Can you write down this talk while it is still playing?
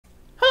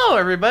Hello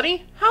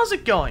everybody, how's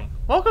it going?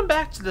 Welcome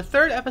back to the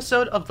third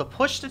episode of The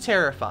Push to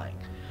Terrifying.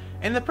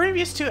 In the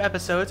previous two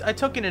episodes, I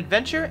took an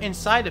adventure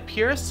inside the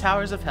purest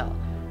towers of hell,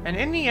 and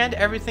in the end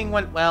everything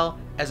went well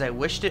as I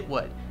wished it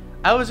would.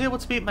 I was able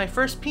to beat my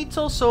first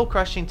Pizza Soul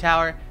Crushing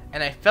Tower,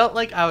 and I felt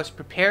like I was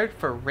prepared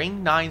for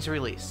Ring 9's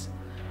release.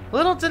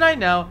 Little did I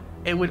know,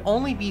 it would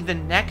only be the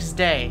next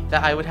day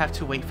that I would have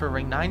to wait for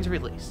Ring 9's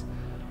release.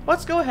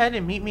 Let's go ahead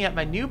and meet me at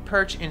my new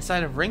perch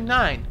inside of Ring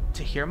 9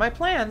 to hear my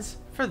plans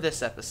for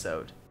this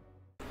episode.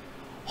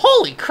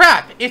 Holy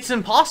crap, it's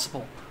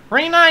impossible.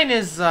 Ring 9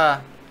 is,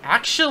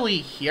 actually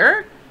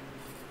here?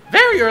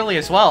 Very early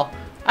as well.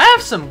 I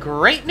have some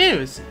great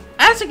news.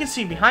 As you can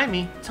see behind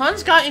me,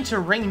 Tons got into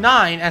Ring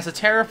 9 as a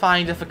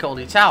terrifying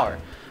difficulty tower.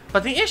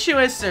 But the issue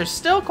is there's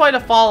still quite a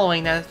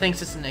following that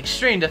thinks it's an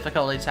extreme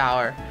difficulty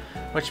tower.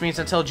 Which means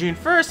until June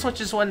 1st, which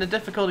is when the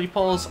difficulty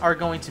polls are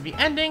going to be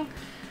ending,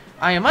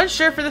 I am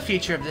unsure for the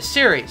future of this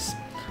series.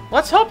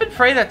 Let's hope and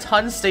pray that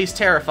Tons stays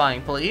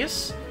terrifying,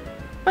 please.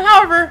 But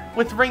however,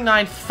 with Ring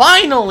 9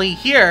 finally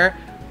here,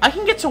 I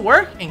can get to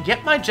work and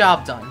get my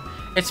job done.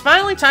 It's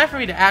finally time for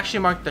me to actually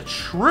mark the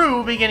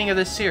true beginning of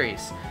this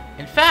series.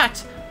 In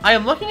fact, I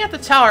am looking at the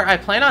tower I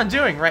plan on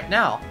doing right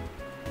now.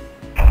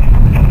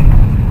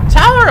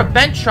 Tower of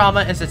Bent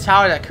Trauma is a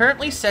tower that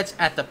currently sits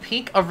at the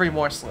peak of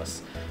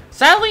Remorseless.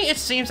 Sadly, it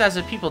seems as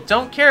if people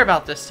don't care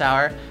about this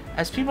tower,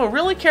 as people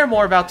really care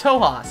more about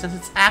Touhou, since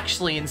it's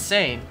actually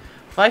insane.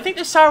 But I think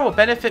this tower will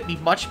benefit me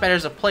much better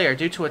as a player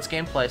due to its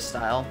gameplay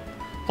style.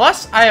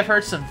 Plus, I have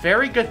heard some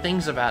very good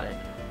things about it.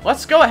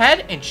 Let's go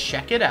ahead and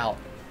check it out.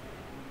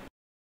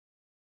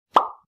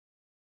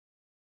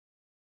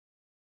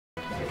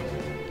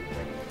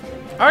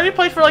 I already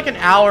played for like an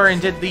hour and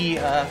did the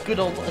good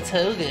old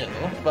Touhou,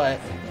 but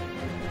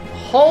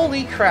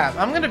holy crap,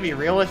 I'm gonna be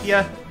real with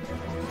you.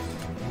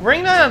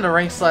 Ring 9 on the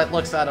rank slot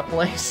looks out of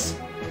place.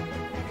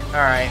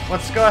 Alright,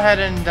 let's go ahead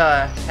and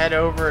head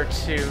over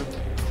to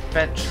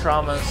Bent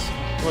Trauma's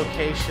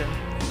location.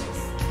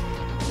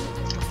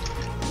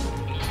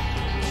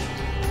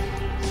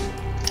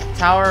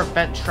 Tower of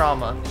Bent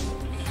Trauma.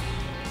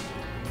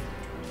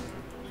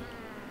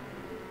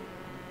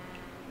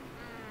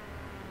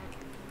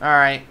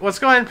 Alright, let's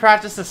go ahead and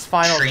practice this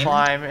final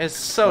climb. It's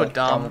so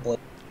dumb. Probably.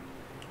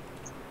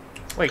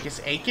 Wait, is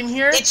Ake in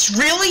here? It's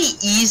really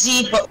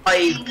easy, but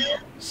like...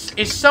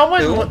 Is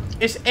someone... Who?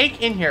 Is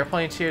Ake in here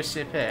playing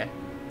TOCP?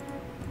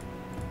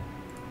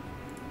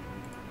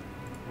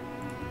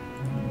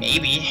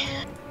 Maybe.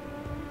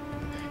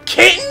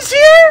 Kitten's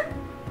here?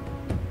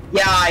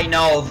 Yeah, I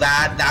know.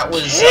 That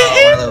was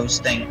one of those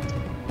things.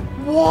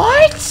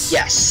 What?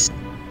 Yes.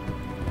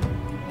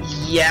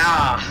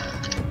 Yeah.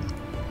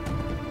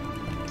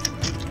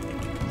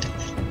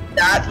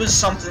 That was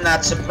something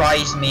that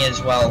surprised me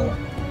as well.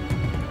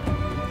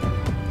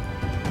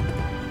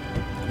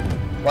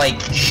 Like,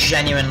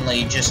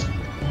 genuinely, just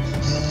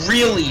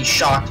really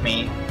shocked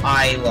me.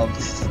 I love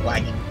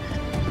flagging.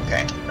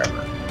 Okay,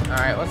 whatever.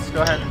 Alright, let's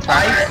go ahead and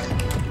try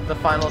the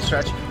final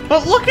stretch.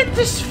 But look at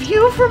this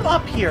view from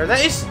up here.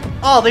 That is...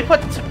 Oh, they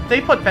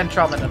put Bent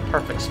Trauma in a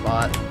perfect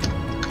spot.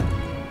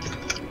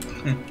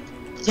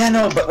 Yeah,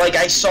 no, but like,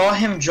 I saw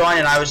him join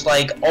and I was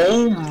like,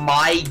 oh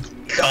my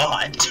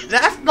god.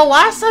 That's the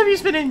last time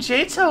he's been in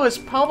Johto is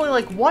probably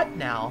like, what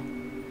now?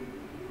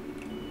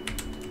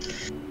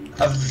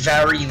 A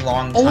very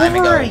long time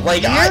ago.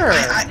 Like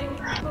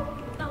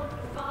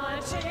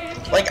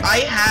I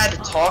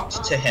had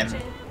talked to him,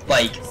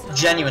 like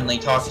genuinely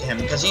talked to him,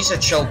 because he's a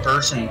chill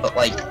person. But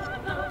like,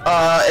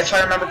 if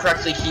I remember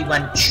correctly, he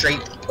went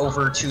straight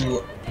over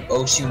to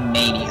Osu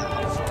Mania,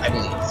 I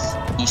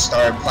believe. He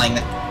started playing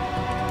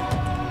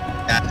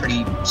that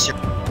pretty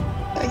seriously,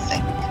 I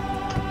think.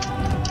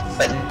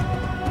 But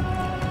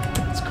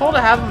it's cool to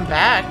have him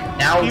back.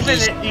 Now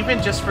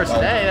even just for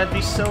today, that'd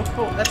be so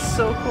cool. That's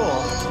so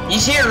cool.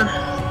 He's here.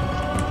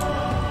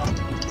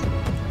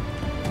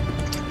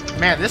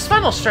 Man, this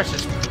final stretch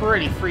is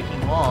pretty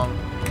freaking long.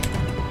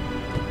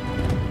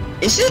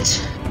 Is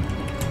it?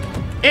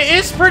 It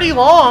is pretty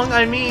long.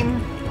 I mean,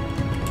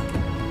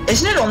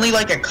 isn't it only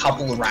like a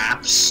couple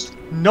wraps?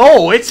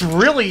 No, it's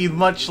really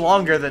much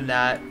longer than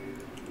that.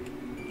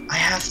 I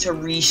have to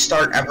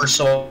restart ever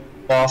so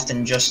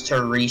often just to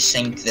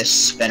resync this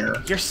spinner.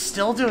 You're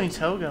still doing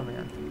Toga,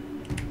 man.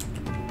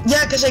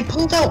 Yeah, because I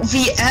pulled out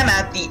VM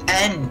at the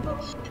end,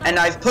 and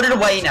I've put it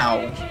away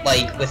now,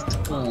 like with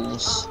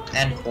tools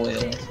and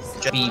coil,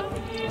 just to be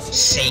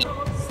safe.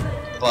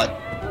 But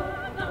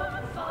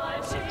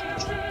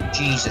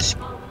Jesus,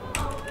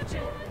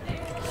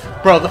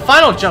 bro, the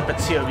final jump at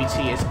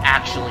COBT is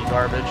actually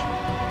garbage.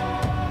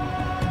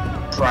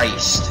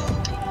 Christ.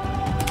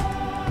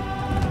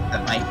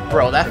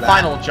 Bro, that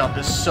final jump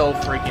is so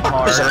freaking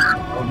hard.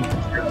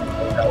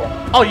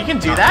 Oh, you can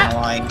do that?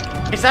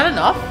 Is that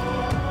enough?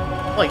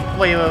 Like,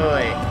 wait.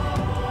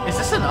 Is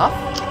this enough?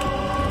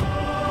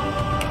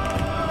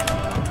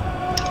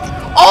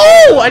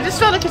 Oh! I just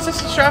found a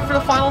consistent strat for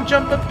the final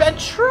jump of Bent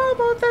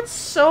Trauma. That's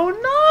so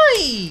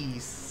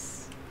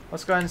nice!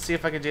 Let's go ahead and see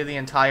if I can do the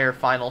entire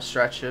final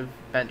stretch of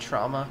Bent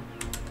Trauma.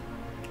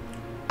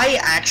 I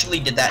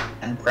actually did that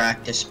in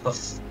practice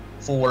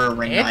before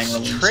Ring 9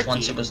 release, tricky.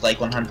 once it was like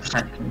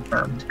 100%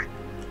 confirmed.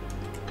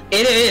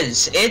 It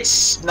is.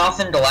 It's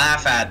nothing to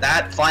laugh at.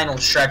 That final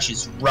stretch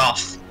is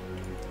rough.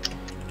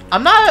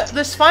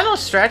 This final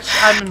stretch,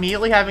 I'm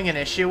immediately having an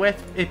issue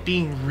with it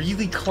being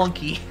really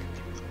clunky.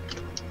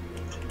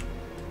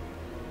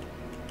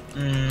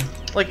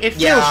 Like, it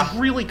feels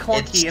really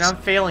clunky, and I'm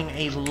failing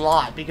a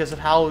lot because of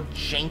how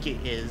jank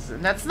it is.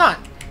 And that's not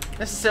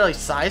necessarily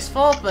Psy's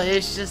fault, but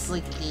it's just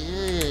like,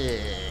 ugh.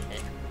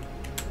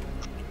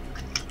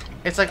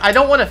 It's like, I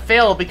don't want to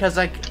fail because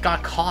I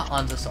got caught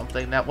onto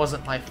something that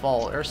wasn't my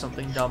fault, or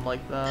something dumb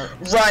like that.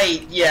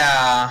 Right,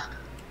 yeah.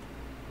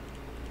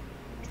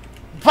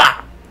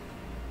 Bah!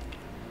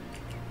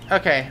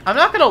 Okay, I'm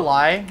not gonna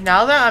lie,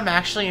 now that I'm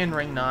actually in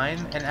Ring 9,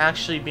 and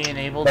actually being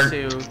able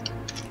to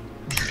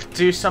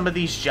do some of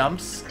these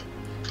jumps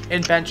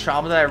in Bent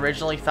Trauma that I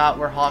originally thought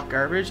were hot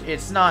garbage,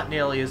 it's not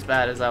nearly as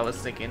bad as I was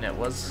thinking it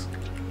was.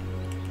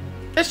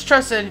 This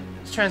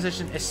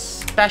transition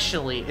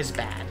especially is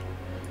bad.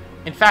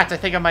 In fact, I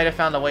think I might have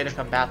found a way to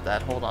combat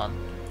that. Hold on.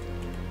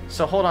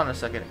 So hold on a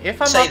second.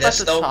 If I'm up at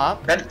the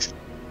top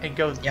and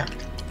go, yeah.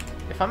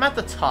 If I'm at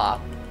the top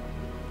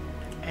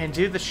and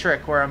do the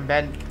trick where I'm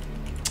bent,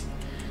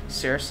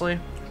 seriously,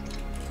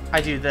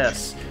 I do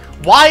this.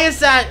 Why is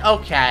that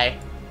okay?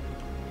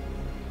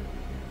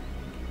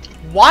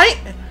 Why?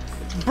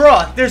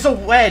 Bruh, there's a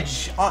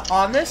wedge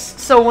on this,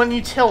 so when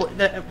you tilt,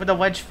 the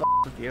wedge f***s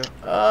with you.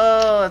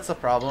 Oh, that's a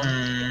problem.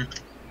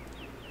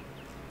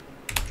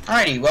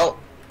 Alrighty, well,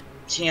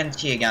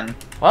 TNT again.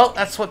 Well,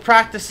 that's what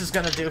practice is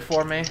gonna do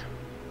for me.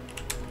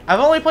 I've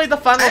only played the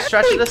final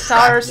stretch of this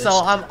tower, so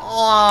I'm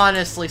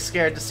honestly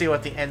scared to see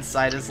what the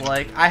inside is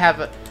like. I have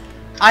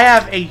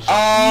a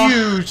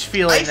huge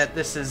feeling that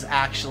this is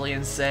actually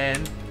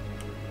insane.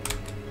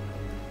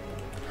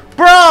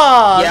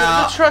 Bruh!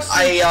 Yeah, the trust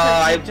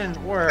didn't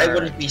work. I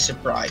wouldn't be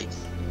surprised.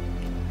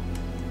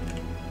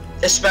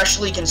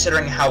 Especially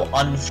considering how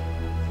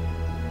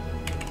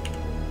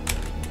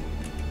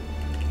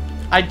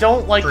I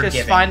don't like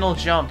this final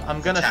jump.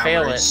 I'm gonna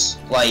fail it.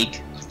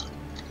 Like...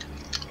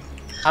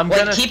 I'm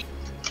gonna...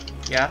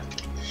 Yeah?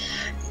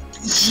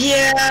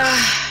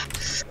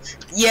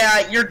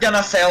 Yeah, you're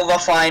gonna fail the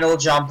final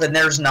jump, and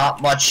there's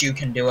not much you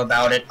can do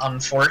about it,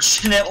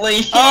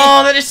 unfortunately.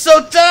 Oh, that is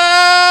so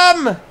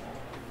dumb!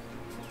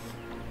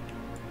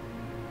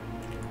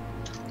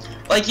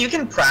 Like, you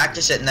can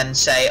practice it and then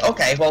say,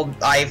 okay, well,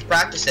 I've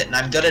practiced it and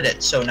I'm good at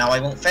it, so now I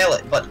won't fail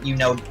it. But you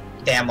know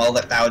damn well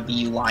that would be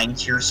you lying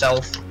to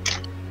yourself.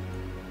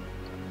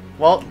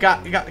 Well,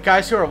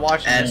 guys who are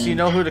watching this, you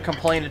know who to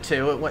complain it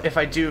to if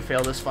I do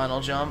fail this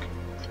final jump.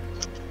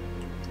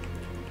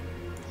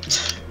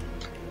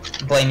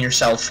 Blame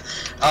yourself.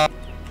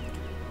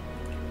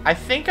 I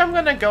think I'm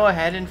gonna go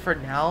ahead and, for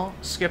now,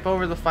 skip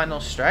over the final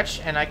stretch,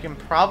 and I can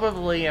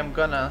probably am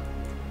gonna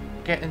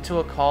get into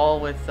a call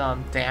with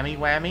Dammy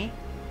Whammy.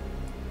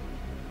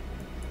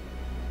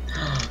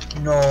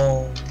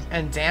 No.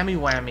 And Dammy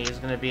Whammy is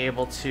going to be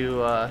able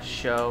to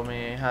show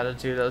me how to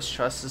do those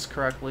trusses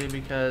correctly,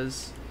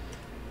 because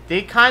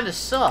they kind of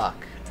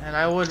suck. And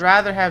I would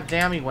rather have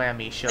Dammy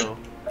Whammy show.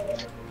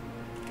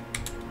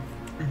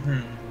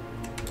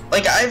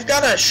 Like, I've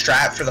got a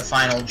strat for the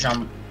final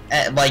jump.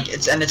 And, like,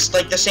 it's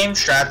like the same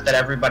strat that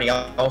everybody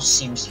else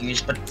seems to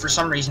use, but for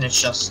some reason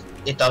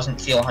it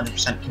doesn't feel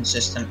 100%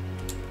 consistent.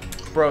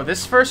 Bro,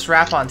 this first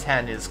wrap on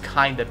 10 is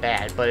kinda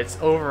bad, but it's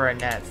over a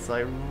net, so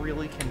I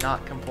really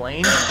cannot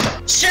complain.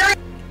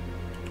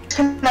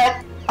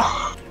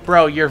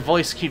 Bro, your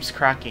voice keeps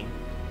cracking.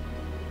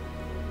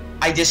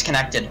 I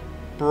disconnected.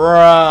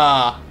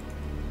 Bruh.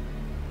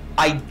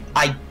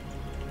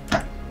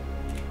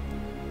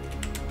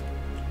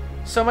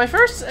 So my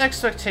first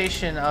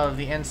expectation of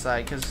the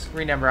inside, because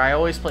remember, I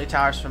always play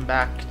towers from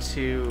back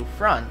to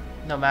front,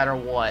 no matter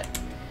what,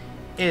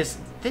 is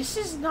this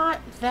is not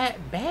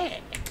that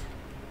bad.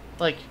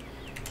 Like,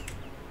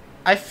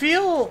 I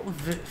feel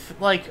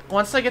like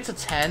once I get to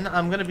 10,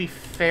 I'm going to be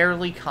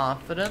fairly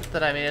confident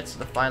that I made it to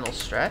the final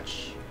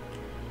stretch.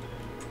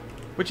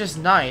 Which is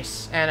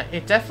nice, and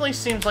it definitely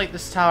seems like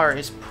this tower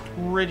is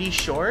pretty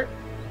short.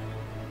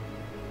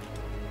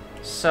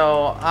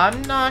 So,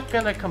 I'm not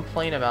going to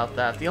complain about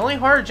that. The only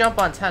hard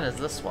jump on 10 is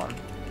this one.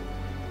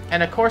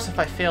 And of course, if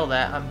I fail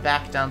that, I'm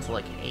back down to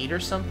like 8 or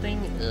something.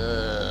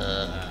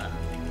 Ugh.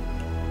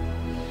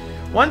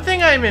 One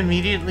thing I'm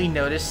immediately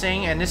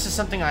noticing, and this is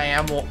something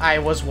I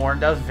was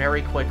warned of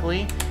very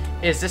quickly,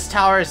 is this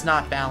tower is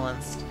not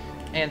balanced.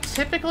 And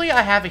typically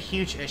I have a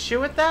huge issue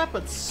with that,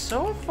 but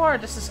so far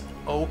this is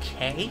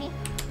okay.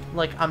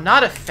 Like, I'm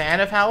not a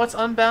fan of how it's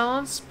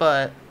unbalanced,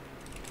 but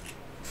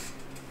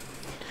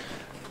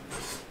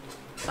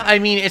I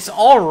mean, it's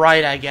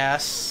alright, I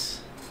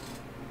guess.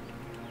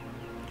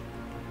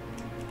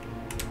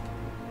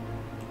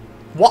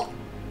 What?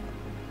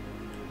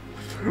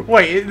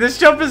 Wait, this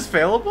jump is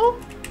failable?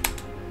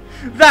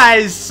 That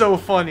is so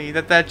funny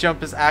that that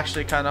jump is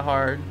actually kind of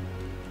hard.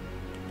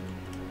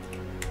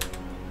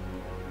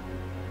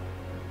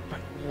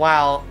 But,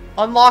 wow.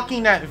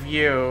 unlocking that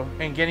view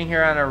and getting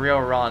here on a real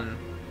run,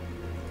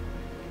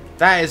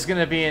 that is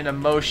gonna be an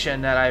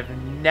emotion that I've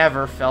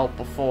never felt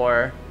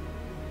before.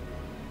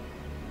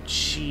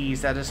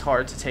 Jeez, that is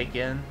hard to take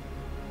in.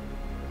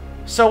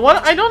 So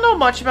what? I don't know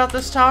much about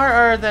this tower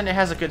other than it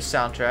has a good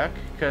soundtrack,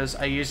 because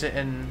I use it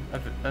in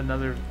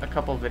a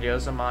couple of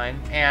videos of mine,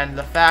 and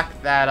the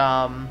fact that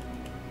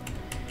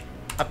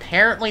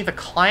apparently the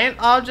client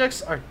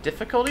objects are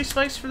difficulty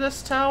spikes for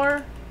this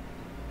tower,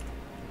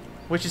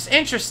 which is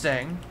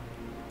interesting.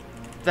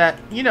 That,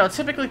 you know,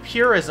 typically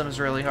Purism is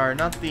really hard,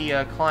 not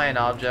the client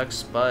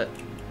objects, but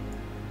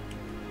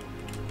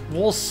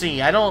we'll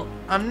see.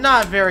 I'm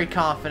not very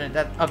confident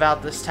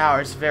about this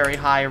tower's very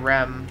high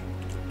rem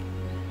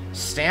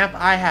stamp.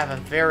 I have a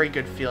very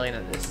good feeling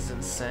that this is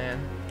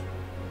insane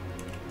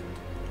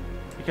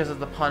because of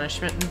the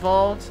punishment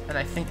involved, and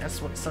I think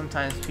that's what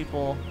sometimes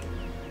people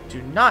do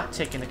not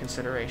take into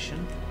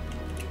consideration.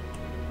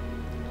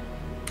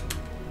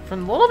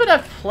 From the little bit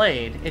I've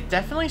played, it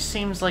definitely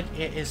seems like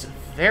it is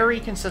very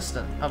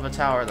consistent of a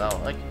tower,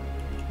 though. Like,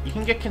 you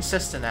can get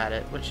consistent at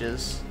it, which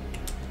is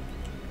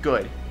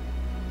good.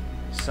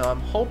 So I'm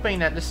hoping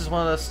that this is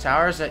one of those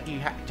towers that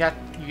you get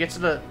to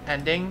the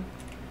ending,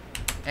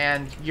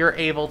 and you're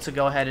able to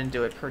go ahead and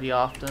do it pretty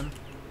often.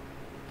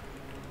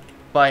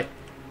 But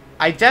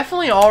I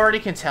definitely already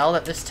can tell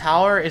that this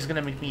tower is going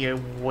to make me a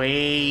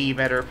way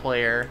better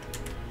player,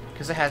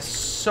 because it has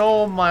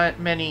so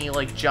many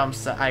like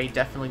jumps that I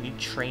definitely need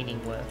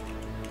training with,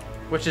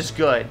 which is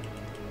good.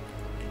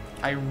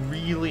 I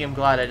really am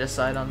glad I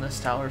decided on this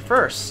tower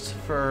first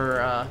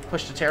for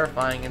Push to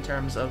Terrifying in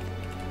terms of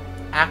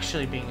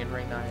actually being in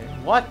Ring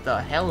 9. What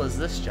the hell is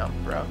this jump,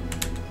 bro?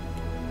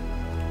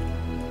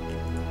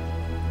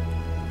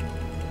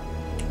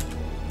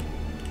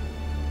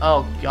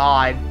 Oh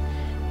god.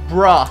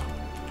 Bruh.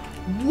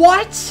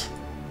 What?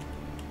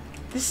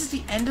 This is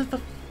the end of the...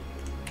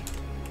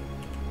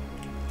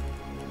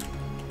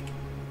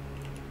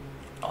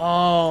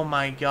 Oh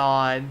my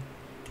god.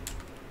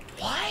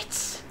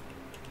 What?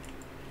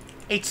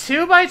 A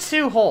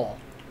 2x2 hole?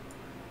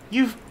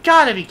 You've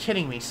gotta be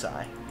kidding me,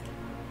 Sai.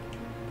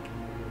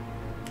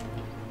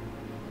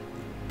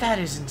 That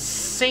is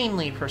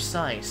insanely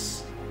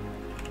precise.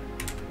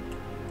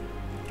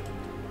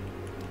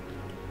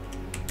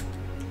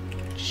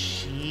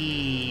 Jeez.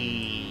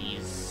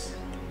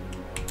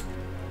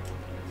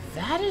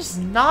 That is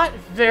not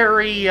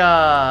very,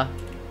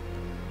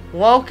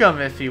 welcome,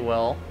 if you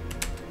will.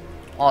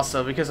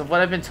 Also, because of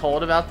what I've been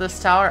told about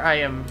this tower, I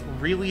am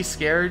really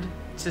scared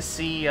to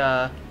see,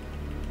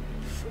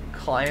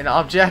 client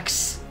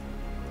objects.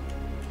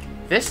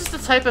 This is the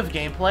type of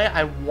gameplay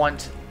I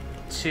want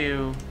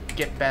to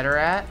get better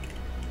at,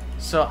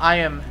 so I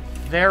am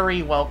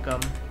very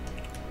welcome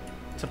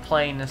to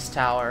playing this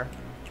tower.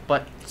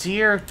 But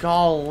dear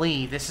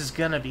golly, this is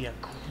gonna be a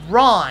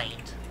grind.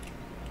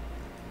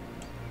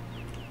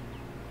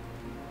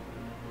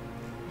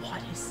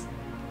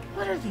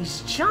 What are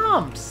these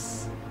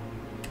jumps?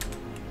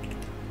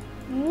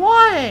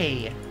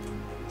 Why?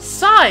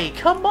 Sai,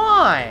 come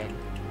on!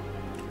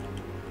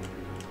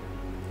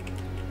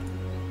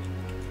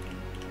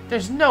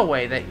 There's no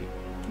way that you...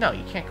 No,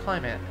 you can't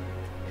climb it.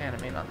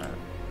 Animate on that.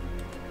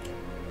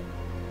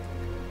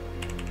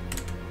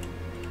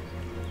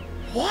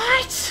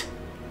 What?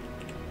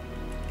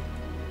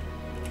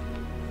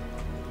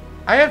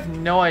 I have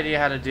no idea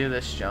how to do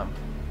this jump.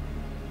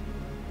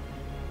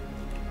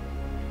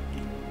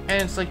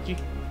 And it's like you...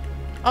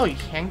 Oh, you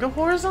can go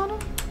horizontal?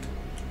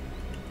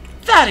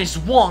 That is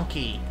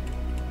wonky!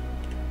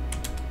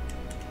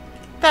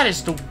 That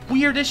is the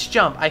weirdest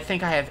jump I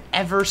think I have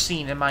ever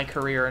seen in my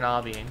career in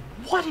obbying.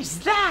 What is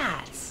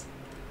that?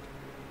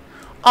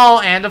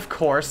 Oh, and of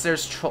course,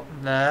 there's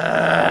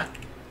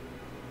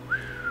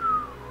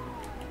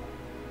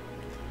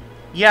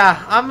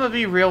Yeah, I'm gonna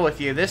be real with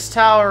you. This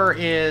tower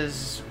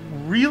is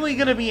really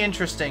gonna be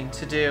interesting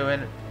to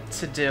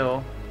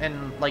do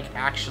and like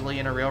actually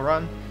in a real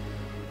run.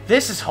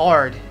 This is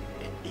hard.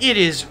 It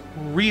is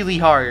really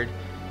hard.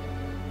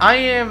 I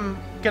am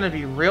gonna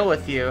be real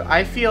with you.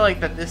 I feel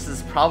like that this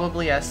is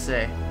probably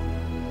SC.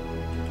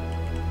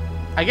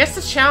 I guess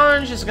the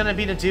challenge is gonna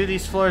be to do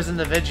these floors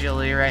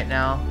individually right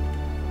now.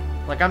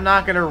 Like, I'm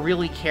not gonna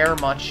really care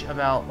much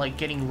about, like,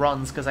 getting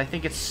runs, because I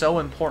think it's so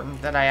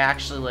important that I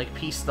actually, like,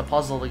 piece the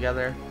puzzle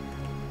together.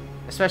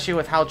 Especially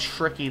with how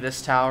tricky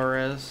this tower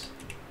is.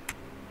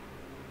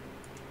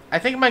 I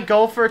think my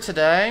goal for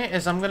today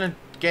is I'm gonna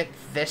get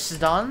this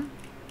done.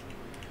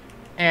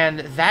 And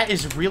that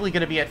is really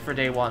gonna be it for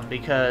day one,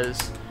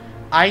 because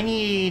I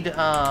need,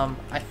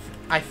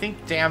 I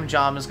think Damn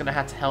Jom is gonna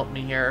have to help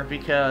me here,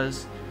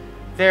 because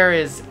there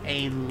is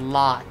a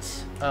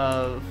lot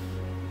of...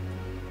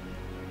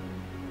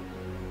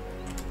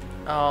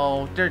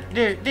 Oh,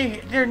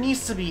 there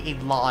needs to be a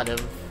lot of...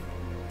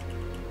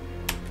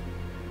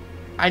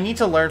 I need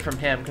to learn from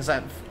him, because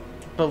I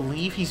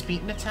believe he's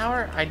beaten a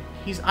tower.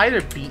 He's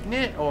either beaten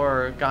it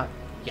or got...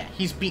 Yeah,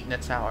 he's beaten a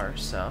tower,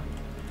 so...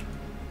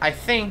 I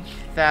think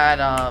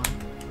that,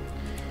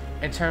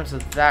 in terms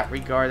of that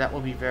regard, that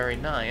will be very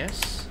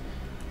nice.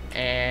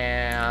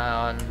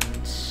 And...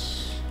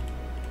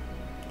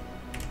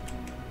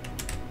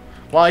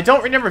 well, I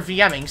don't remember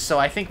VMing, so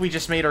I think we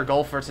just made our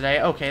goal for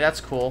today. Okay, that's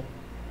cool.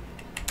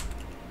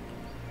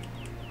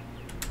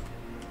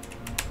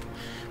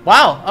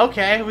 Wow,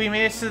 okay, we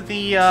made it to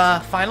the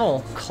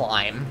final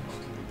climb.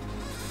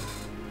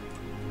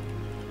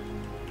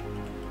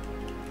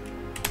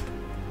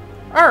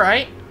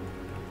 Alright.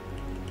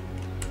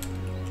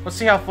 Let's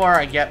see how far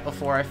I get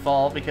before I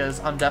fall, because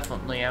I'm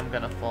definitely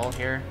gonna fall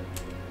here.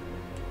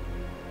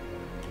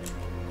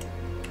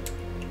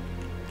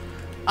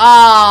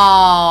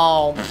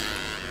 Oh!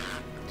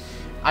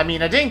 I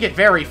mean, I didn't get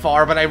very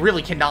far, but I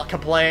really cannot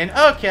complain.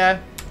 Okay.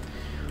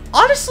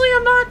 Honestly,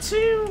 I'm not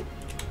too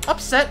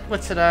upset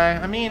with today.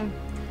 I mean,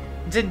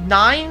 did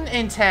 9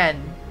 and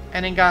 10,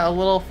 and then got a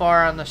little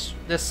far on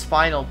this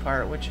final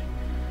part, which,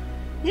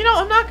 you know,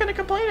 I'm not gonna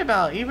complain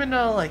about. Even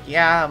though, like,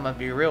 yeah, I'm gonna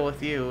be real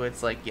with you,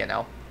 it's like, you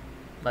know,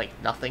 like,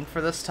 nothing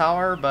for this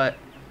tower, but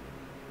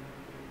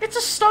it's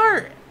a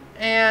start,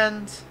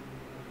 and,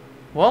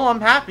 well,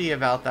 I'm happy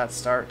about that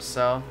start,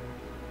 so,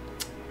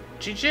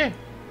 GG.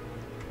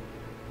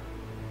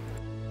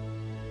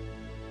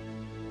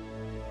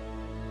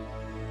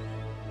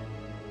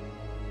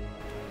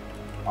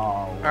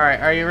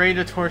 Alright, are you ready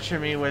to torture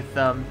me with,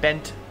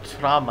 bent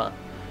trauma?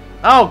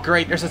 Oh,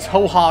 great, there's a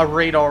Toha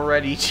raid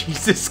already,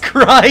 Jesus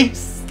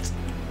Christ!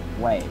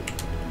 Wait.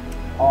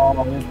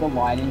 Oh, is the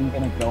lighting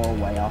gonna go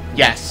away after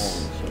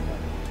yes. this?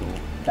 Holy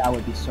shit, that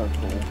would be so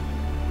cool.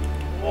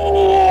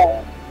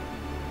 Oh!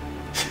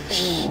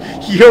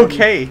 You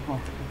okay?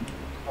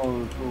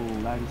 So cool,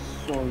 that is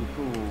so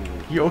cool.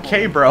 You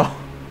okay, bro?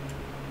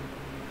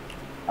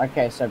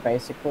 Okay, so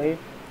basically,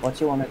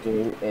 what you want to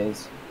do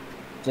is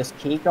just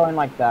keep going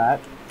like that,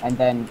 and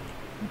then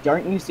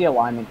don't use the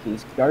alignment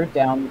keys. Go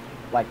down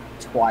like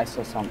twice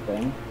or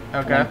something. Okay.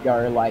 And then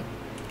go like,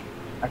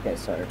 okay,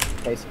 so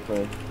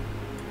basically,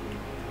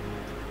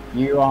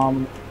 you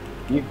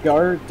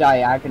go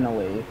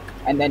diagonally,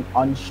 and then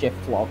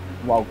unshift lock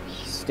while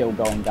still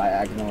going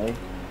diagonally.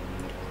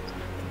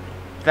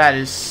 That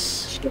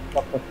is... shift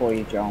lock before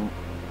you jump.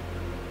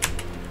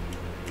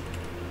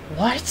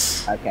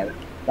 what? Okay,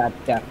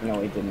 that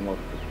definitely didn't work.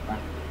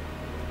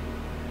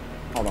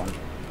 Hold on,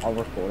 I'll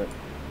record it.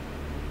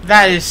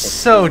 That is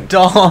so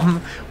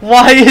dumb.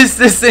 Why is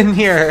this in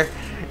here?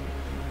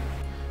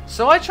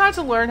 So I tried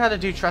to learn how to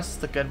do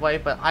Trust the Good Way,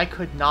 but I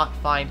could not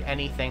find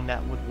anything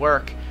that would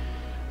work.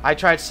 I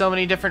tried so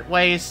many different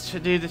ways to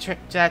do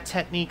that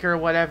technique or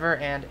whatever,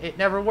 and it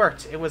never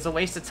worked. It was a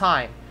waste of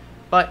time.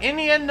 But in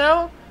the end,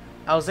 though,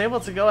 I was able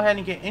to go ahead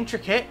and get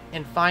intricate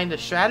and find a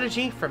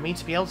strategy for me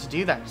to be able to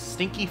do that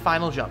stinky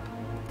final jump.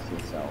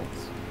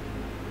 Yourselves.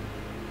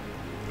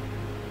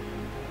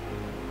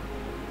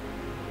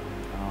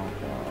 Oh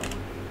god.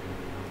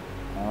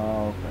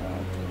 Oh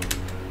god.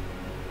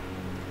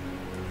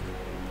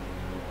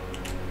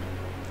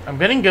 I'm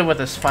getting good with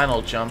this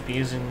final jump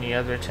using the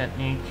other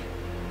technique.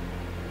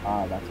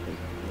 Ah, that's good.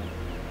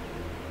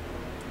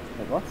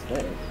 Wait, what's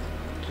this?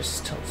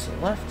 Just tilt to the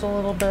left a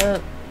little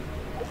bit.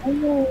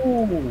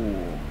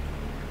 Oh!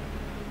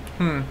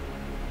 Hmm.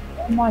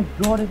 Oh my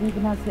god, it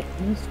even has the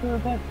Easter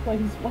event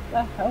place. What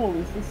the hell?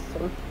 Is this so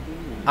cool?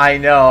 I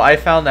know, I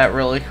found that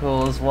really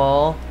cool as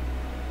well.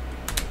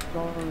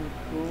 So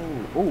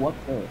cool. Oh,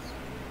 what's this?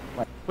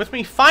 Wait. With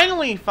me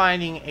finally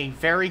finding a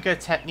very good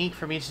technique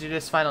for me to do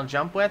this final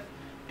jump with,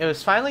 it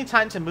was finally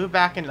time to move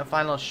back into the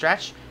final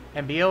stretch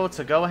and be able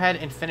to go ahead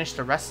and finish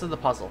the rest of the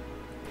puzzle.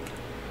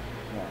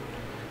 Yeah.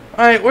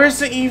 Alright, where's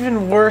the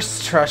even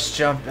worse trust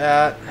jump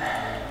at?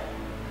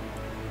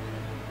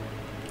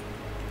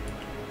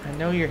 I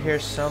know you're here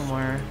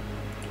somewhere.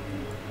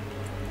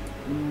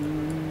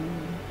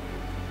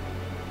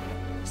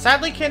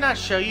 Sadly cannot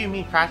show you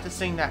me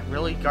practicing that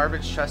really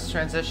garbage trust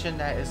transition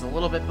that is a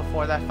little bit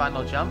before that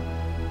final jump,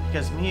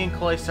 because me and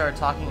Chloe started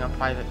talking on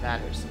private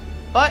matters.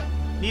 But,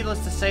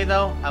 needless to say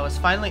though, I was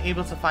finally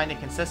able to find a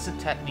consistent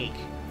technique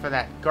for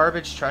that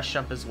garbage trust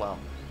jump as well.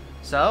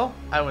 So,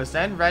 I was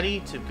then ready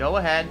to go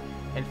ahead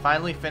and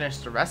finally finish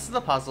the rest of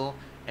the puzzle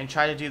and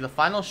try to do the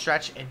final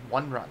stretch in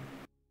one run.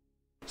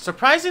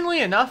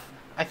 Surprisingly enough,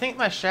 I think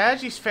my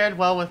strategies fared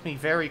well with me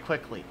very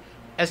quickly,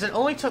 as it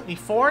only took me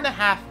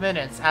 4.5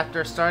 minutes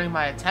after starting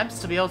my attempts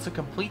to be able to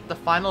complete the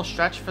final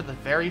stretch for the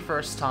very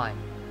first time.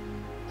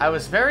 I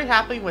was very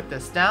happy with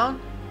this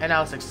down, and I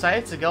was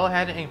excited to go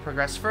ahead and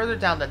progress further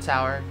down the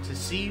tower to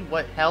see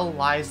what hell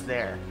lies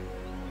there.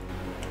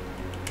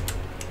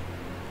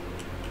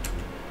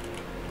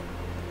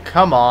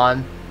 Come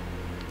on.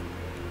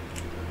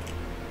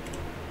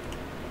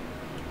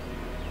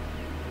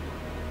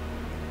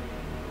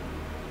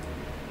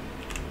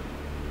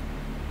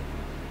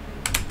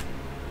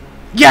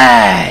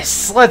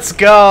 Yes! Let's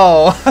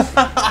go!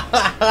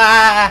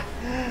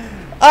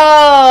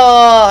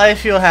 Oh, I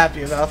feel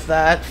happy about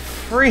that.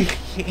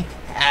 Freaking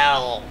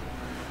hell.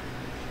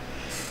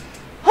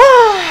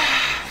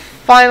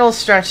 Final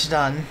stretch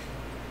done.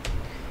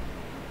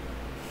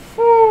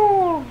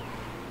 Whew.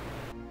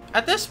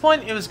 At this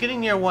point, it was getting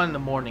near 1 in the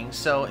morning,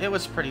 so it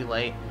was pretty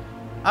late.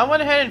 I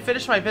went ahead and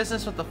finished my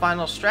business with the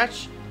final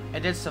stretch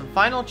and did some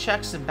final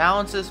checks and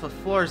balances with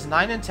floors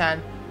 9 and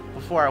 10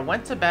 before I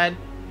went to bed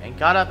and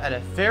got up at a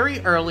very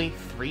early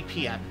 3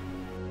 p.m.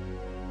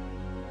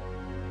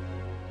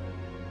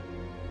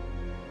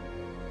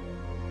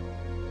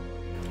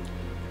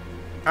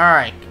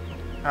 Alright,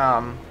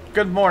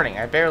 good morning.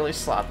 I barely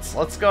slept. So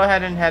let's go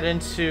ahead and head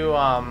into,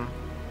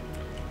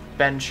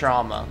 Ben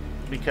Trauma,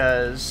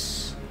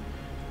 because,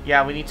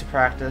 yeah, we need to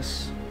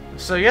practice.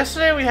 So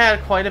yesterday we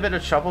had quite a bit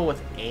of trouble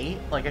with 8.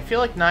 Like, I feel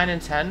like 9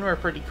 and 10 we're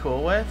pretty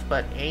cool with,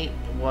 but 8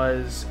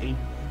 was a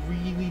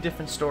really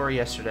different story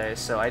yesterday,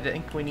 so I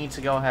think we need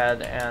to go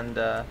ahead and,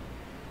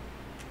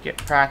 get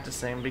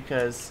practicing,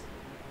 because,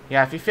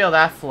 yeah, if you fail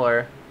that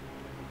floor,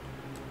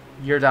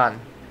 you're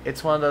done.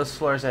 It's one of those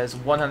floors that is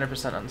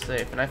 100%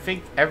 unsafe, and I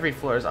think every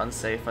floor is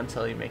unsafe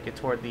until you make it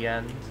toward the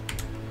end.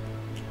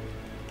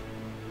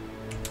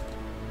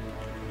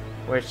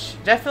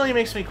 Which definitely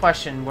makes me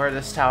question where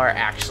this tower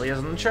actually is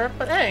on the chart,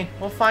 but hey,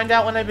 we'll find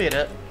out when I beat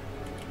it.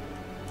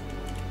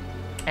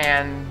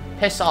 And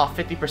piss off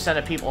 50%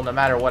 of people no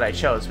matter what I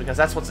chose, because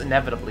that's what's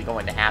inevitably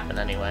going to happen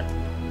anyway.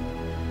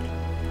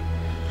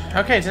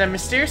 Okay, did I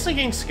mysteriously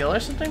gain skill or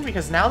something?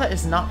 Because now that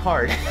is not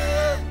hard.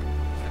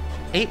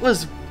 8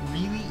 was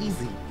really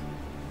easy.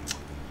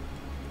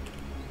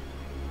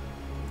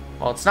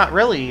 Well, it's not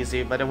really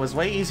easy, but it was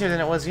way easier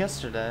than it was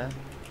yesterday.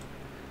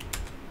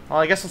 Well,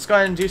 I guess let's go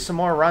ahead and do some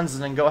more runs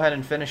and then go ahead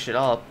and finish it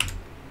up.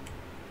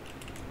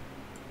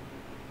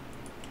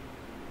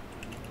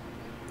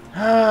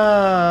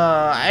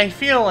 I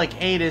feel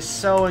like 8 is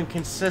so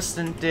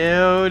inconsistent,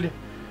 dude.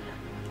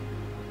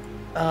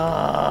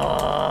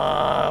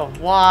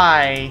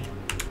 Why?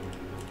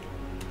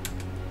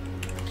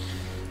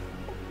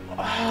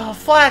 Oh,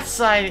 flat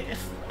side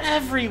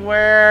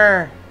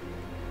everywhere.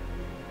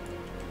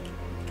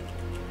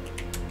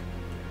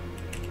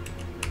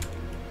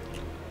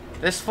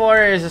 This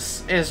floor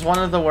is one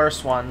of the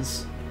worst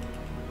ones.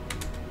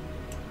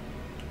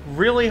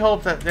 Really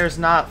hope that there's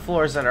not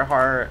floors that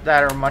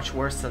are much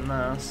worse than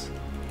this.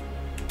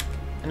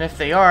 And if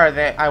they are,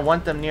 I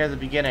want them near the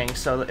beginning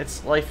so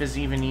its life is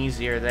even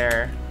easier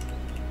there.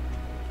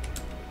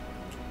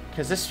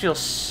 Because this feels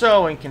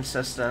so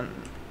inconsistent.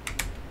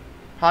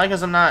 Probably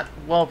because I'm not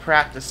well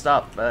practiced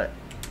up, but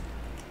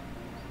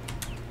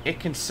it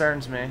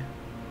concerns me.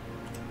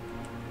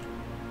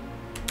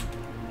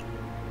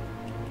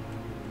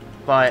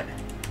 But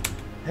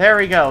there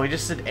we go. We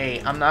just did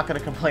 8. I'm not going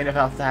to complain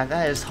about that.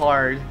 That is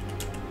hard.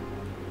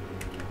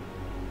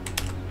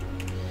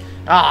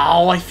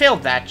 Oh, I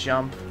failed that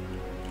jump.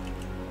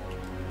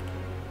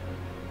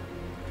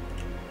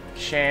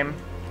 Shame.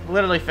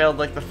 Literally failed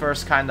like the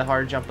first kind of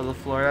hard jump of the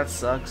floor. That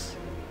sucks.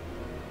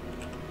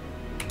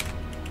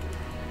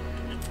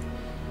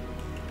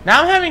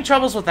 Now I'm having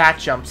troubles with that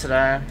jump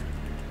today.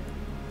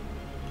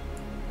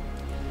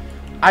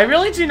 I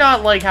really do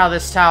not like how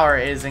this tower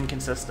is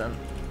inconsistent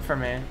for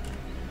me.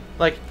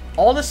 Like,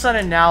 all of a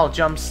sudden now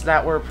jumps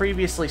that were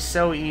previously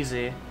so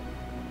easy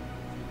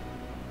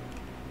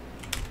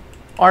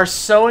are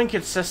so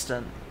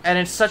inconsistent, and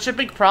it's such a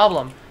big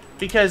problem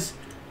because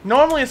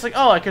normally it's like,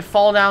 oh, I could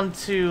fall down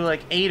to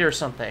like 8 or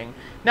something.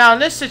 Now in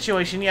this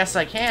situation, yes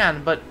I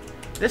can, but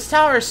this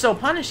tower is so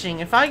punishing.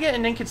 If I get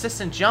an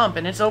inconsistent jump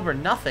and it's over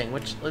nothing,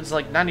 which is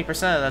like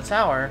 90% of the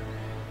tower,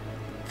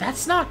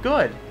 that's not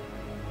good.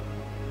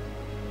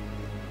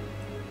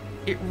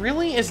 It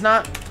really is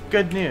not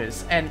good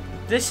news, and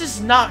this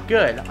is not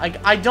good.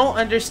 I don't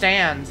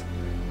understand.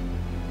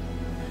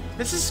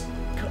 This is,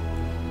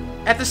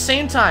 at the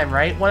same time,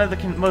 right, one of the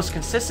most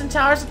consistent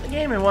towers of the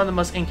game and one of the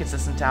most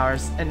inconsistent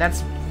towers, and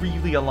that's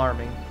really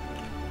alarming.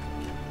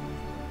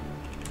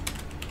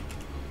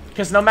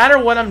 Because no matter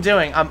what I'm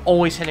doing, I'm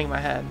always hitting my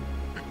head.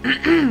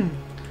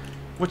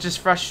 Which is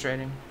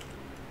frustrating.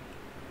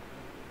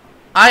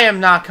 I am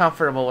not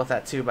comfortable with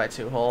that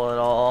 2x2 hole at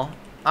all.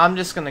 I'm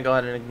just going to go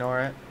ahead and ignore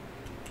it.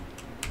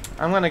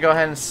 I'm going to go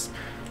ahead and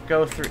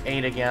go through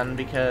 8 again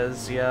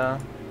because, yeah.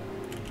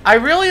 I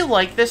really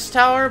like this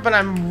tower, but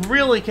I'm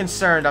really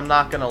concerned I'm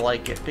not going to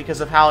like it because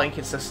of how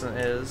inconsistent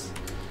it is.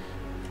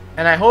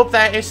 And I hope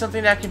that is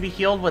something that can be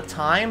healed with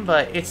time,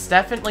 but it's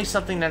definitely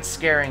something that's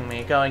scaring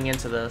me going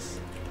into this.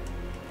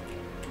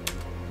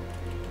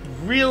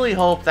 Really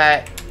hope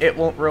that it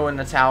won't ruin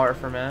the tower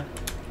for me.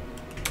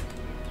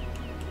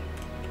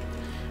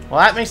 Well,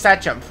 that makes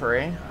that jump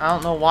free. I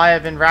don't know why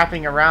I've been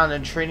wrapping around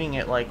and treating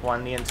it like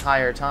one the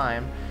entire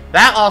time.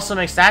 That also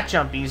makes that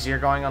jump easier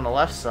going on the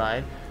left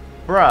side.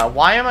 Bruh,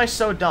 why am I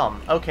so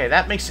dumb? Okay,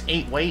 that makes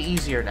 8 way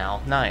easier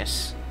now.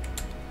 Nice.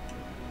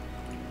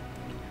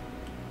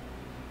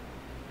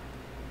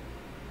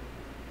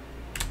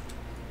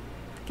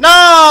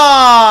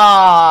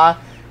 No!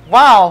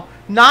 Wow,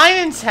 9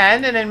 and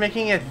 10 and then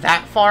making it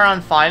that far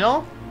on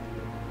final?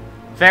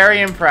 Very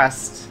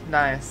impressed.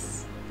 Nice.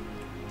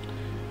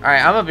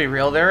 Alright, I'm gonna be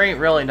real. There ain't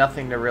really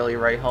nothing to really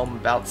write home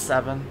about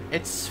 7.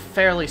 It's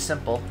fairly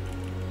simple.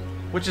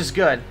 Which is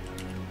good.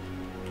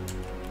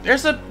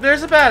 There's a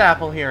bad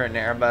apple here and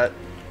there, but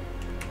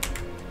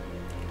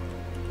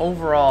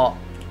overall,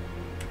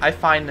 I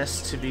find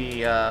this to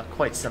be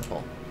quite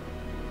simple.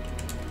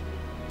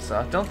 So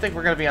I don't think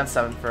we're going to be on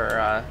 7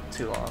 for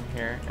too long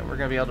here. And we're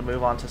going to be able to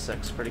move on to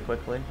 6 pretty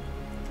quickly.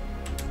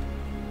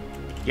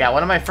 Yeah,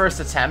 one of my first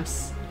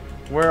attempts,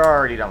 we're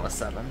already done with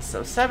 7.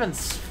 So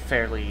 7's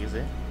fairly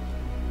easy.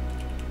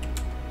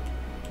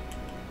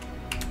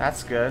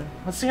 That's good.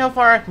 Let's see how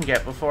far I can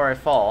get before I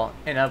fall,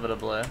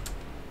 inevitably.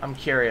 I'm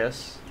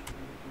curious.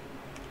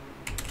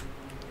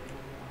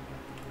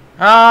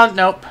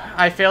 Nope.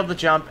 I failed the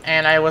jump,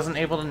 and I wasn't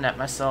able to net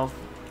myself.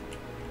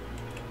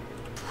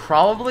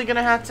 Probably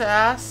gonna have to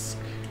ask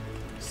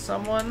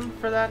someone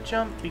for that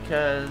jump,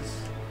 because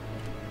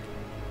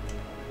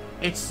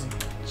it's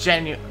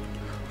genuine.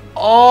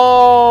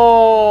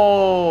 Oh!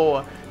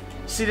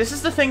 See, this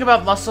is the thing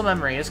about muscle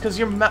memory, is because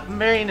your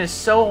brain is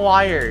so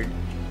wired,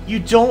 you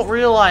don't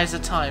realize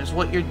at times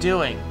what you're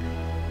doing.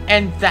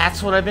 And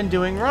that's what I've been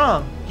doing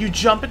wrong. You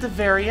jump at the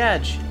very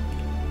edge.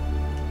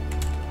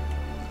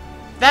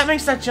 That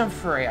makes that jump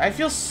free. I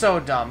feel so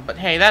dumb, but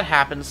hey, that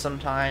happens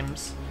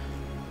sometimes.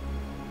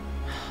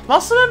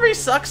 Muscle memory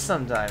sucks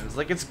sometimes.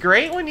 Like, it's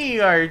great when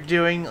you are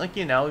doing, like,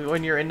 you know,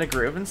 when you're in the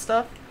groove and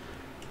stuff.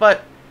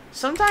 But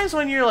sometimes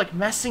when you're, like,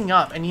 messing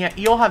up and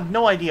you'll have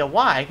no idea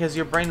why, because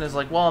your brain is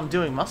like, well, I'm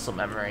doing muscle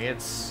memory.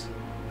 It's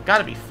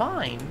gotta be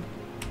fine.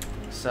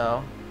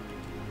 So...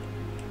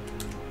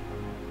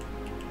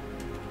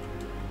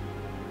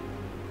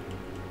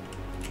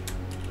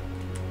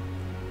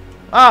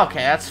 okay,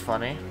 that's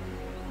funny.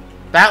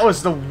 That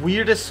was the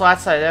weirdest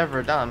flats I'd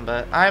ever done,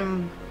 but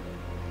I'm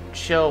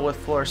chill with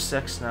floor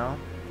 6 now.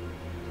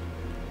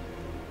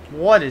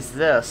 What is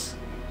this?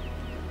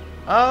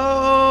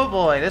 Oh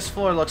boy, this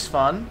floor looks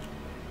fun.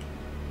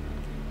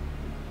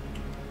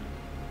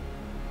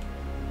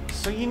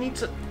 So you need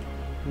to...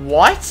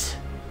 what?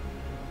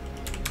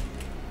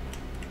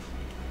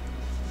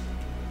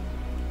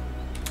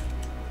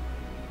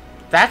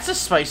 That's a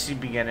spicy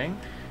beginning.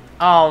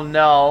 Oh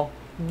no.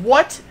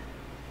 What?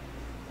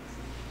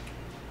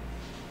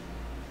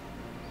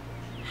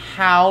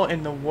 How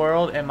in the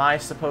world am I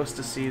supposed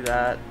to see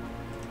that?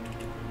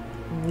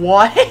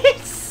 What?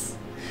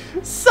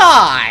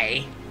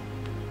 Sigh!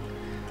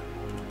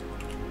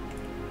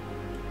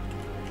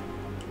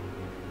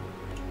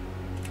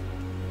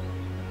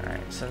 Alright,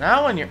 so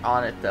now when you're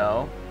on it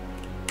though,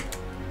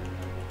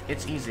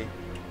 it's easy.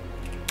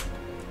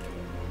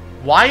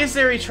 Why is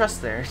there a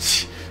trust there?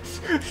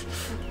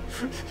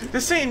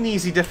 This ain't an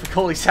easy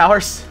difficulty,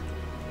 Towers.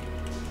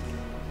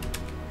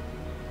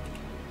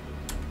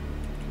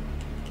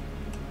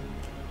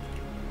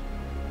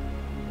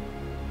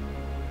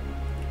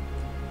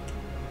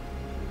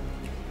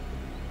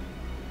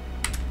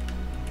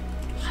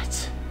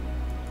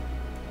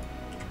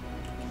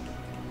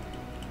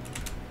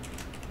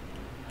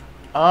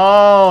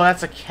 Oh,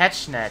 that's a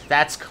catch net.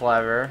 That's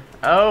clever.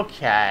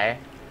 Okay.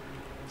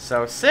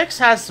 So 6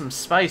 has some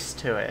spice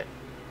to it.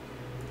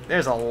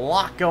 There's a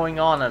lot going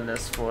on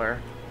this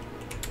floor.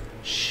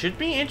 Should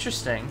be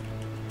interesting.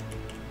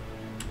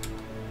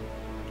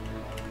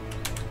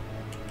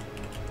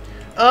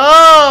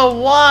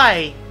 Oh,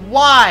 why?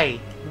 Why?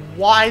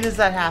 Why does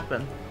that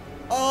happen?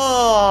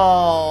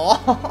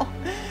 Oh!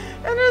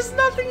 And there's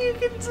nothing you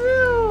can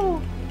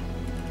do!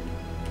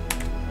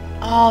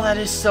 Oh, that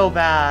is so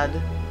bad.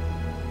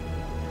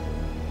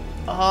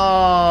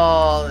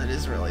 Oh, that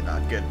is really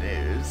not good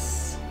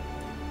news.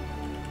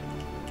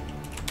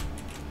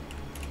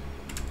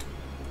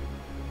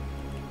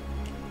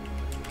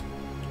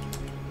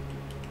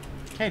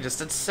 Okay,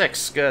 just at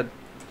 6. Good.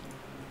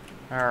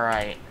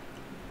 Alright.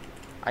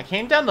 I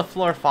came down to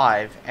floor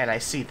 5, and I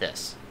see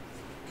this.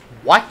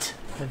 What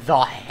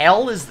the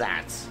hell is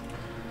that?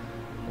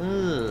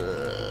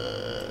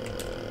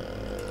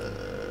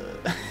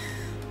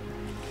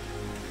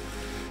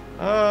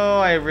 Oh,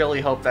 I really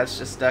hope that's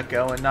just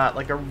deco and not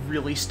like a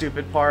really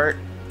stupid part.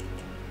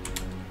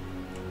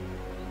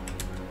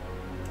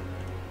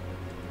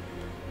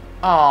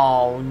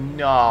 Oh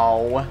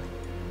no.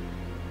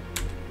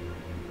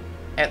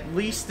 At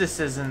least this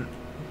isn't...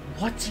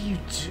 what do you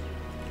do?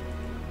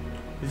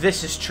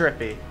 This is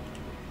trippy.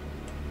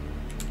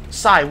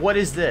 Sai, what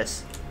is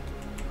this?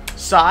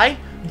 Sai?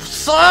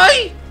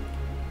 Sai?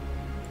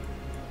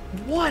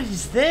 What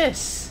is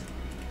this?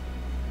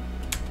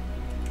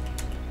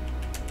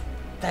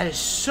 That is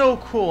so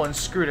cool and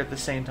screwed at the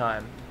same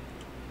time.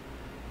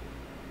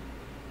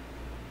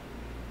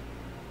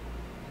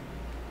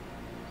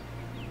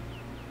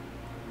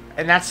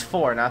 And that's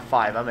 4, not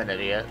 5. I'm an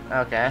idiot.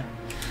 Okay.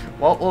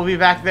 Well, we'll be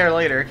back there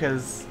later,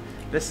 because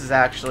this is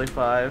actually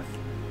 5.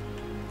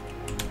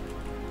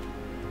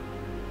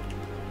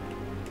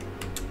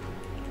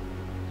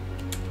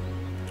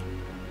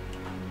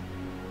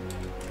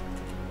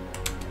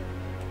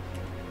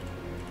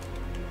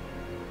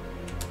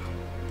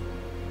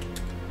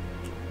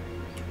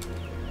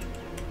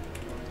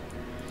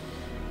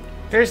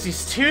 There's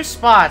these 2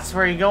 spots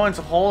where you go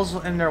into holes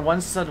and they're 1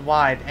 stud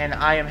wide, and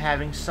I am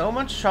having so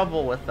much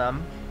trouble with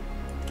them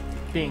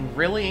being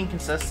really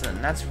inconsistent.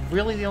 And that's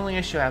really the only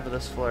issue I have with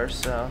this floor,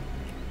 so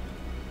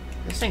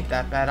this ain't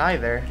that bad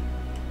either.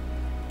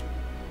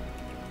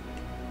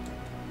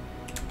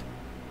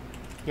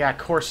 Yeah, of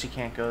course you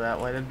can't go that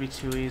way. That'd be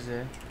too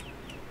easy.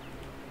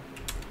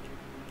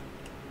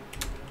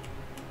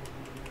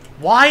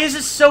 Why is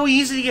it so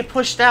easy to get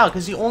pushed out?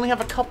 Because you only have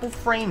a couple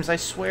frames, I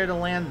swear, to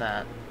land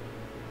that.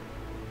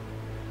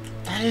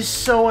 That is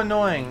so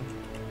annoying.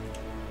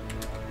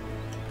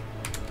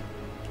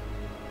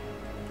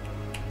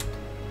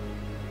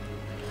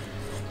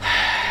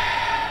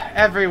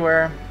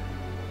 Everywhere.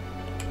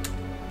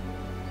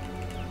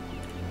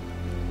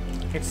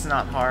 It's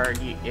not hard,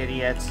 you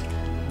idiots.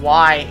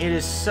 Why? It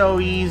is so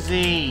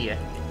easy.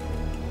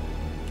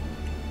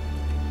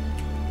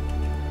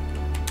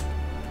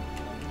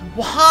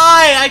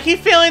 Why? I keep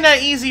failing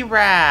that easy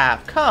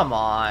wrap. Come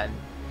on.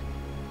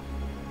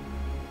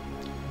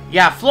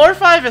 Yeah, floor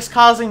 5 is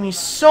causing me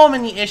so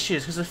many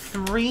issues because of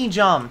 3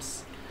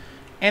 jumps.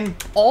 And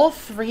all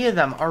 3 of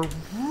them are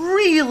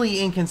really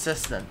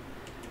inconsistent.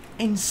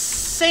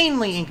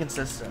 Insanely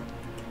inconsistent.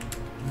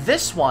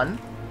 This one.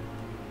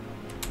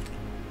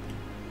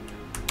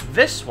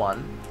 This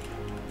one.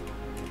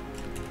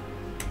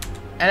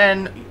 And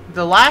then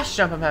the last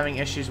jump I'm having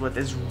issues with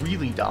is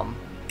really dumb.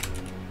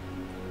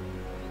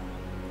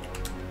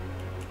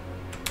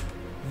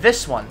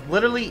 This one,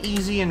 literally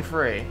easy and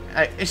free.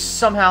 I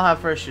somehow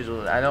have issues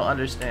with it. I don't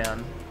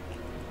understand.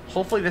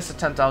 Hopefully this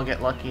attempt I'll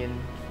get lucky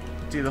and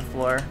do the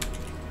floor.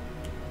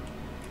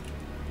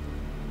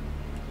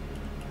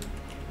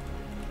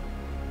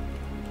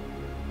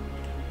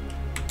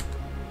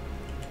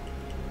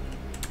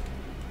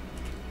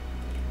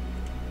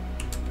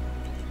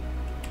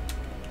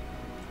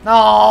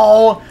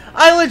 No!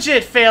 I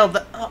legit failed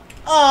the...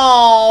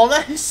 Oh,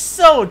 that is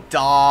so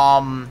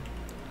dumb.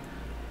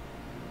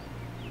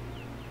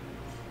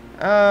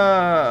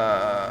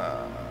 I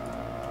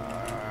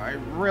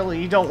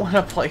really don't want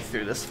to play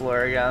through this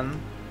floor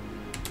again.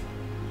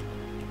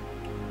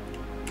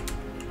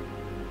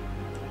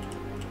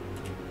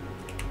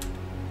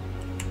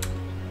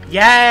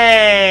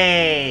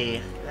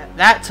 Yay!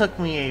 That took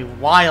me a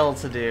while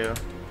to do.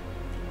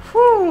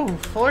 Whew!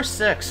 Floor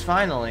 6,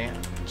 finally.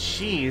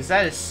 Jeez,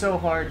 that is so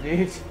hard,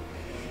 dude.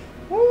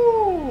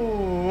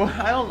 Woo!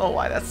 I don't know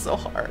why that's so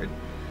hard.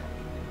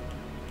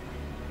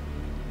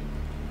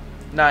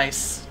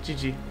 Nice.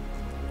 GG.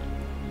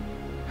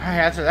 Alright,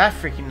 after that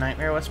freaking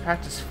nightmare, what's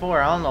practice 4?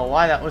 I don't know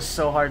why that was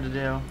so hard to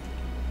do.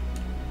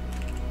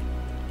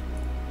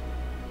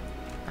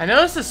 I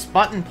noticed this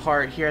button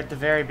part here at the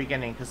very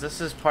beginning, because this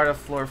is part of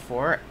floor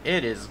 4.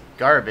 It is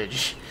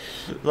garbage.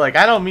 Like,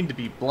 I don't mean to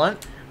be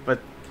blunt,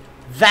 but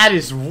that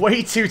is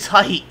way too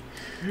tight.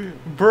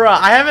 Bruh,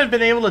 I haven't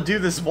been able to do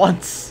this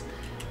once.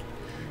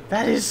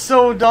 That is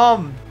so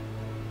dumb.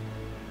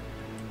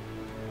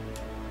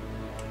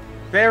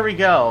 There we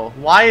go.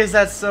 Why is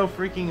that so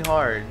freaking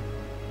hard?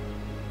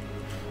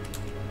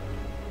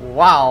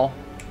 Wow.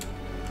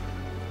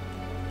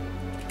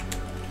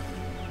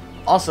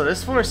 Also,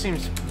 this floor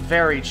seems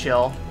very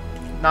chill.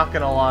 Not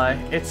gonna lie,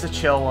 it's a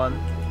chill one.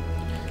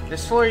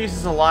 This floor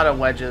uses a lot of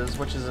wedges,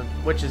 which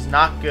is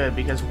not good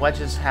because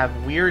wedges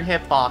have weird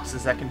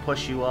hitboxes that can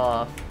push you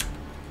off.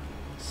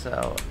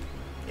 So,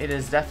 it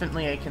is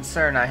definitely a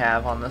concern I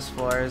have on this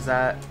floor, is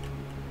that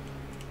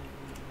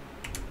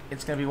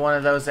it's going to be one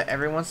of those that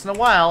every once in a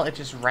while, it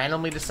just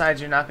randomly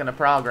decides you're not going to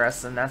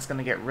progress, and that's going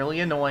to get really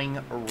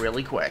annoying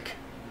really quick.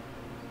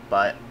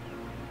 But,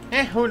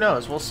 who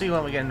knows? We'll see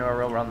when we get into a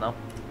real run, though.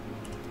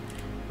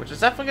 Which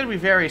is definitely going to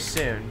be very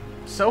soon.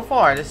 So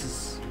far, this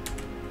is...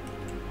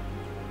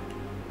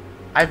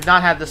 I've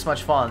not had this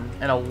much fun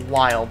in a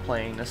while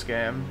playing this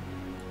game.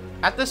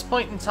 At this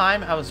point in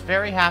time, I was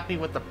very happy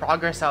with the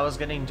progress I was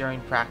getting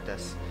during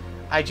practice.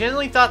 I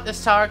genuinely thought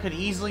this tower could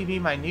easily be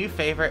my new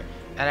favorite,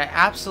 and I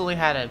absolutely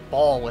had a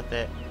ball with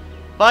it.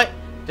 But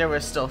there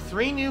were still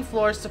 3 new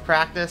floors to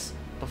practice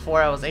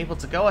before I was able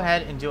to go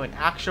ahead and do an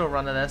actual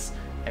run of this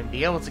and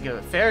be able to give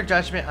a fair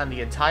judgment on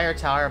the entire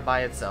tower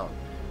by its own.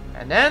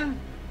 And then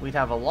we'd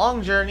have a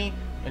long journey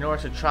in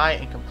order to try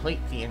and complete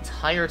the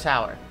entire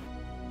tower.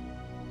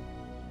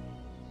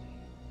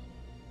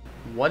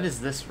 What is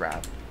this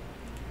wrap?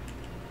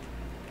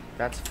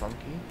 That's funky.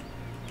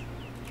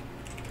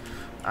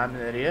 I'm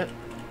an idiot.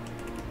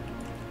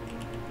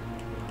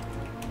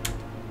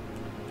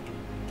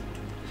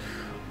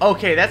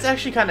 Okay, that's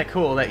actually kind of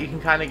cool that you can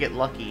kind of get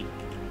lucky.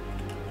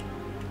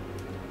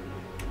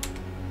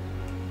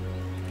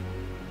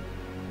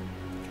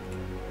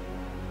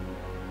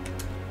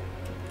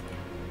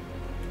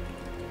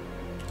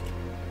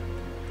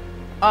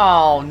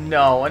 Oh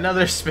no,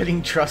 another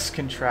spinning truss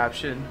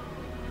contraption.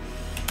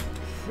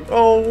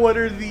 Oh, what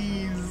are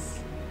these?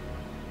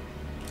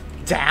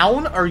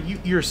 Down? Are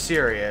you're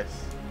serious?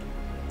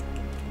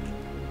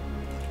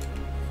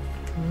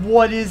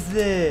 What is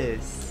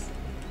this?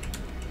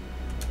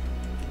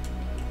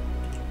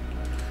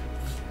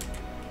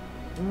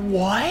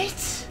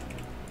 What?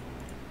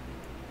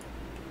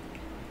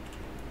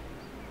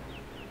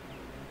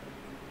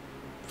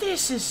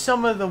 This is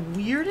some of the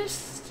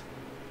weirdest.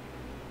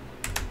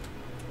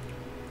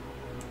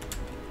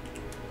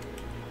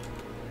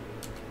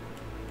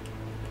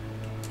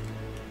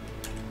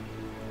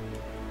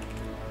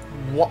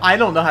 I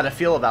don't know how to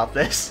feel about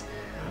this.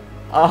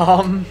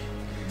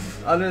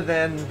 Other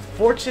than,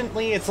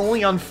 fortunately, it's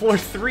only on floor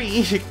 3.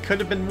 It could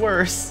have been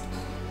worse.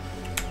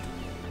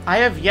 I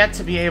have yet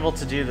to be able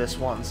to do this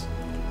once.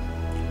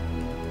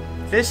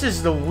 This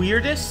is the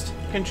weirdest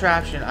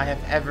contraption I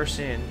have ever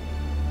seen.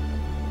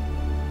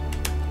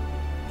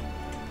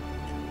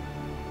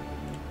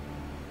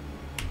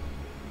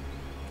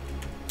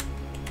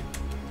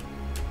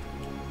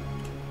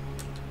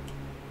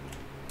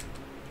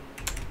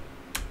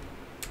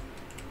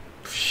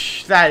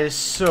 That is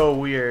so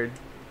weird.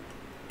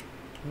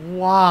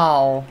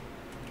 Wow.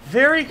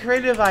 Very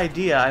creative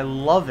idea. I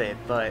love it,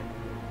 but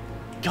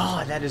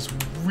God, that is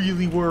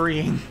really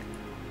worrying.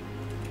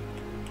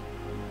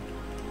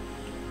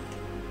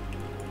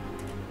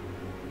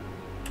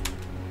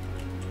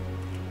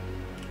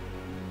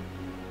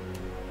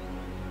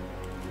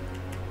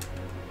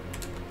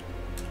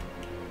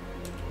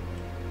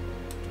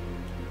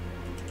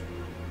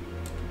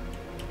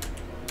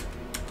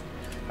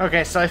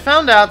 Okay, so I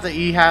found out that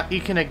you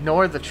can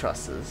ignore the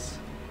trusses.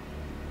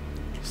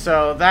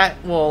 So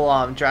that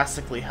will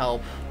drastically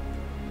help.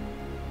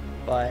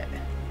 But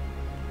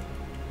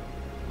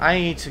I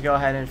need to go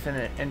ahead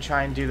and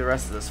try and do the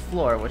rest of this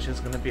floor, which is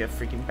going to be a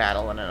freaking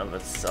battle in and of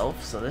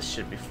itself, so this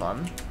should be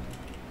fun.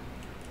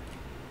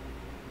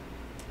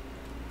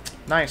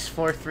 Nice,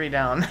 floor 3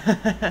 down.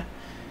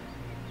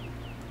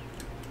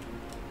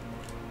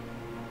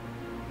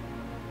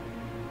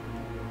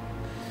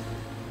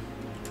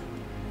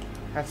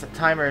 The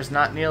timer is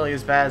not nearly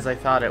as bad as I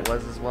thought it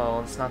was as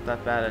well. It's not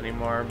that bad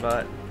anymore,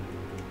 but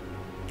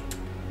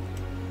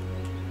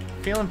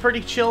feeling pretty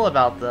chill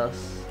about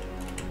this.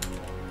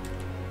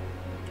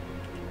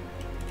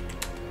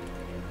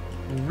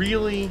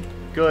 Really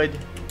good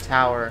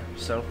tower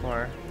so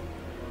far.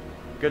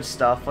 Good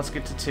stuff. Let's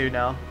get to 2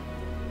 now.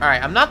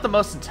 Alright, I'm not the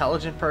most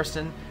intelligent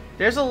person.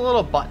 There's a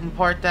little button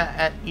part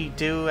that you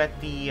do at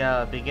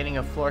the beginning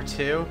of floor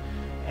 2.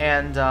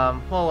 And,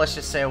 well, let's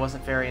just say I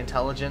wasn't very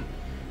intelligent.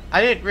 I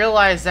didn't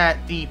realize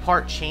that the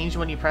part changed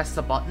when you press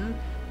the button,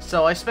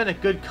 so I spent a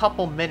good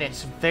couple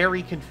minutes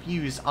very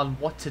confused on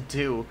what to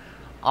do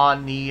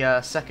on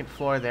the second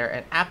floor there,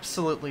 and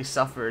absolutely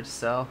suffered,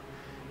 so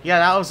yeah,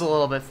 that was a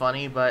little bit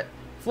funny, but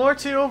floor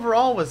 2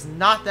 overall was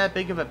not that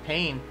big of a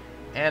pain,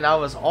 and I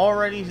was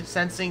already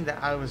sensing that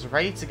I was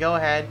ready to go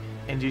ahead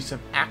and do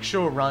some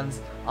actual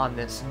runs on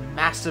this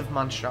massive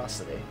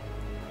monstrosity.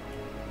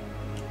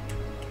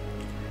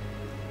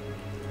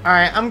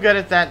 Alright, I'm good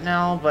at that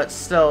now, but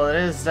still, it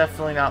is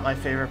definitely not my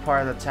favorite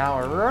part of the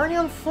tower. We're already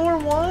on floor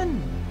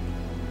 1!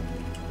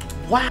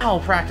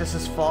 Wow, practice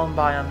has flown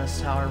by on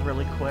this tower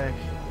really quick.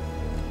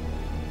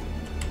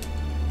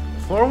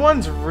 Floor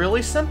 1's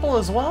really simple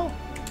as well.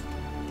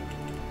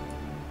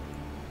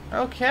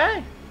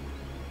 Okay.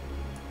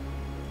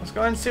 Let's go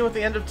ahead and see what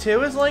the end of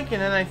 2 is like,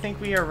 and then I think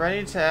we are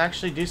ready to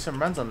actually do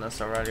some runs on this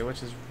already,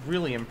 which is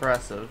really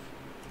impressive.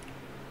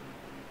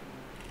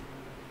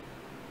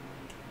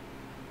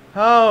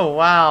 Oh,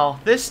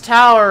 wow. This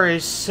tower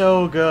is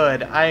so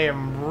good. I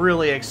am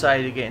really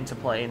excited to get into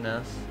playing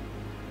this.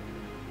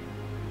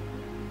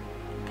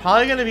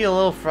 Probably going to be a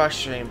little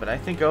frustrating, but I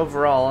think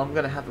overall I'm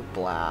going to have a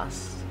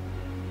blast.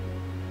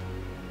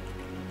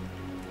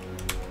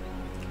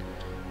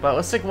 But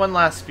let's take one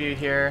last view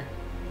here.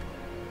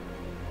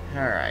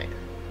 Alright.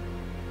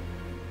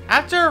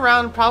 After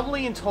around,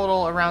 probably in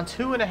total, around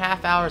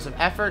 2.5 hours of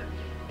effort,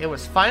 it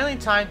was finally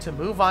time to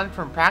move on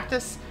from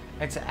practice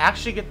and to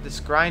actually get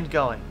this grind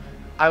going.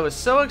 I was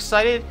so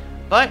excited,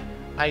 but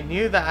I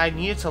knew that I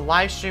needed to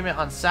live stream it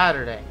on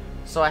Saturday,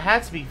 so I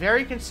had to be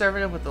very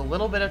conservative with the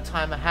little bit of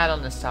time I had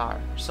on this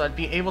tower, so I'd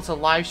be able to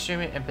live stream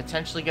it and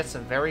potentially get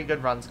some very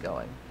good runs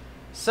going.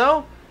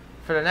 So,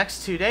 for the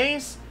next 2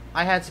 days,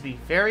 I had to be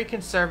very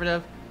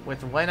conservative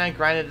with when I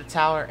grinded the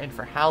tower and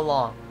for how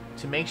long,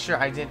 to make sure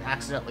I didn't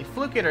accidentally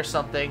fluke it or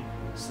something,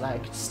 so that I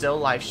could still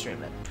live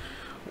stream it.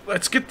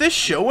 Let's get this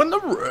show on the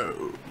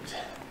road.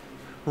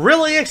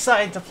 Really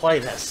excited to play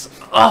this.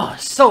 Oh,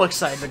 so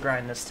excited to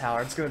grind this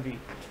tower. It's going to be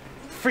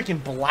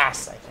freaking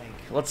blast, I think.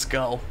 Let's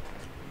go.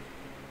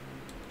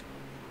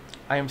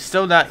 I am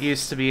still not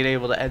used to being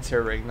able to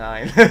enter Ring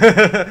 9.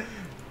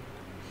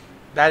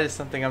 That is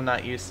something I'm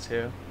not used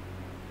to.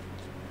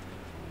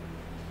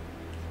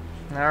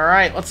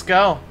 Alright, let's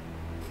go.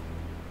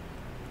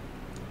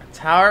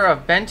 Tower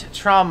of Bent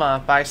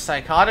Trauma by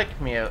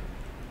Psychotic Mute.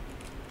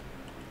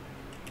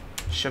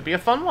 Should be a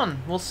fun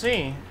one. We'll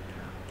see.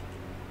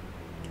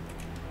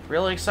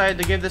 Really excited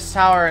to give this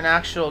tower an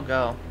actual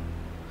go.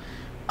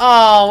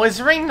 Oh,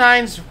 is Ring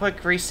 9's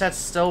quick reset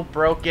still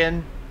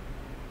broken?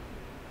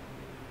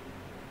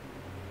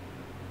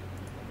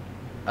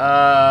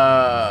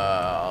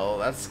 Oh,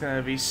 that's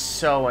gonna be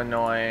so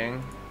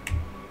annoying.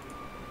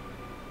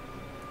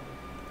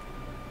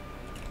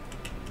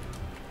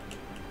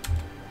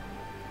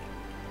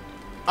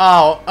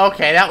 Oh,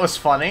 okay, that was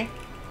funny.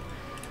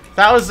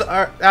 That was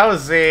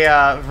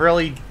a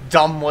really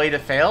dumb way to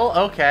fail.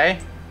 Okay.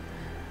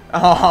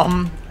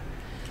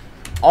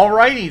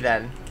 Alrighty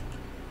then.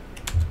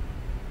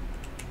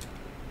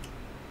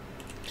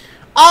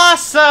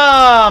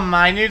 Awesome!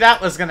 I knew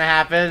that was gonna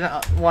happen.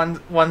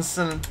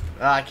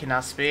 I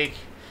cannot speak.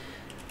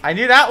 I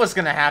knew that was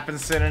gonna happen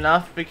soon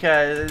enough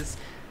because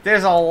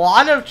there's a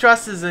lot of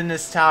trusses in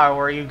this tower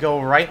where you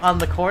go right on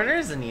the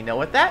corners, and you know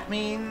what that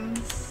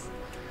means.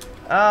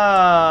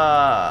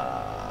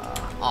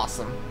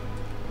 Awesome.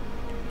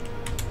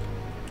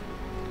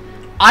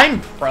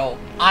 I'm pro.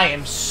 I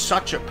am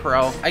such a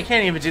pro. I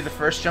can't even do the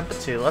first jump at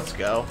 2. Let's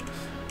go.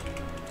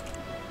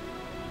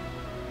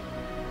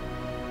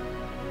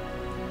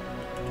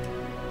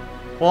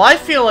 Well, I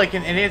feel like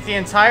an idiot the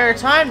entire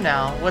time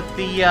now with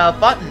the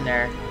button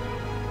there.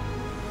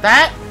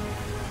 That...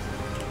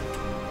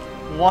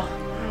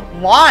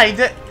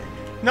 Why?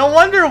 No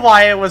wonder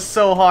why it was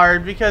so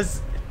hard,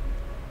 because...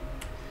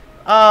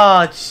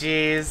 Oh,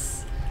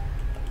 jeez.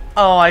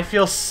 Oh, I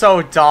feel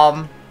so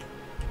dumb.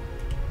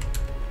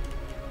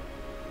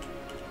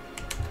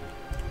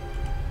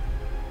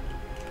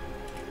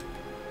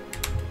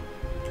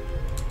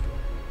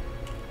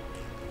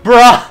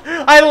 Bruh,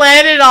 I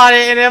landed on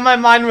it and then my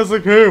mind was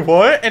like, hey,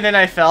 what? And then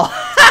I fell.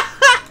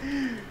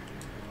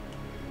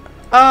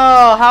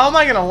 Oh, how am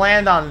I gonna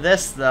land on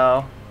this,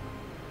 though?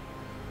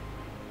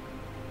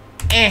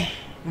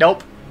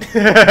 Nope.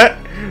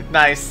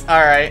 Nice,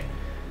 alright.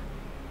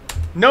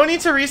 No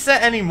need to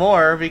reset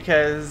anymore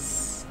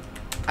because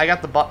I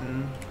got the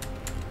button.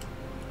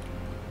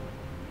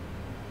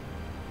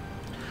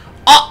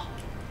 Oh!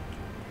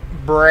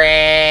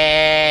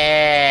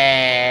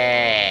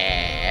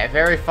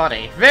 Very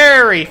funny.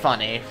 Very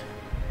funny.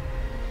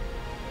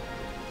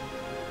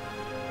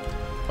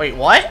 Wait,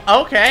 what?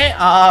 Okay,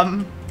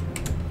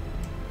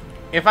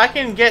 if I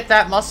can get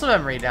that muscle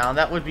memory down,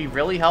 that would be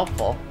really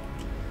helpful.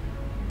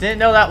 Didn't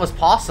know that was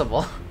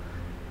possible.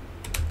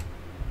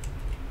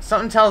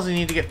 Something tells me you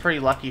need to get pretty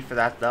lucky for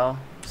that, though.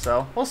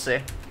 So, we'll see.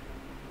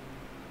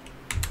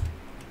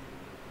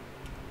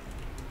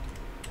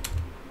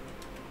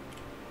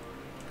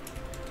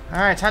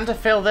 Alright, time to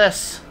fail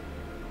this.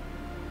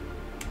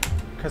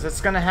 Because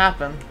it's gonna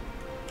happen.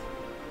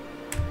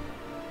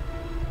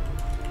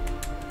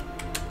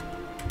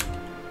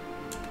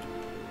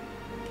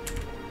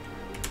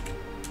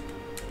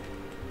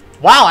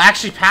 Wow, I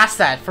actually passed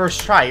that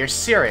first try. You're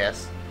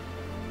serious.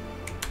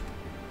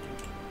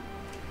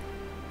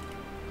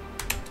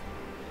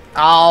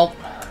 Oh.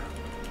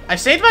 I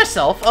saved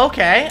myself.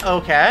 Okay,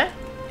 okay.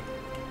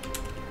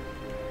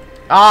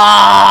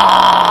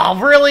 Ah,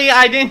 really?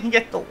 I didn't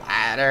get the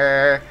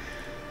ladder.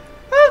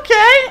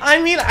 Okay, I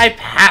mean, I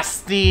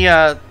passed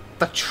the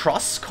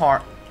truss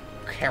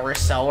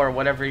carousel or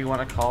whatever you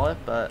want to call it,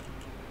 but...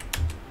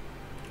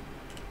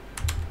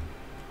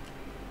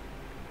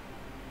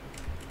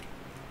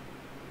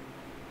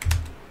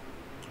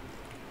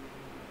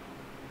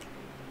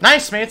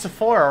 Nice, made it to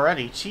 4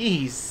 already.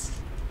 Jeez.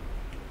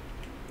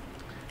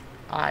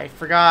 I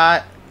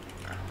forgot.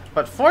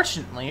 But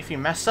fortunately, if you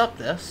mess up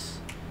this,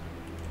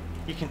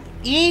 you can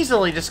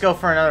easily just go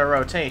for another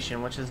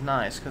rotation, which is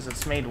nice, because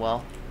it's made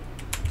well.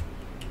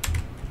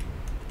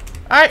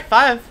 Alright,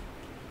 5.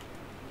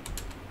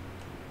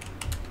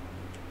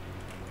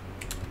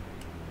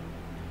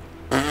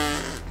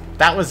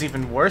 That was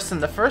even worse than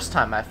the first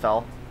time I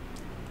fell.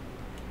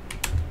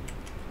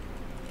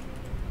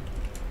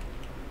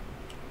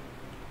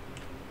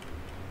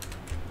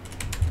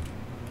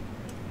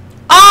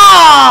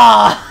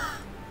 Ah!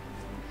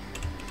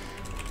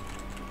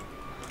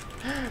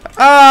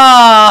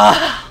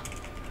 Ah!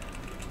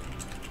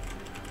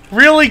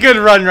 Really good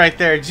run right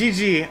there.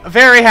 GG.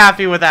 Very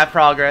happy with that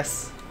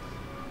progress.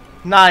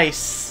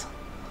 Nice.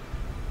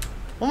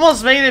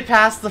 Almost made it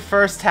past the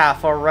first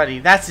half already.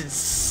 That's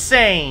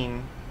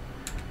insane.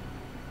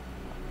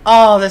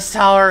 Oh, this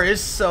tower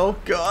is so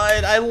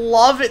good. I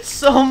love it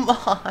so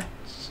much.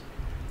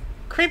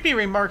 Creepy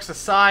remarks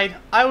aside,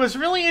 I was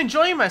really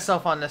enjoying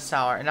myself on this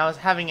tower, and I was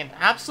having an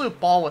absolute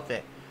ball with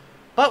it.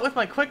 But with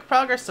my quick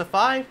progress to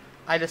 5,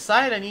 I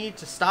decided I needed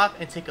to stop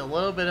and take a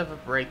little bit of a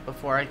break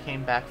before I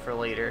came back for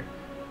later.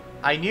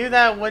 I knew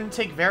that it wouldn't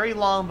take very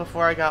long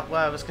before I got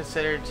what I was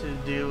considered to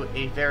do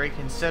a very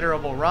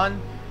considerable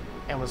run,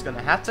 and was going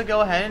to have to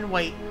go ahead and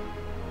wait,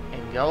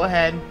 and go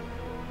ahead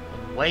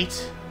and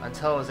wait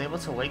until I was able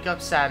to wake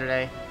up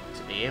Saturday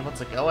to be able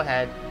to go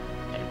ahead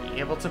and be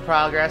able to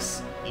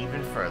progress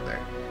even further.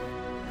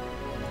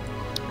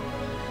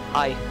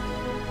 Hi.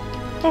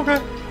 Okay.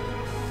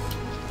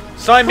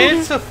 So I made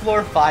it to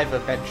floor 5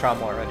 of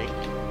Ventrum already.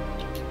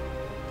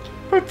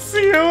 But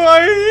see how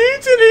I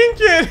didn't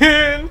get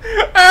in.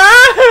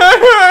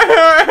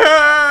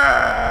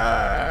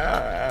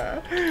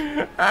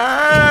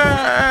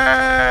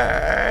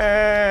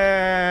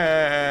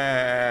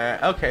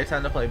 Okay,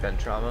 time to play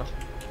Ventrama.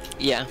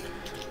 Yeah.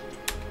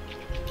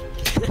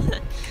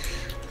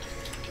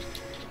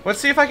 Let's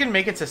see if I can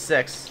make it to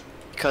 6.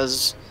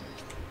 Because,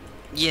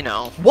 you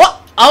know.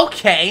 What?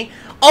 Okay.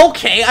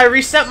 Okay, I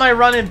reset my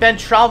run in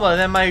Ventrama,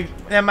 and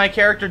then my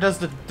character does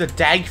the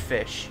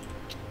Dagfish.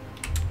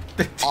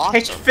 The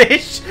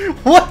Dagfish?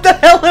 What the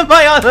hell am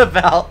I on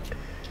about?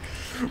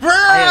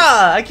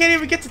 I can't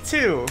even get to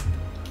 2.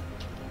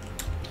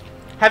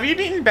 Have you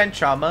beaten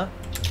Ventrama?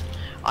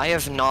 I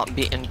have not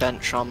beaten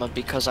Bent Trauma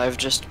because I've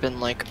just been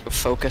like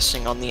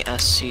focusing on the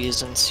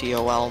SCs and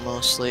COL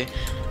mostly.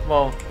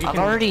 Well, you I've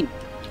can... already.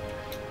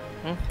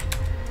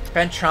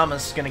 Bent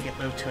Trauma's gonna get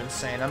moved to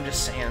Insane, I'm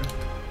just saying.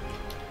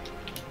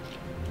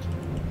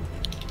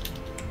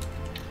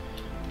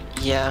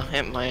 Yeah,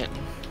 it might.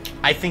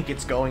 I think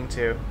it's going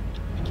to.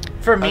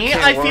 For me,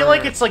 Okay, I feel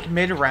like we're- it's like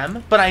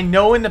mid-rem, but I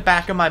know in the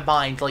back of my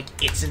mind, like,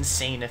 it's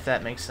Insane, if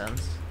that makes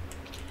sense.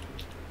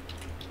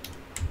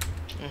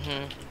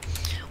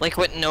 Like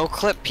with no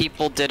clip,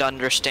 people did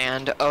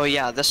understand. Oh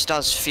yeah, this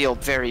does feel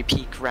very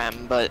peak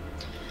rem, but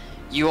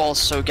you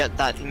also get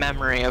that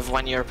memory of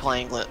when you're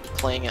playing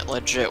it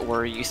legit,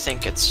 where you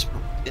think it's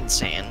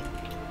insane.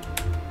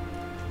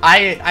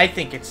 I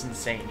think it's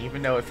Insane,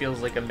 even though it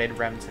feels like a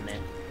mid-rem to me.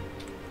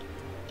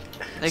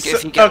 Like So-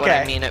 if you get what okay.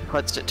 I mean, it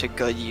puts it to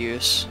good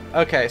use.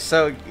 Okay,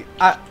 so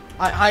I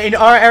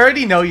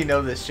already know you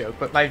know this joke,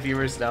 but my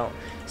viewers don't.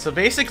 So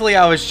basically,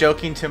 I was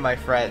joking to my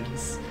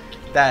friends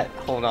that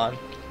hold on.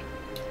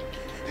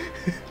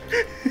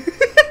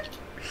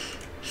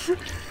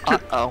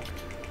 Uh-oh.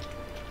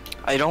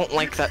 I don't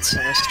like that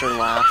sinister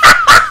laugh.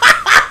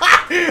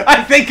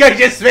 I think I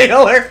just made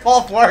Alert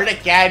fall for it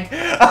again.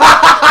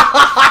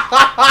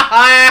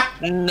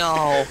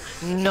 No,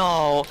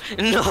 no,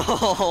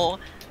 no.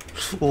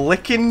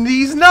 Licking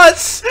these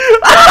nuts.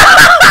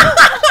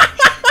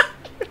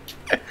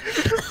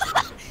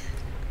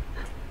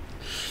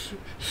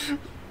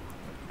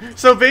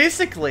 So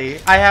basically,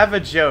 I have a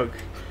joke.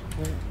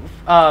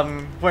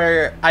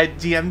 Where I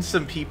DM'd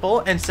some people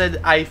and said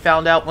I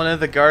found out one of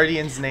the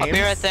Guardians' names. I'll be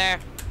right there.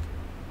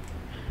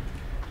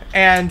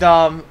 And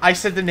I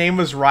said the name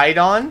was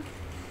Rhydon.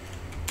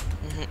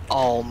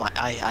 Oh my,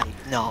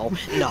 no,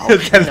 no,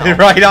 And then no,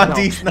 right on no,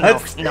 these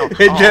nuts. No, And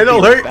then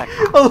I'll be Alert, right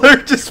back.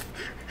 Alert just.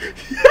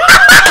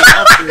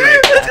 I'll be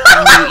right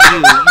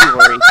back. You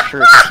are a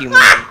cursed human.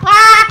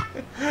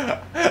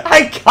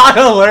 I got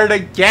Alert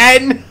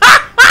again.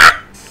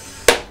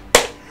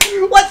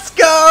 Let's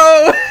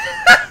go.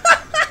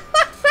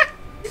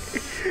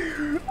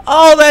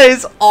 Oh, that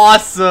is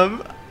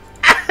awesome.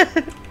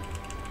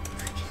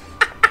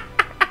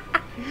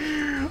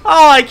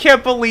 Oh, I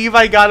can't believe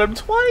I got him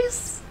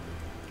twice.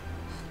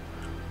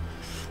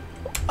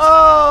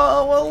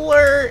 Oh,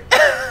 Alert.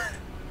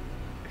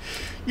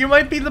 You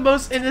might be the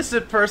most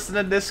innocent person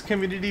in this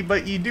community,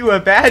 but you do a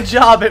bad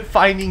job at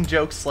finding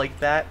jokes like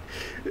that.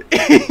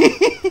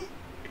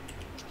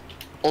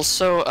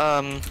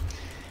 Also,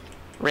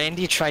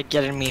 Randy tried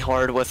getting me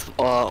hard with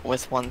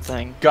one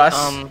thing.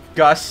 Gus?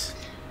 Gus?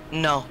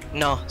 No.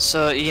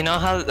 So, you know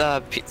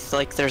how,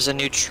 like, there's a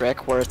new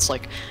trick where it's,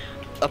 like,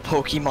 a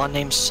Pokemon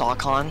named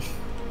Sockon?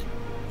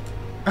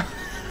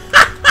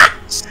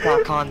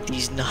 Sock on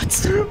these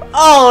nuts.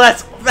 Oh,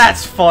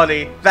 that's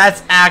funny.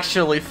 That's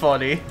actually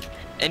funny.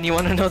 And you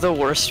wanna know the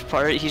worst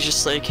part? He's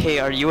just like, hey,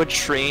 are you a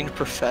trained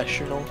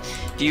professional?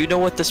 Do you know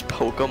what this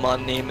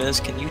Pokemon name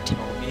is? Can you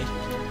tell me?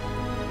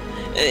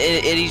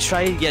 And he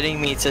tried getting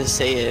me to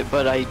say it,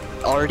 but I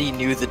already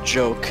knew the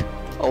joke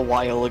a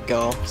while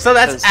ago. So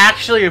that's 'cause-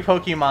 actually a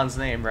Pokemon's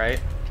name,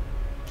 right?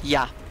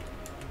 Yeah.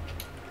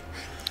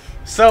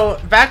 So,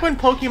 back when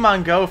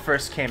Pokemon Go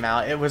first came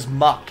out, it was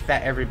Muck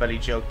that everybody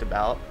joked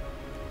about.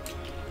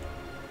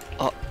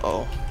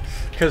 Uh-oh.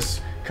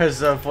 Cause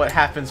of what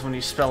happens when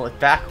you spell it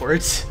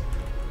backwards.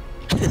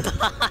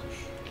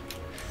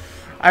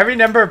 I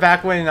remember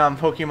back when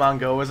Pokemon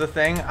Go was a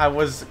thing, I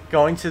was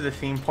going to the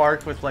theme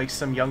park with like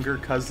some younger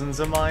cousins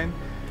of mine,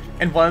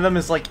 and one of them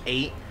is like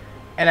 8,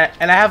 and I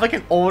have like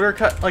an older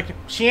like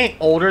she ain't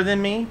older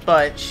than me,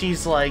 but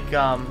she's like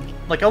a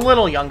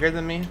little younger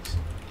than me.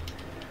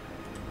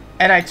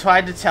 And I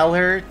tried to tell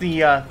her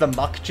the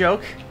Muck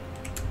joke.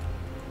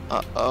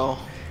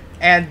 Uh-oh.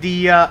 And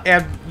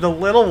the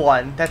little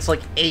one that's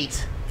like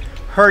 8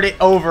 heard it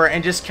over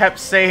and just kept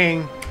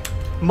saying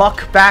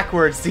Muck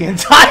backwards the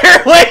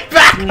entire way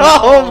back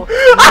home.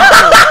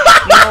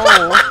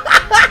 No.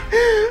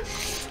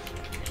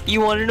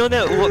 You want to know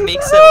that what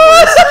makes that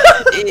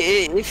worse?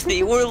 If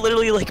they were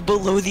literally like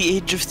below the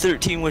age of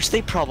 13, which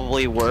they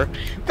probably were.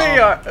 They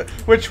are.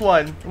 Which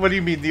one? What do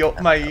you mean?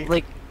 My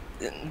like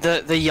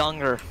the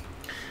younger.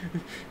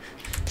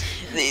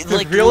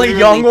 The really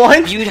young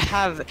one? You'd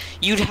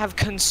have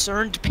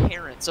concerned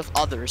parents of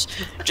others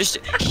just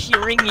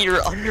hearing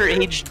your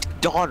underage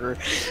daughter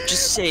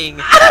just saying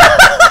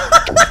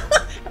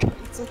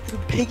it's like they're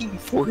begging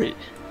for it.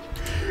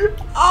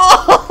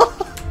 Oh!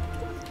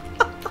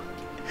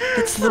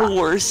 It's the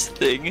worst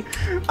thing.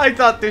 I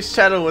thought this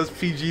channel was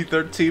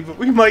PG-13, but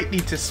we might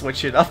need to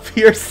switch it up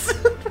here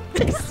soon.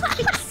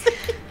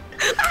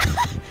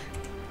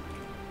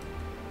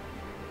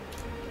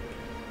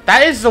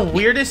 That is the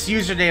weirdest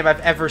username I've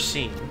ever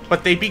seen,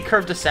 but they beat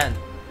Curved Descent.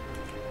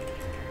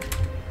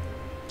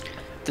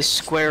 The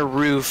square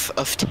roof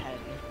of 10.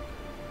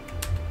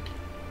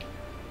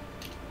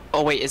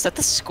 Oh wait, is that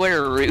the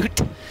square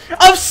root?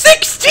 Of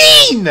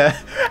 16!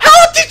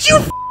 How did you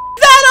f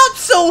that up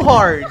so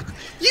hard?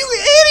 You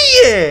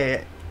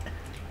idiot!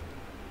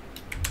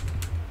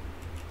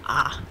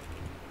 Ah.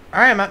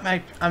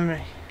 Alright, I'm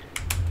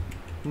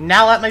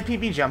Now let my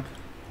PP jump.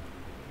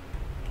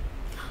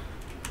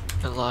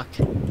 Good luck.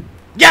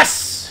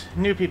 Yes!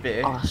 New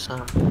PP.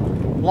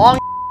 Awesome. Long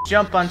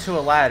jump onto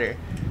a ladder.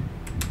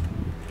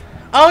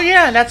 Oh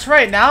yeah, that's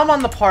right. Now I'm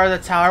on the part of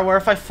the tower where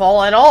if I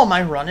fall at all,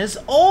 my run is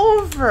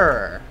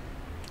over.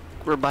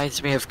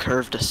 Reminds me of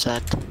curved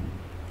ascent.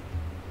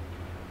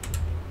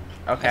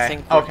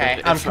 Okay, we're okay.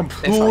 good. I'm If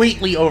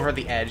completely over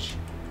the edge.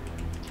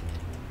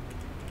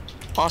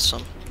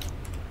 Awesome.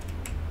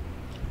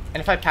 And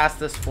if I pass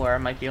this floor, I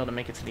might be able to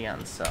make it to the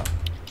end, so.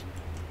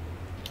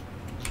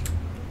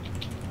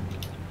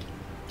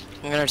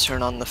 I'm gonna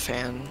turn on the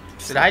fan.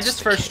 Did I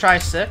just first try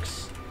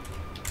 6?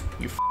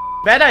 You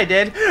bet I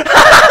did.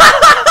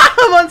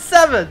 I'm on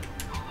 7.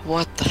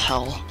 What the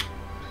hell?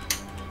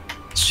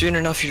 Soon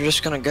enough, you're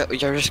just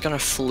gonna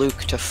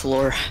fluke to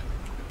floor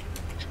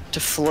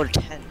 10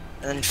 and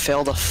then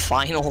fail the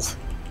final.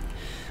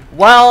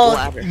 Well,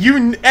 ladder.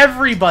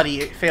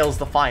 everybody fails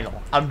the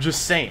final. I'm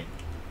just saying.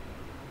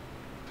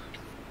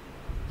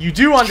 You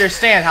do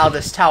understand how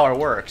this tower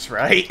works,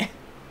 right?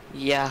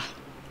 Yeah.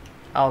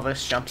 Oh,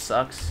 this jump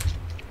sucks.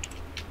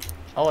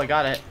 Oh, I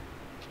got it.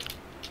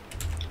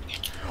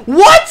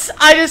 What?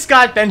 I just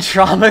got bench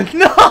trauma.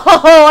 No,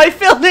 I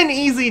failed an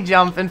easy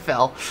jump and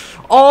fell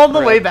all the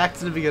way back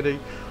to the beginning.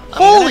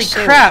 Holy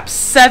crap,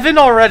 7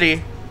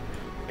 already.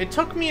 It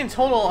took me in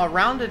total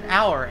around an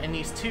hour in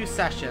these 2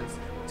 sessions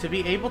to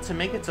be able to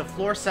make it to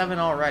floor 7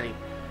 already.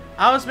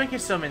 I was making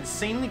some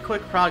insanely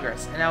quick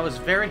progress, and I was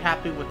very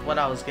happy with what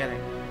I was getting.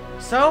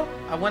 So,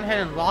 I went ahead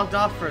and logged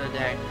off for the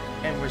day,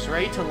 and was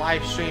ready to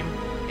live stream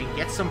and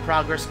get some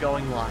progress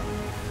going live.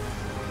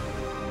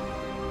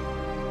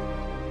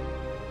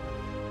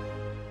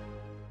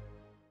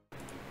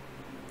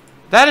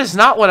 That is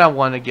not what I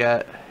want to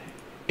get.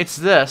 It's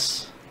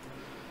this.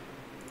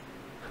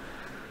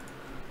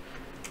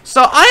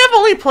 So, I have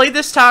only played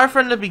this tower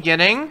from the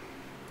beginning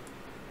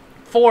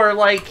for,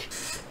 like,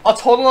 a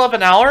total of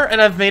an hour, and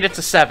I've made it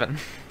to 7.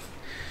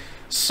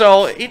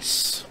 So,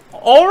 it's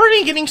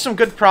already getting some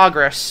good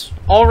progress.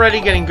 Already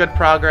getting good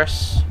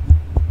progress.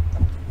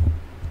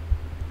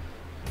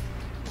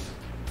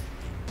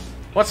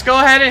 Let's go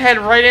ahead and head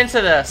right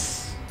into this.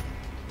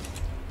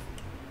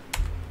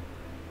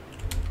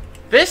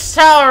 This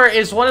tower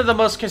is one of the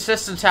most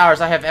consistent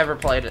towers I have ever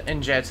played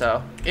in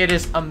Johto. It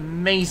is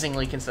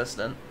amazingly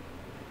consistent.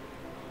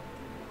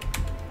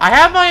 I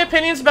have my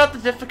opinions about the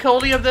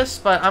difficulty of this,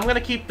 but I'm going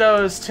to keep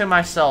those to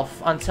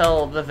myself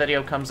until the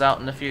video comes out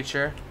in the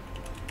future.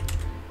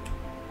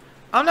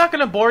 I'm not going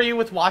to bore you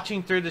with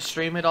watching through the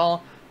stream at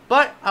all,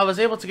 but I was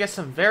able to get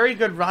some very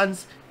good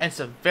runs and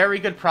some very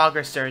good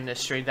progress during this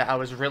stream that I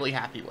was really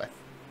happy with.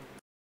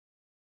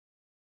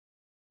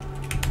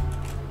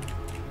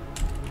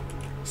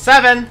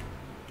 7.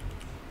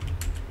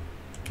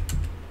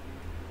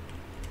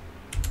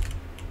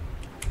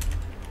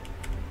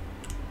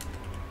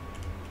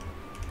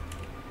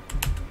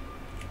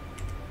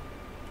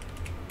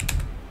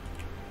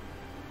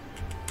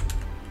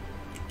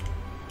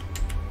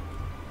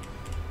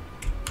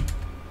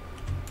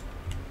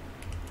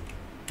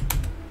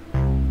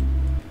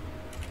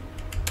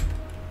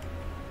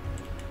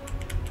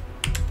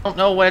 I don't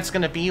know what it's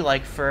gonna be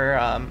like for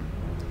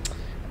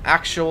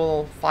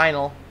actual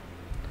final,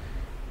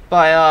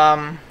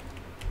 but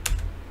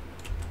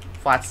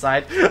flat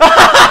side.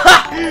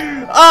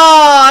 Oh,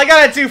 I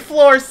gotta do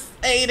floor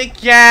 8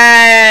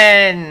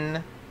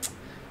 again.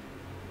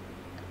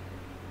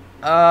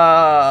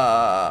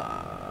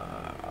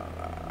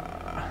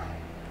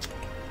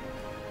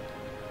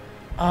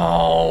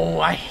 Oh,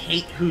 I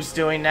hate who's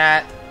doing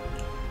that.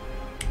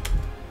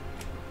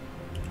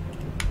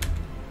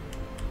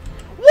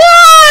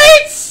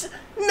 What?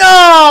 No,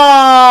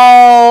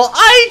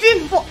 I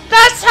didn't.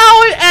 That's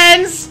how it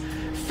ends.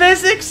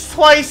 Physics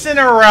twice in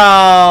a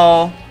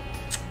row.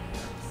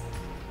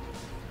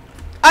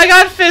 I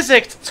got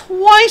physics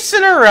twice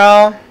in a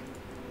row.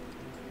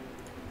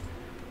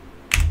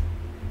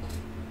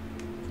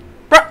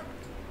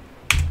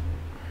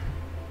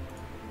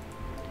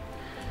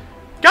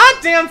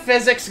 Goddamn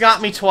physics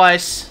got me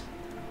twice.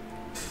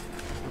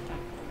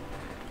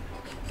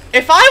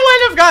 If I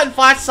would have gotten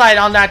flat side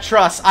on that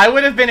truss, I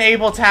would have been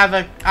able to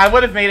have I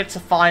would have made it to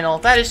final.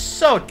 That is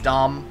so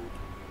dumb.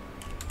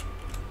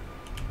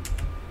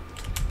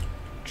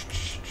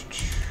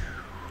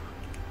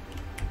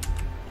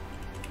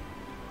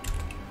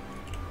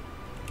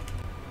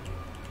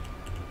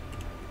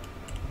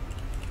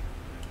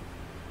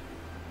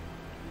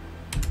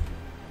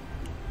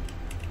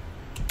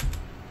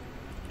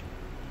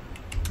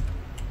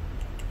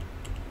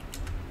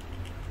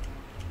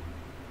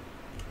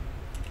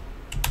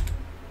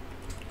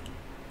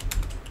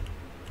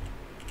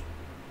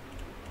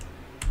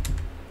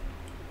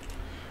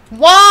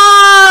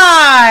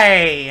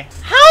 Why?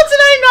 How did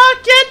I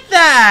not get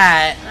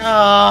that?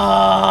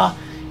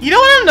 You know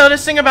what I'm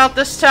noticing about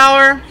this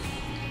tower?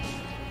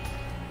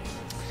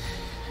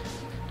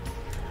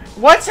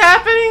 What's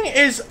happening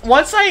is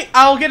once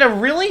I'll get a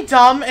really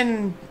dumb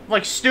and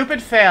like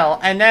stupid fail,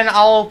 and then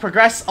I'll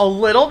progress a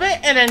little bit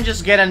and then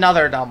just get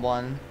another dumb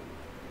one.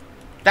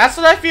 That's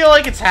what I feel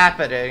like it's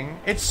happening.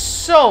 It's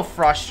so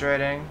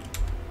frustrating.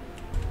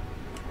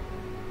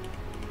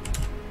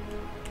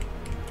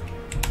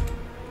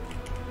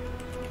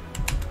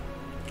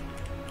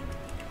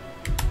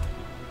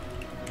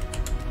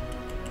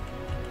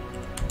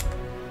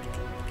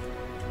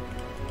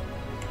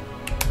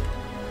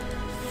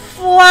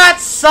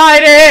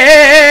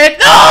 Flat-sided!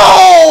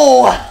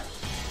 No!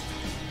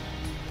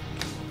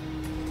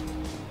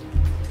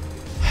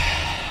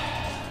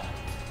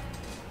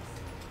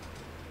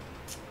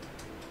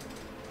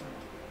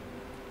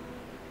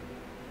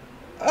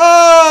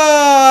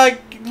 I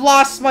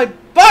lost my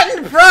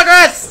button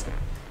progress!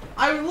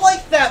 I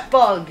like that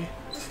bug!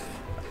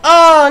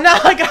 Oh, now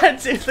I gotta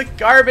do the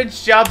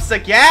garbage jumps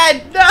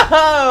again!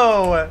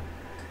 No!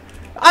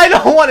 I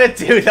don't want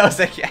to do those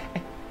again.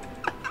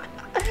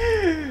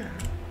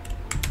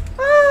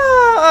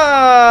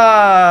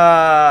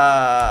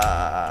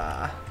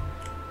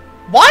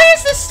 Why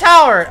is this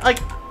tower, like,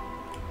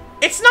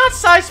 it's not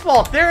Sai's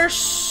fault. There are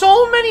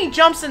so many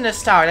jumps in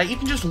this tower that you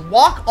can just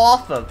walk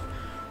off of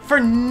for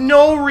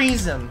no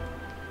reason.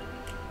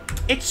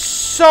 It's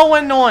so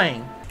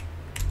annoying.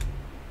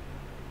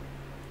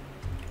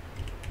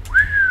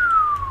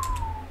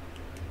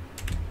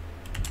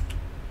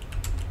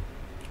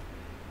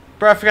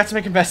 Bro, I forgot to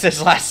make a message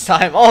last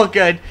time. All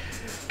good.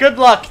 Good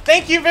luck.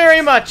 Thank you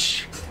very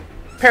much,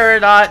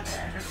 Peridot,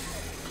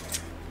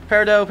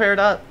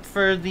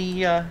 for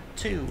the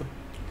 2.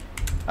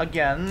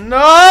 Again.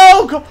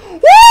 No! Go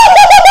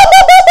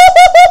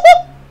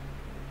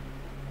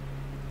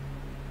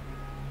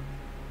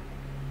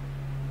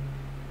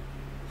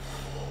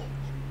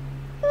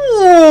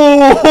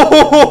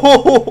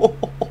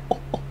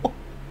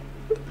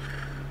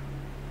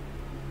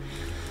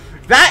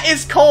That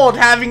is called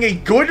having a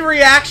good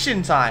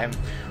reaction time.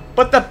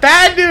 But the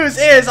bad news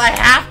is I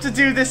have to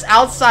do this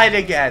outside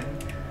again.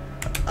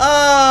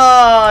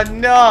 Oh,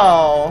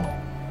 no.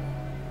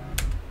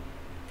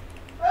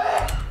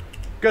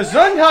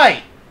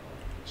 Gesundheit!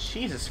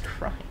 Jesus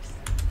Christ.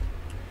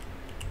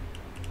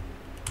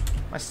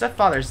 My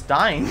stepfather's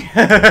dying.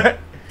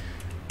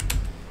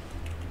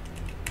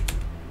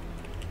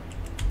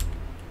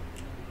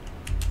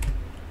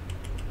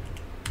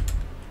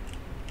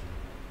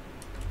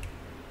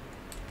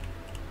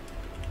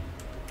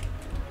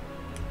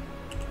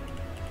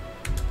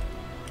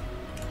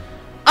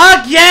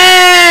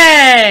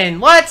 Again!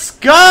 Let's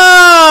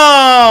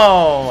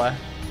go!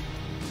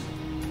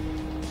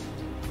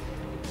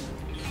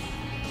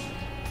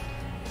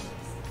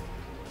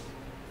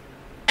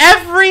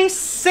 Every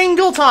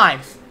single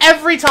time.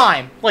 Every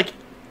time. Like,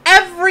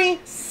 every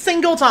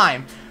single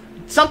time.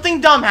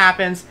 Something dumb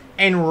happens,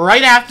 and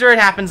right after it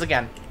happens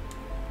again.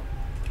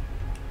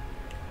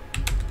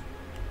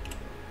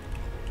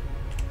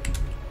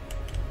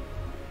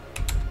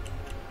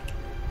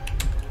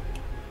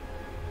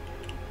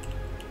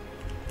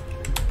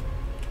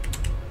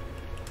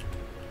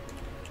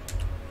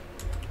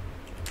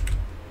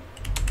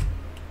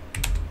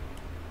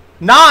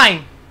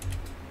 Nine!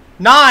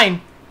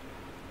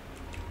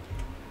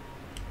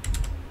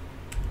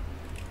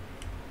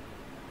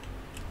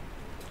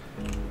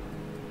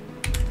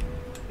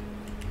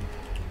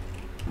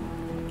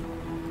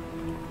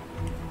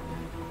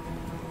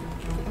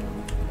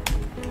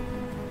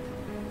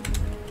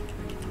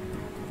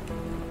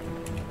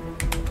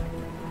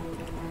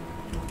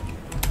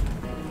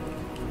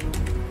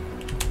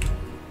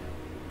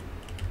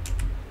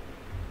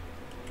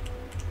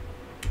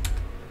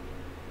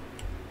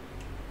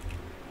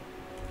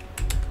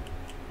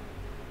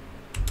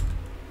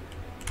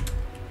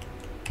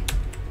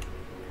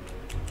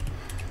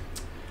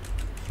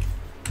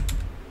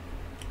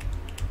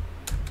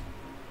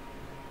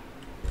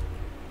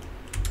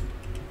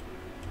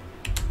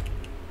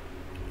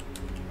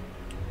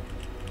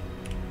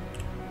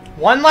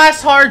 One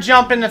last hard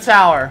jump in the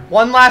tower.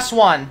 One last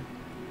one.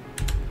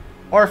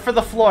 Or for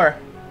the floor.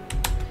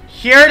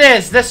 Here it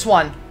is, this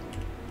one.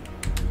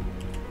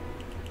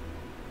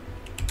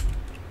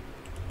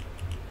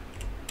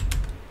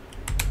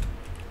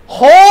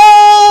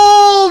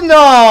 Oh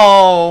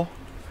no!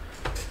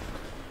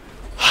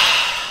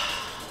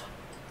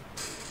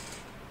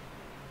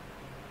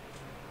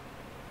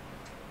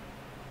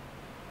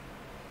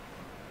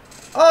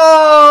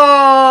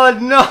 Oh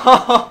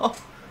no!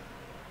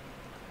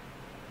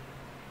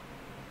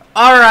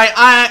 Alright,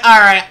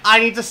 I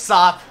need to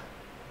stop.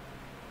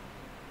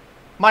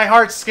 My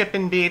heart's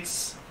skipping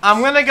beats.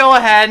 I'm gonna go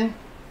ahead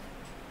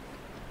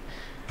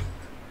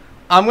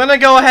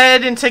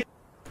and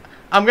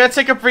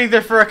take a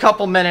breather for a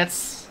couple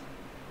minutes.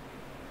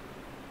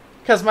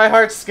 Cause my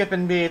heart's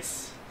skipping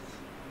beats.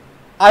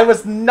 I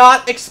was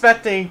not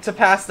expecting to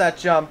pass that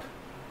jump.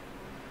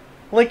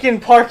 Linkin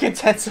Park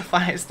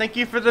intensifies. Thank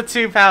you for the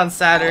 £2,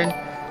 Saturn.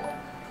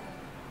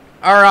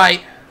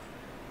 Alright.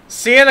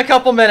 See you in a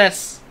couple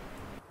minutes.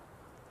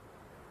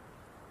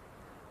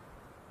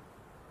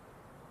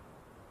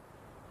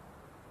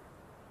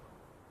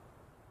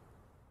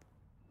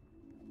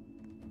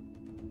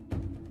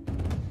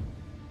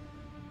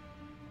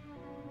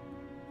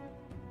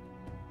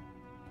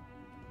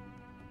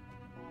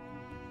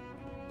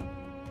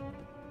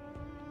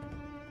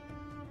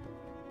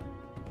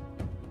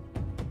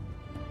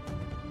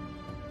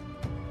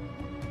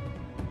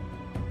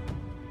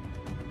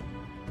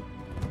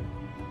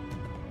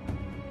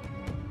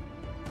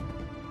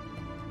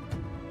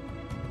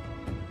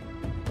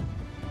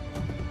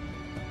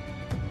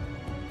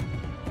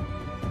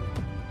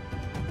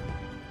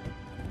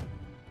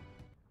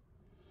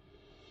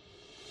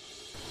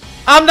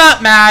 I'm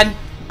not mad.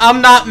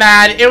 I'm not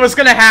mad. It was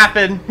gonna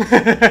happen.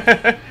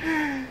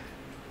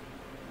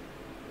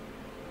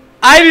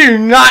 I do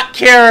not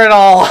care at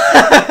all.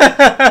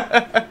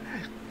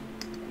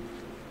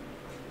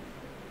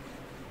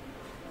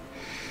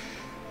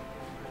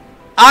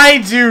 I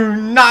do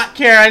not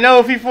care. I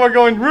know people are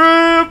going,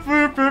 roop,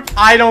 roop, roop.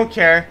 I don't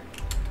care.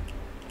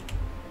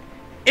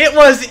 It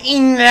was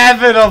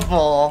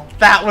inevitable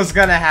that was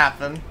gonna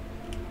happen.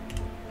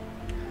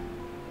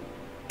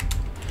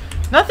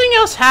 Nothing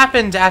else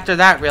happened after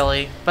that,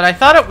 really, but I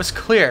thought it was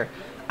clear.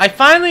 I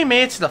finally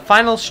made it to the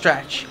final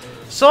stretch,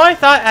 so I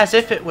thought as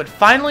if it would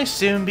finally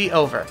soon be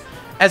over,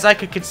 as I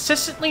could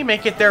consistently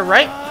make it there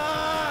right.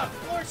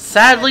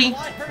 Sadly,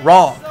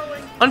 wrong.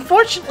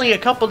 Unfortunately, a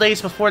couple days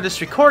before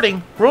this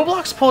recording,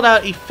 Roblox pulled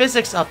out a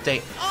physics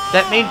update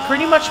that made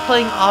pretty much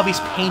playing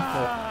obbies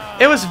painful.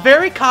 It was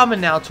very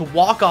common now to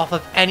walk off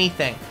of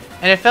anything,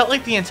 and it felt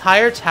like the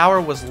entire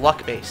tower was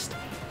luck-based.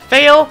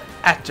 Fail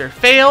after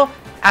fail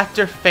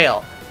after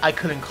fail. I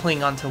couldn't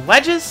cling onto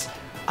wedges,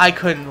 I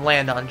couldn't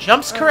land on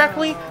jumps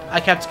correctly, I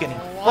kept getting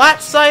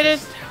flat-sided.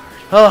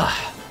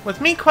 Ugh,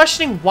 with me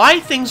questioning why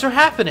things were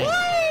happening.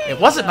 It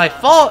wasn't my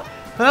fault,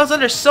 but I was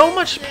under so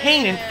much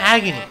pain and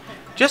agony.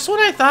 Just when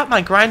I thought my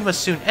grind was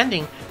soon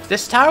ending,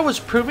 this tower was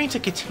proving to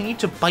continue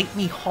to bite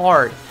me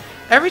hard.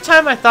 Every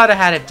time I thought I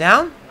had it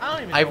down,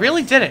 I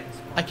really didn't.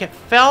 I kept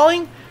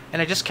falling,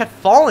 and I just kept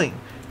falling.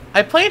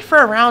 I played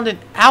for around an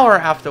hour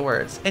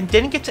afterwards, and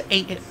didn't get to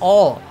 8 at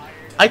all.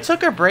 I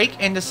took a break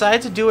and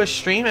decided to do a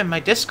stream in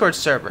my Discord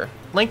server,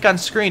 link on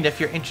screen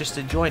if you're interested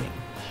in joining,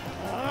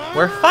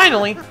 where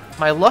finally,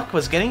 my luck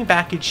was getting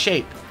back in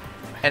shape,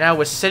 and I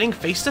was sitting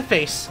face to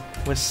face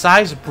with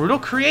Psy's brutal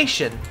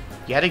creation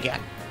yet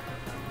again.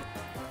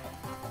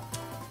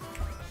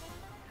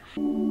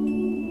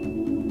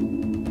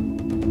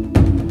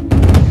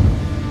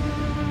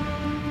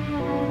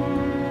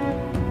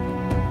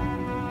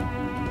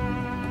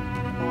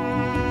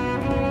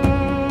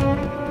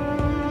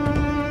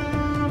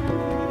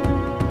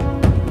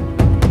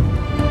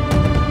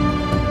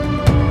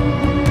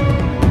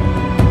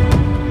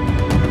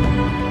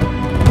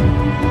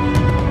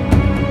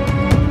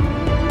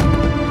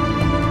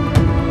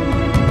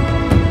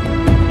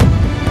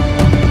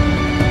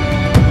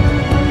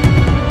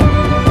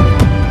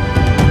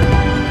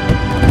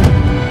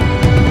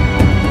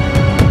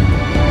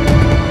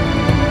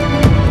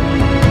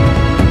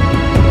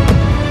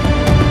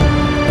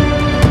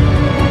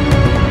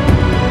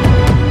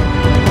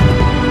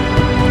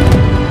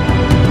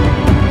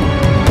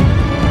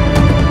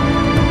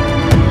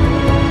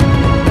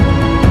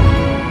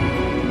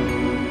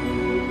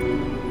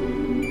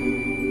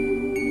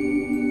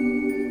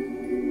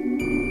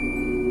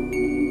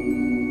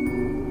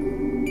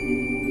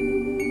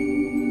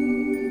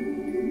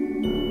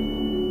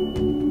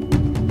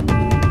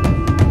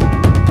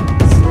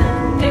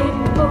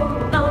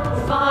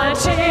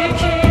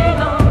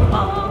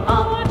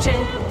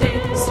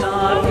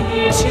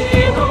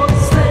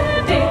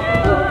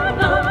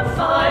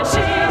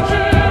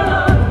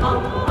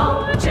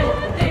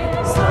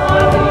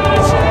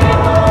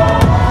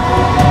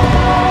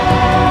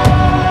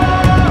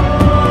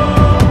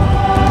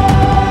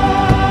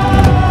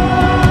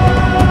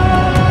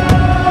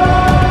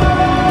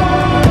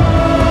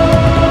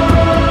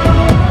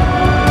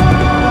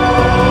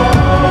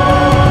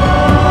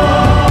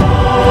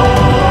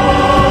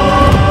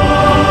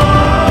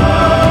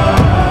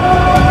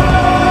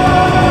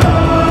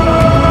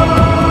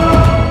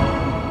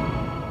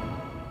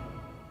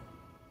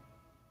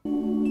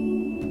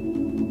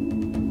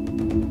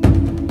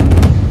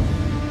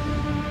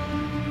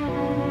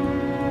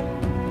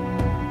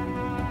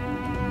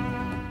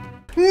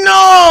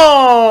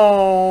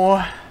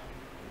 No!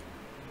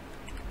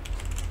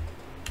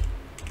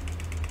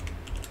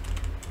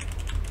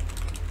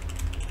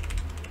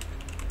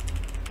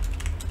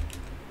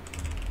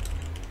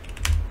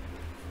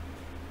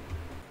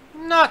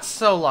 Not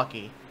so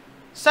lucky.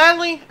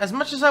 Sadly, as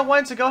much as I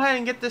wanted to go ahead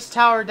and get this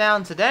tower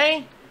down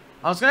today,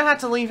 I was going to have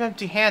to leave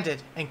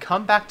empty-handed and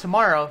come back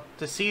tomorrow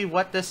to see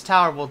what this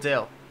tower will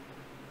do.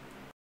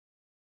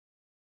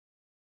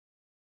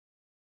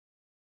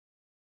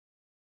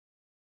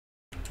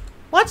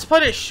 Let's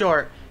put it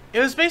short. It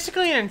was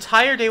basically an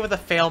entire day with a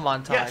fail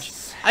montage.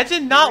 Yes. I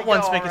did not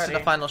once make it to the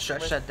final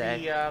stretch that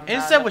day.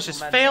 Instead, was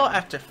just fail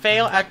after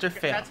fail after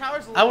fail.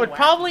 I would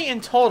probably,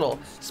 in total,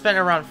 spend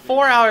around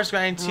 4 hours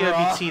grinding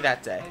TOVT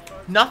that day.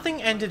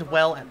 Nothing ended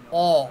well at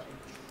all.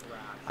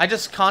 I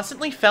just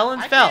constantly fell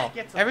and fell.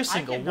 Every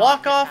single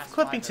walk-off,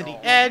 clipping to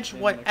the edge,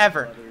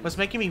 whatever, was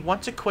making me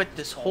want to quit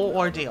this whole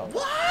ordeal.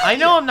 I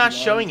know I'm not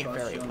showing it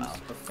very well.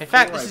 In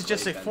fact, this is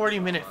just a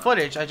 40-minute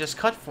footage I just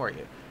cut for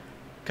you,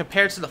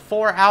 compared to the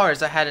 4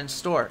 hours I had in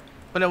store.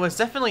 But it was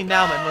definitely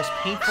now my most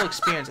painful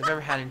experience I've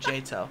ever had in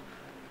JTO.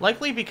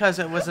 Likely because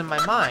it was in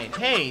my mind,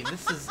 hey,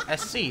 this is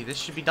SC, this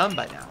should be done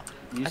by now.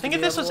 I think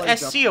if this was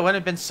SC, I wouldn't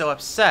have been so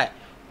upset.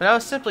 But I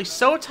was simply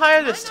so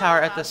tired of this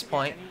tower at this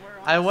point,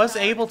 I was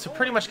able to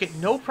pretty much get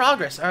no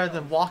progress other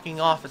than walking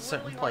off at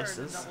certain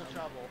places.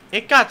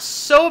 It got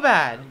so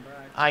bad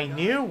I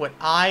knew what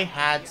I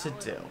had to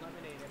do.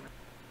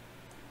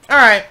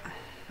 Alright.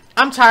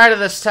 I'm tired of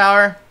this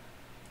tower.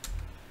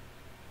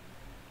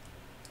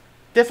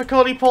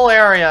 Difficulty pool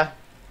area.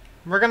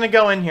 We're gonna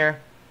go in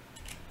here.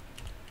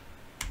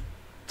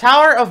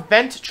 Tower of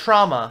Bent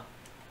Trauma.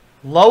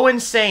 Low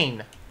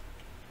Insane.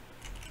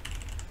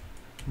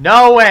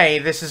 No way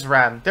this is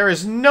REM. There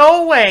is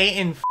no way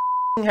in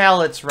f***ing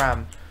hell it's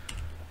REM.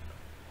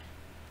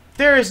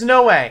 There is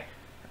no way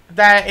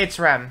that it's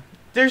REM.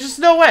 There's just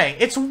no way.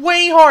 It's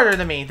way harder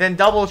to me than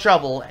Double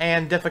Trouble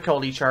and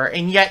Difficulty Chart,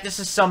 and yet this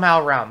is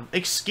somehow REM.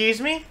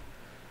 Excuse me?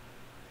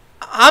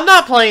 I'm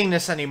not playing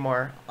this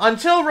anymore.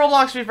 Until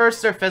Roblox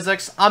reverses their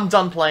physics, I'm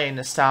done playing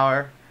this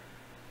tower.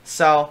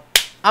 So,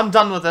 I'm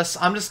done with this.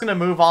 I'm just gonna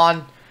move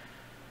on.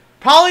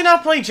 Probably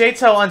not play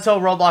J-Toe until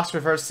Roblox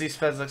reverses these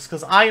physics,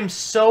 because I am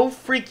so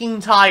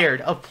freaking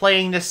tired of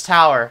playing this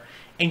tower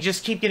and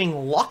just keep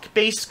getting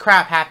luck-based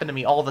crap happen to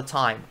me all the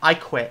time. I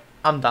quit.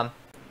 I'm done.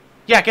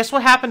 Yeah, guess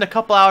what happened a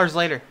couple hours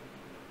later?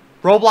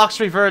 Roblox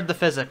reverted the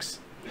physics.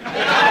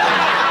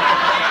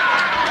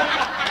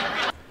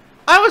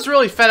 I was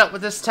really fed up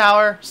with this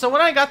tower, so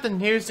when I got the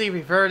news they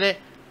reverted it,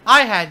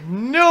 I had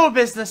no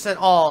business at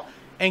all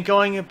in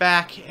going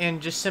back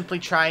and just simply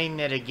trying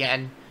it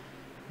again.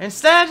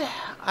 Instead,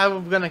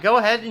 I'm gonna go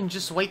ahead and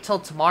just wait till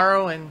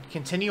tomorrow and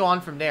continue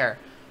on from there.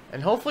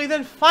 And hopefully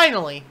then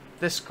finally,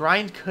 this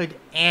grind could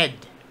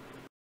end.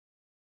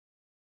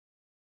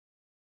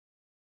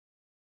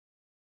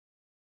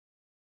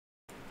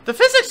 The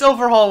physics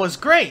overhaul was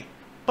great,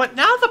 but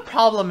now the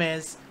problem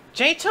is,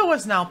 J-Toe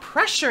was now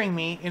pressuring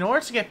me in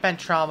order to get Bent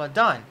Trauma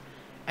done,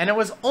 and it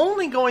was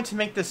only going to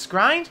make this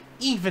grind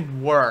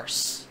even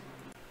worse.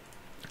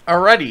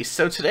 Alrighty,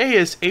 so today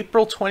is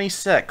April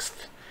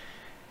 26th,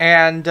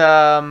 and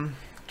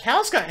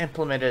cows got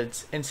implemented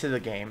into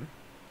the game,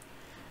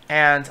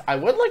 and I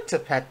would like to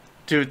pet...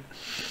 Dude...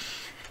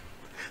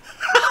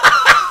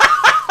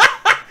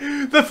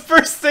 The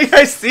first thing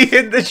I see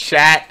in the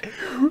chat.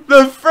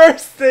 The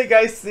first thing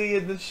I see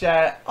in the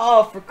chat.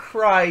 Oh, for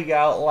crying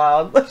out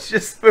loud. Let's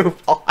just move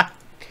on.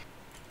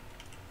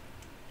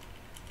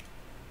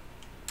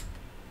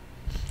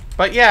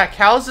 But yeah,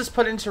 cows is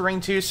put into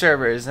Ring 2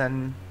 servers,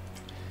 and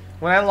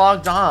when I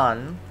logged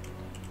on,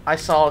 I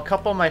saw a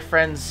couple of my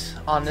friends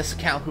on this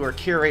account who are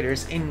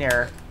curators in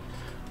there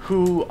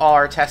who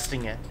are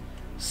testing it.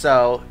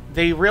 So,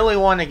 they really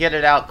want to get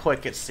it out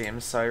quick, it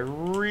seems. So, I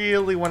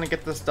really want to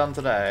get this done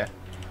today.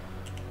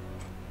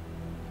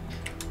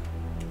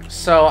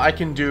 So, I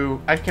can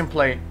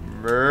play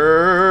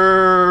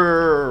Moo.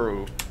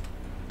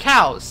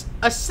 Cows,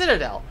 a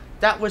citadel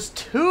that was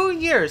 2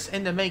 years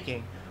in the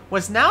making,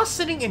 was now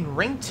sitting in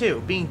Ring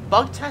 2, being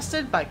bug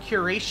tested by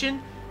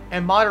curation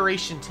and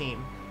moderation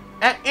team.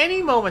 At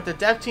any moment, the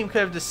dev team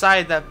could have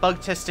decided that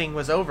bug testing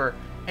was over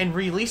and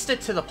released it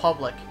to the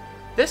public.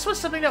 This was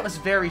something that was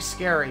very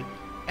scary,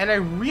 and I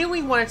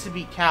really wanted to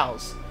beat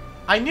cows.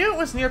 I knew it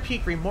was near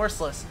peak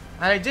Remorseless,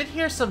 and I did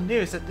hear some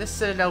news that this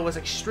citadel was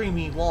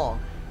extremely long,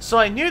 so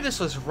I knew this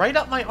was right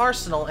up my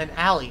arsenal and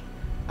alley.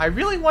 I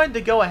really wanted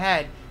to go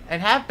ahead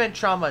and have Bent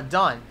Trauma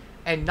done,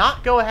 and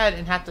not go ahead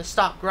and have to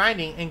stop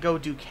grinding and go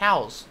do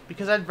cows,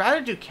 because I'd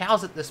rather do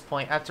cows at this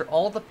point after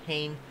all the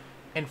pain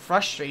and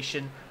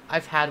frustration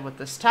I've had with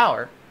this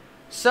tower.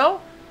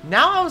 So,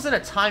 now I was in a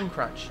time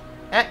crunch.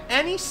 At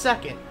any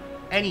second,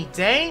 any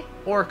day,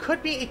 or it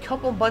could be a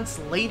couple months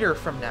later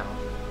from now,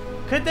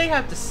 could they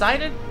have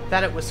decided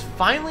that it was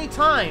finally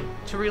time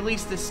to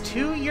release this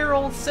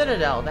 2-year-old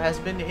citadel that has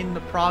been in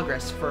the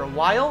progress for a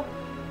while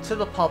to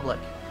the public.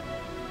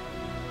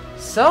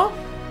 So,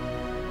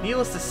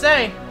 needless to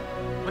say,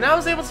 when I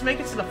was able to make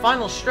it to the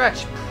final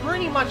stretch,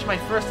 pretty much my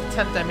first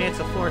attempt I made it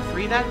to floor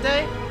 3 that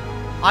day,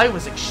 I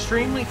was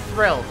extremely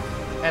thrilled,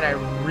 and I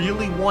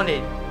really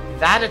wanted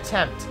that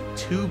attempt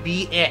to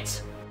be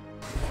it.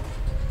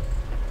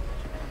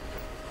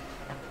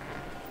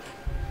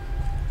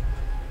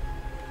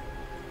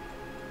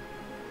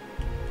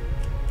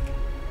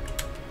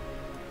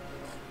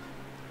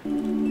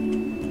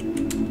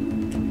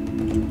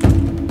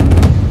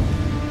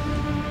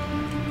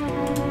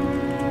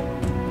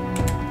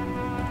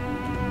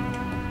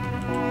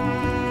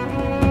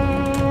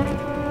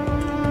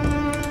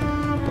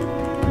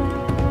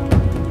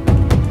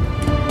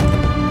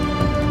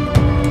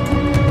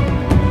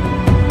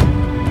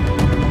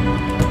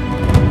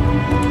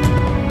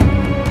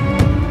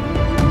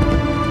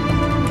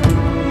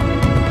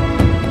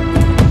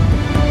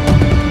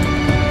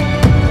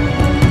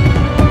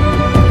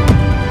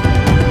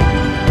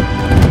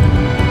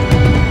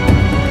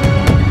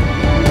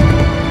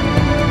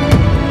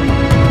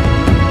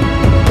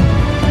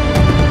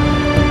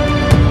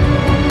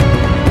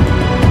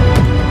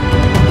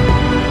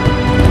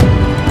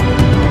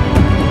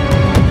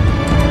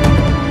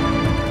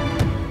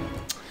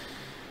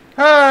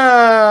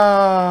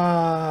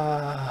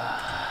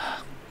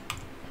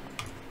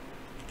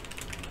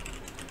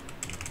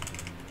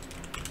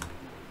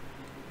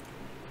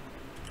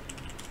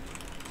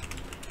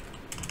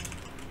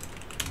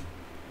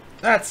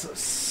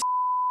 That's...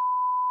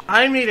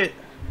 I made it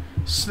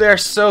There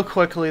so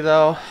quickly,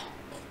 though.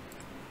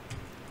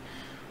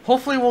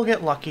 Hopefully we'll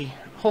get lucky.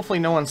 Hopefully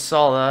no one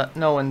saw that.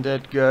 No one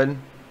did. Good.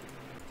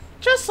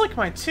 Just like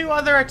my 2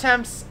 other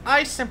attempts,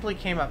 I simply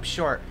came up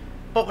short.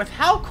 But with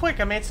how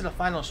quick I made to the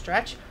final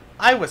stretch,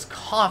 I was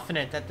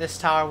confident that this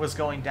tower was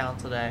going down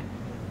today.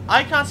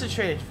 I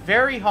concentrated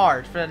very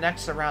hard for the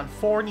next around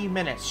 40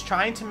 minutes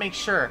trying to make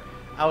sure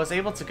I was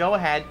able to go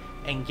ahead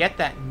and get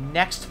that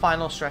next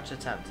final stretch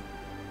attempt.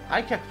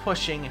 I kept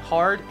pushing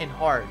hard and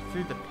hard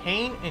through the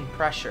pain and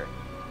pressure.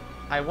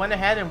 I went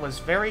ahead and was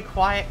very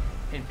quiet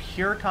in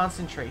pure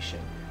concentration.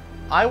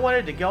 I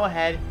wanted to go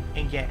ahead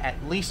and get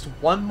at least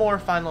one more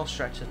final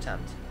stretch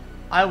attempt.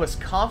 I was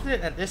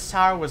confident that this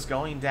tower was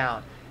going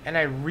down, and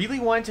I really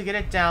wanted to get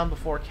it down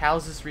before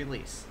Cow's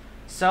release.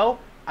 So,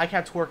 I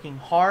kept working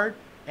hard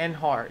and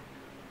hard.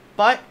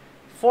 But,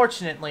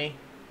 fortunately,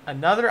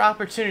 another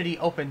opportunity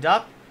opened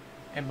up,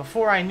 and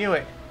before I knew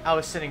it, I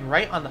was sitting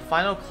right on the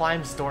final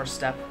climb's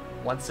doorstep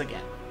once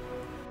again.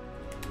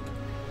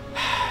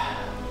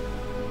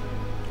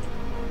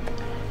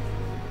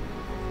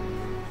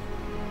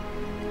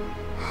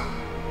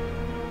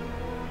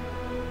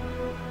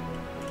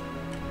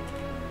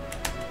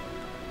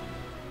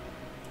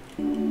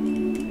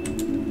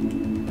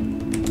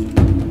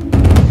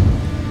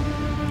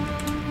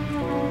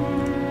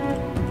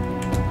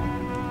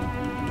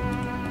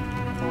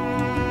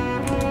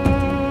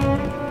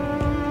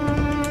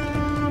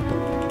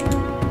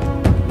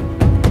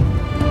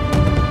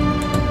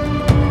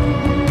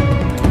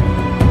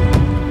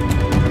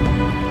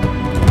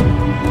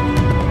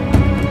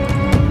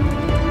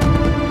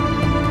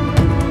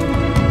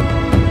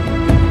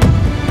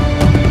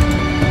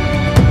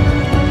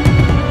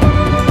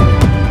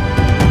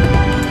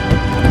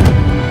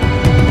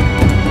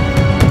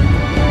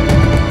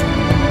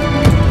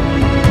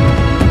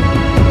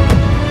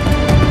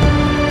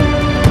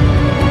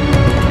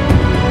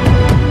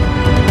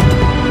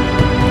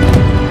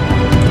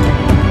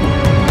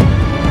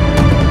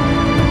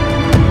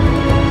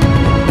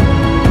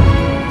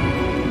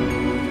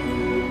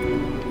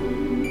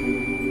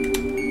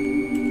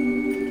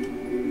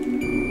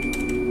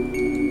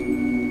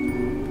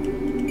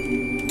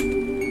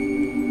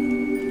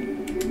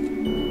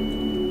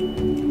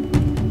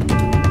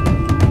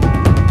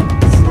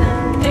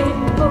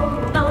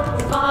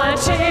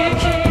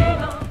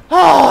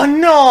 Oh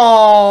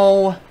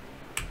no!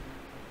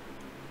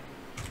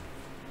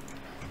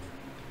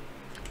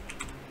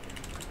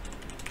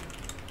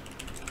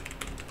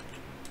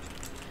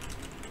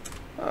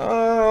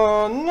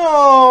 Oh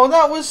no,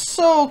 that was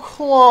so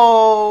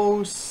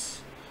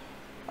close.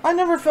 I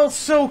never felt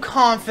so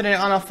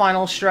confident on a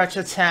final stretch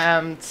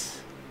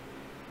attempt.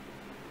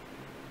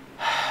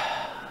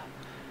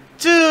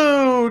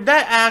 Dude,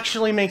 that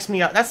actually makes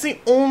me up. That's the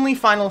only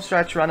final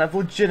stretch run I've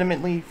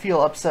legitimately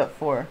feel upset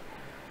for.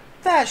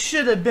 That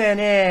should have been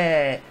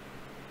it.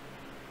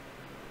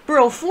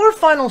 Bro, 4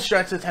 final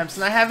stretch attempts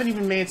and I haven't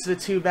even made it to the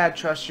 2 bad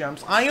trust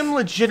jumps. I am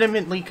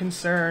legitimately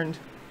concerned.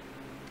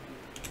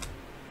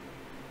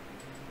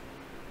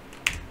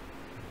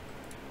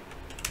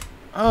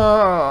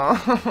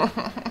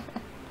 Oh.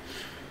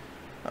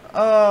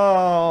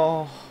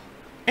 Oh.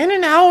 In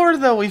an hour,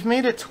 though, we've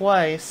made it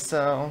twice,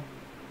 so...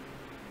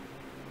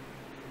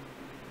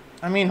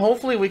 I mean,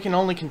 hopefully we can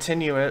only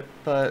continue it,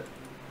 but...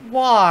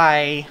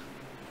 Why?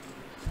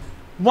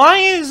 Why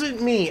is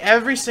it me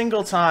every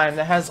single time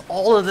that has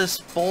all of this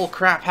bull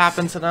crap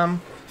happen to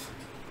them?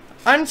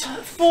 I'm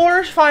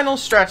 4 final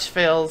stretch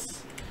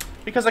fails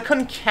because I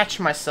couldn't catch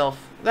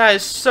myself. That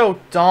is so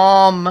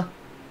dumb.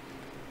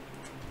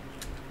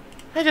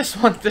 I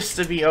just want this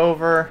to be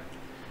over.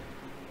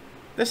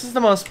 This is the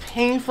most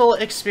painful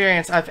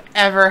experience I've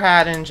ever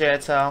had in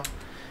Johto.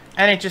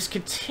 And it just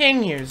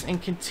continues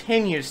and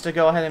continues to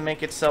go ahead and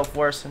make itself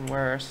worse and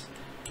worse.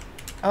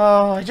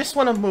 Oh, I just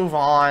want to move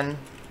on.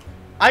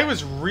 I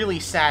was really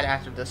sad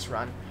after this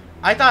run.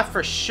 I thought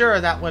for sure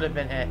that would have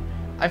been it.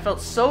 I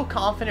felt so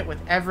confident with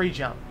every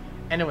jump,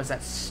 and it was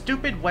that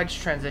stupid wedge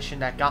transition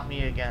that got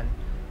me again.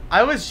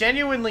 I was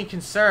genuinely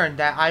concerned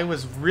that I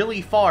was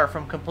really far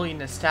from completing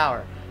this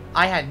tower.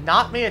 I had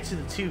not made it to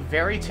the 2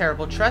 very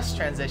terrible trust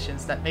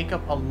transitions that make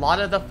up a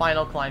lot of the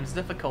final climb's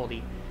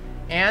difficulty.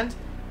 And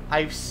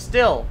I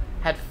still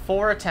had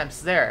 4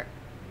 attempts there.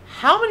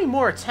 How many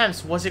more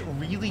attempts was it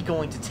really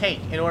going to take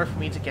in order for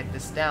me to get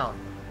this down?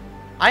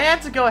 I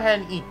had to go ahead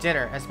and eat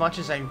dinner as much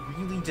as I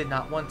really did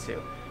not want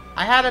to.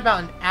 I had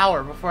about an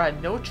hour before I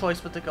had no choice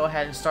but to go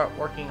ahead and start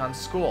working on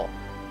school.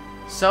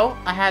 So,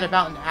 I had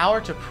about an hour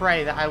to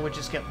pray that I would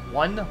just get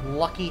 1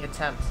 lucky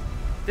attempt.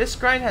 This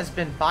grind has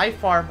been by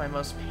far my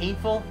most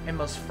painful and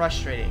most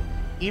frustrating,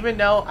 even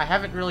though I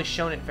haven't really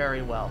shown it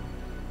very well.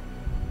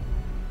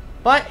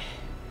 But,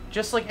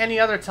 just like any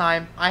other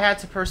time, I had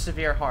to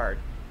persevere hard.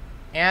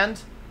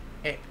 And,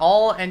 it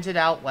all ended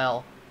out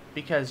well,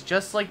 because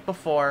just like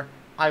before,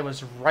 I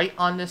was right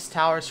on this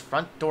tower's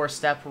front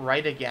doorstep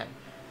right again,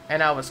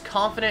 and I was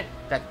confident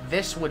that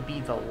this would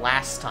be the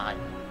last time.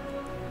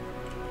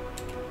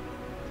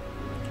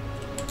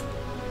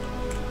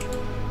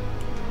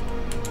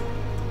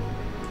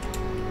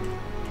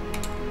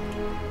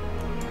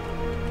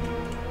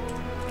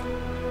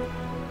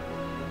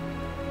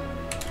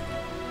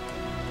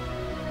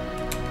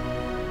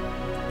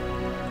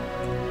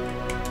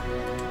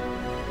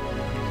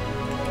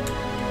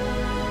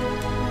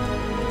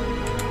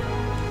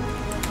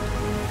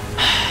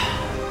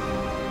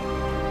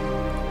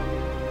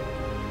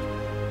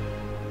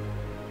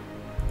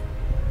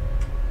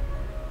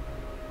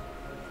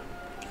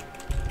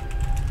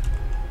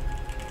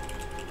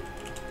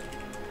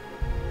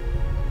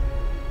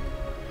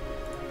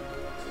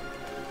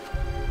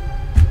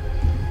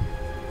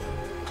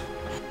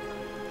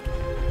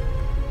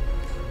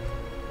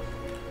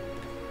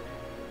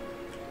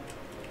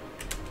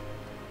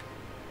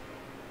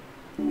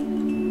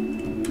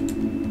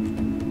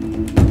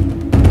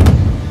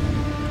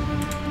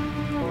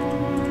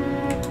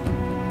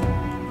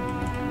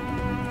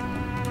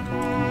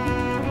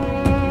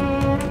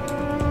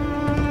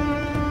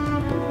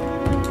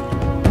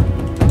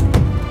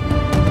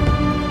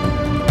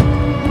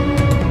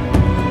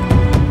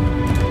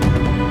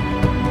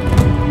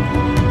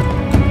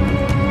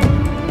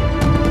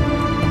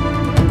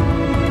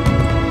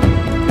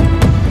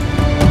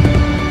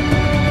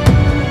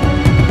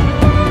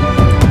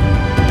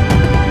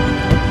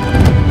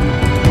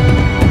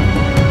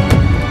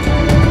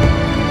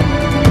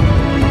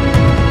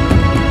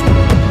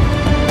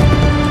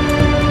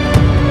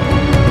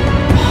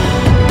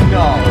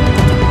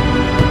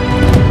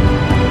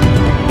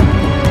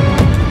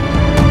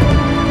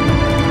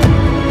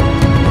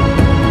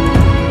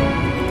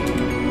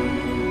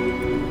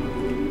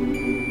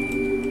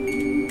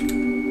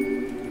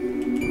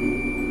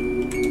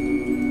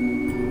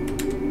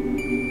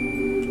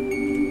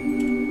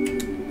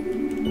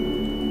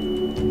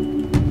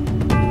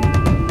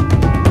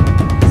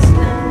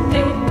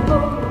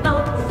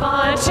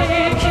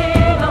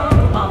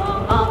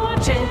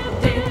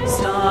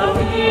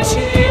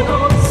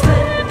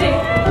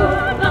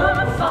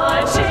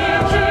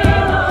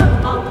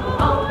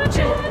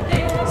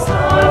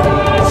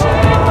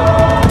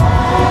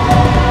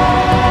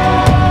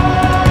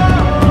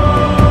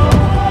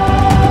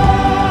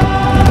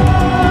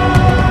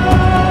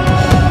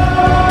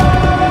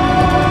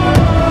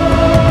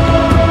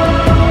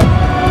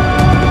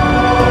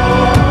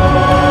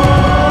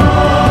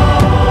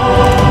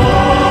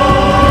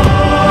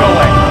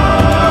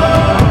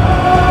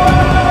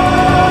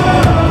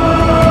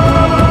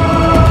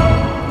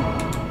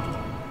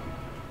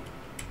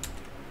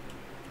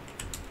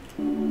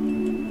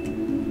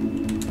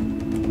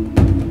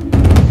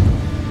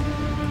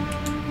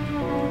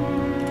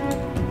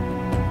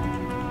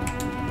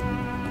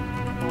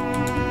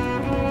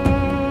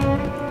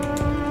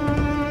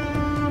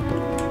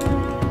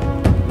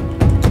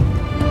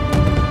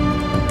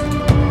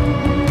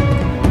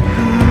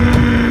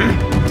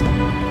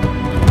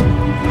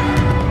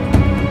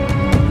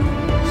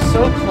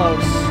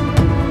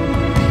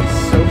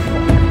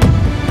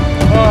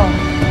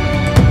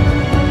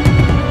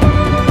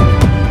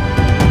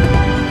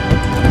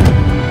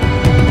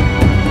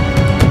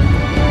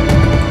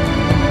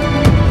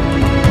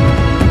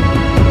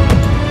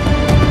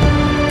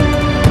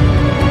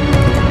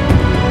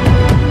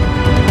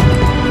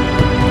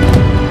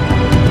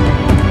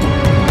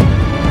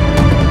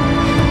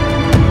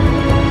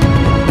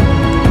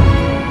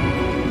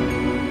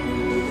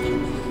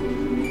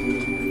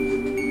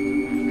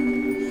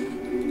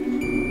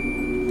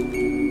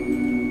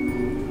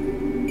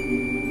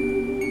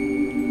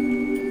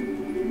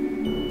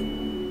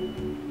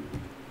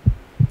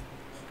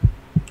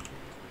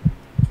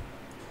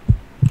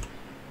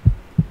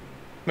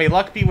 May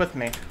luck be with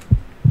me.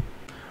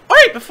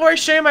 Alright, before I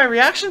show you my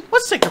reaction,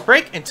 let's take a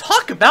break and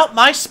talk about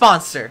my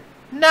sponsor.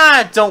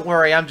 Nah, don't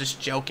worry, I'm just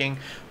joking.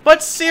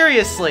 But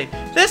seriously,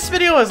 this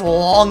video is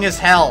long as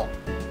hell.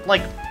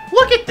 Like,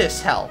 look at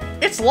this hell.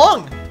 It's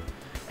long.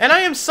 And I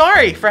am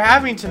sorry for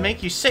having to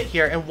make you sit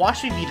here and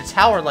watch me beat a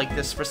tower like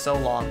this for so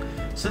long.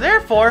 So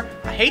therefore,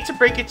 I hate to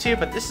break it to you,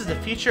 but this is the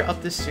future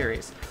of this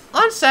series.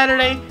 On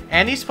Saturday,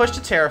 and these Push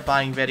to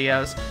Terrifying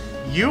videos,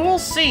 you will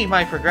see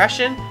my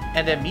progression,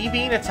 and then me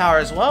beating a tower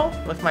as well,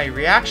 with my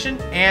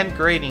reaction and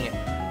grading it.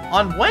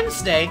 On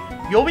Wednesday,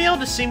 you'll be able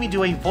to see me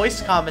do a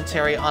voice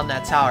commentary on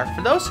that tower,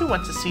 for those who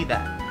want to see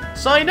that.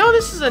 So I know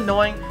this is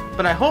annoying,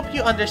 but I hope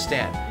you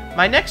understand.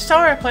 My next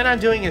tower I plan on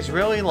doing is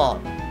really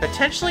long,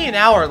 potentially an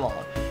hour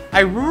long. I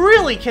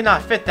really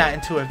cannot fit that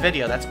into a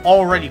video that's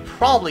already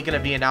probably going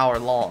to be an hour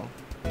long.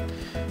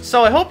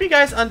 So I hope you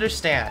guys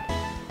understand.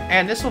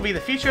 And this will be the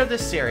future of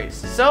this series.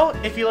 So,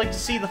 if you like to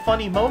see the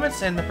funny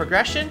moments and the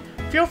progression,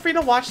 feel free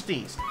to watch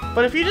these.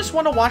 But if you just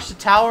want to watch the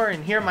tower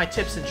and hear my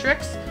tips and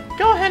tricks,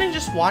 go ahead and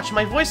just watch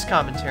my voice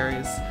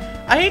commentaries.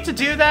 I hate to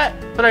do that,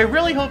 but I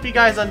really hope you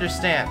guys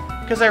understand.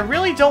 Because I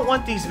really don't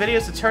want these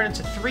videos to turn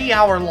into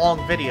 3-hour-long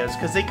videos,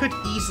 because they could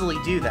easily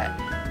do that.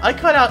 I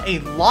cut out a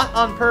lot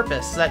on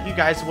purpose so that you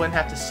guys wouldn't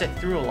have to sit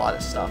through a lot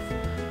of stuff.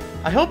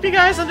 I hope you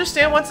guys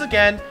understand once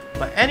again,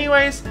 but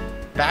anyways,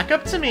 back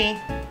up to me.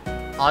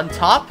 On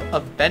top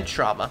of vent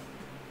trauma.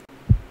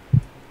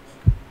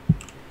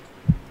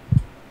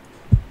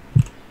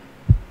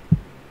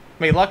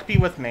 May luck be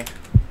with me.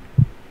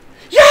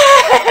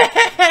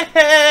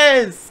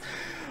 Yes!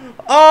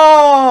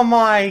 Oh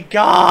my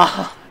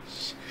gosh!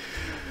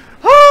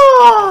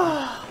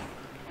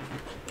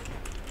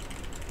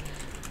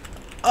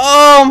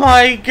 Oh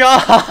my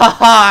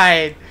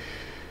god!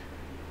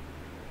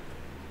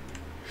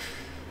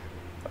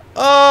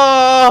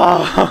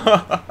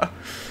 Oh!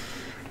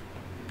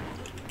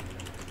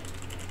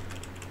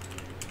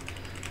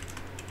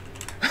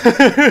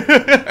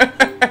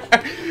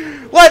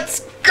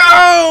 Let's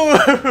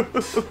go!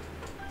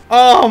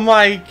 Oh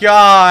my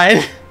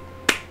god.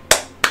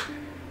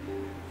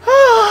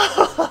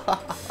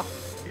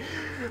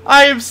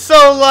 I am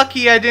so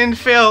lucky I didn't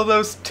fail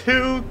those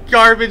 2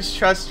 garbage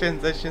trust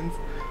transitions.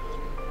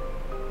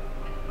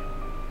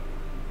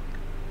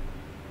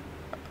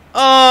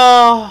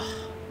 Oh,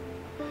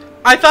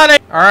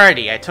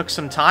 Alrighty, I took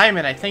some time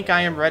and I think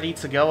I am ready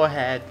to go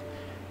ahead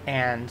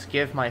and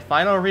give my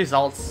final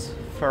results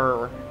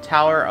for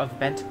Tower of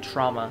Bent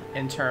Trauma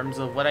in terms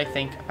of what I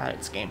think about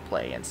its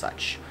gameplay and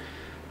such.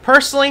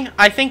 Personally,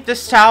 I think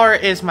this tower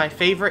is my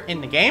favorite in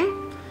the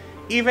game,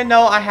 even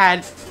though I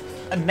had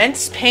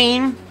immense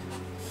pain,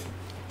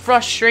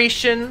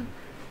 frustration,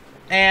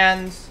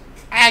 and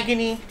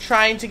agony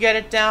trying to get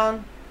it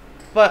down.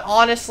 But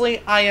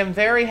honestly, I am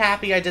very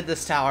happy I did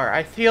this tower.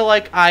 I feel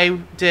like I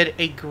did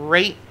a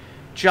great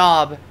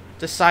job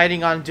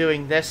deciding on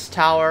doing this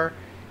tower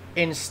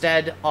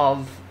instead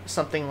of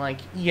something like,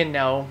 you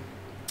know,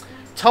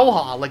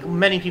 Toha, like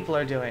many people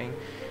are doing.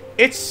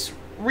 It's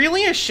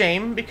really a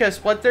shame because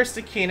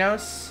Bloodthirsty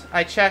Kinos,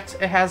 I checked,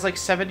 it has like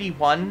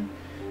 71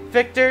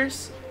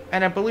 victors,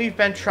 and I believe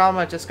Bent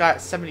Trauma just got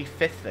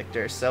 75th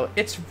victor. So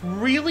it's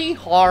really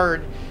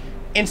hard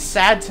and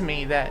sad to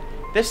me that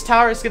this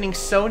tower is getting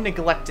so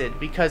neglected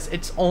because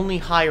it's only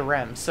high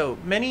rem. So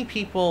many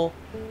people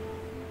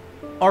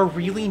are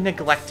really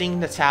neglecting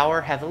the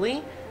tower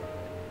heavily,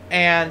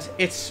 and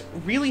it's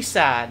really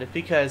sad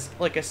because,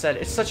 like I said,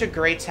 it's such a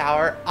great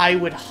tower. I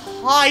would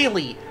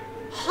highly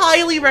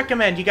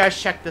recommend you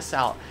guys check this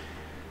out.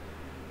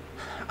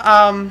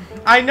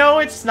 I know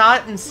it's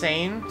not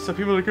insane, so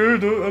people are like, oh,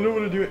 I don't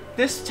want to do it.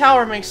 This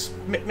tower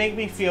make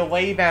me feel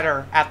way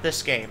better at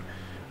this game.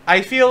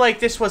 I feel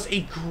like this was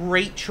a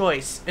great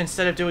choice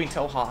instead of doing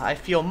Toha. I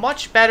feel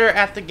much better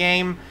at the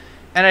game,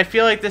 and I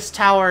feel like this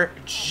tower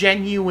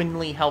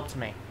genuinely helped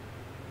me.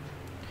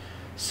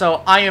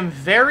 So I am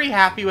very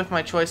happy with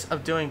my choice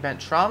of doing Bent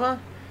Trauma.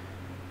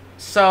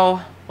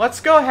 So let's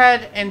go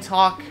ahead and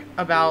talk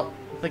about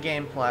the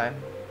gameplay.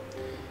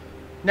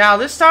 Now,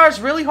 this tower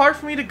is really hard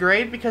for me to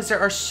grade because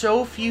there are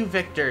so few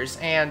victors,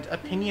 and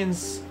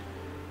opinions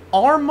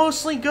are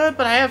mostly good,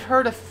 but I have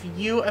heard a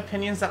few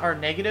opinions that are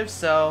negative,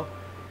 so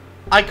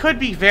I could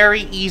be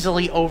very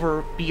easily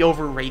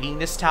overrating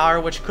this tower,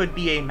 which could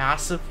be a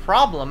massive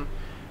problem,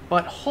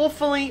 but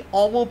hopefully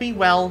all will be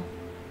well,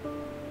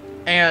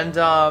 and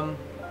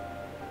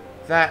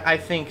that I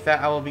think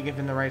that I will be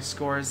given the right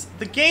scores.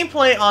 The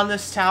gameplay on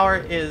this tower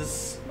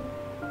is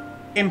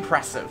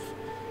impressive.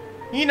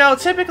 You know,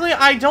 typically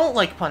I don't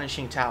like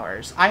punishing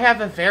towers. I have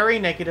a very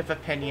negative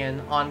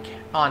opinion on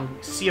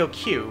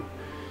COQ.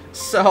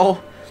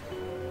 So,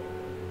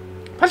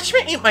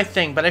 punishment ain't my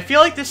thing, but I feel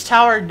like this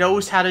tower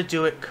knows how to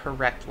do it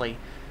correctly.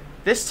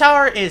 This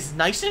tower is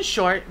nice and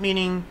short,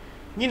 meaning,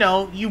 you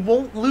know, you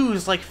won't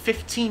lose like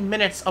 15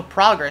 minutes of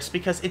progress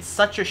because it's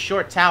such a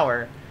short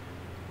tower.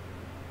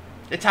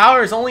 The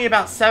tower is only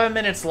about 7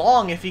 minutes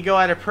long if you go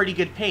at a pretty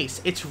good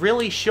pace. It's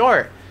really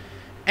short.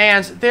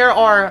 And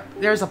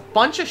there's a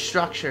bunch of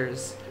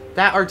structures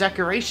that are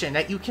decoration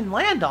that you can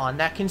land on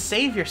that can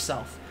save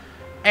yourself.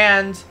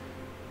 And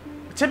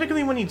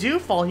typically when you do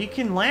fall, you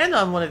can land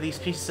on one of these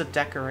pieces of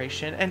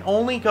decoration and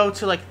only go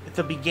to like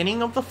the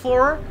beginning of the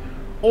floor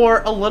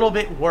or a little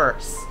bit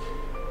worse.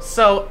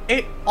 So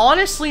it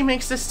honestly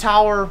makes this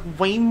tower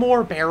way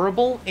more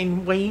bearable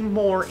and way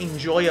more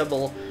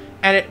enjoyable,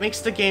 and it makes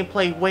the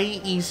gameplay way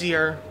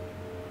easier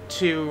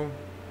to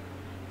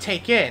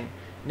take in.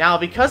 Now,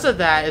 because of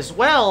that as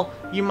well,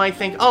 you might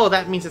think, oh,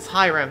 that means it's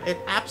high rem. It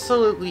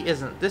absolutely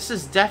isn't. This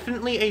is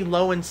definitely a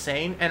low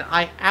insane, and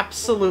I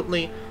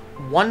absolutely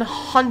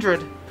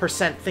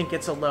 100% think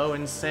it's a low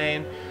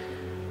insane.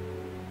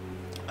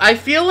 I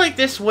feel like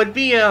this would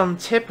be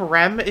tip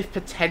rem if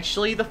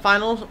potentially the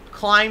final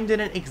climb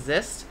didn't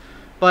exist,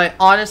 but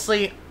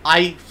honestly,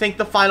 I think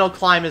the final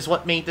climb is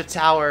what made the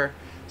tower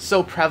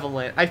so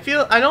prevalent. I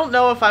don't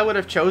know if I would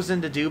have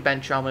chosen to do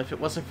Bent Trauma if it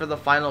wasn't for the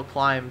final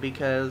climb,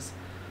 because,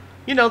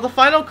 you know, the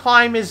final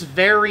climb is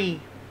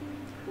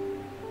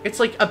it's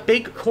like a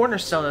big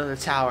cornerstone of the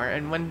tower,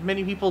 and when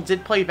many people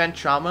did play Bent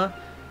Trauma,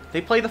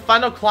 they play the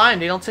final climb,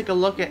 they don't take a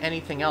look at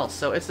anything else.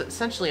 So it's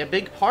essentially a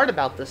big part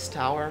about this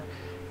tower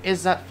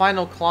is that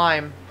final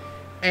climb,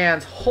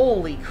 and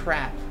holy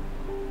crap.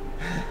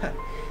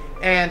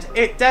 And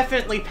it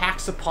definitely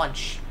packs a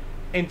punch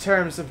in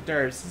terms of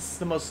nerves. This is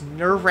the most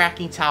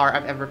nerve-wracking tower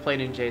I've ever played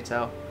in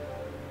JTO.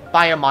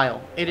 By a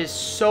mile. It is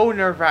so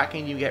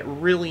nerve-wracking, you get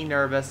really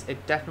nervous.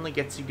 It definitely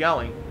gets you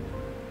going.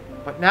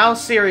 But now,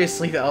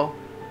 seriously though,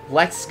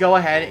 let's go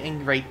ahead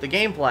and rate the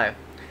gameplay.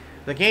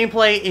 The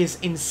gameplay is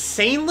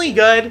insanely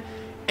good.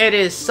 It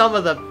is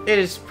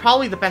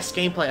probably the best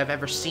gameplay I've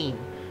ever seen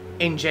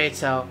in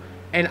JTO.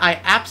 And I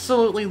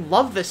absolutely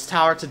love this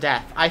tower to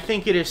death. I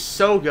think it is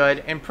so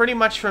good, and pretty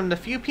much from the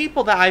few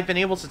people that I've been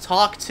able to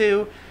talk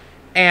to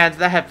and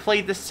that have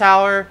played this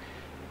tower,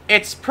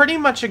 it's pretty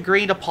much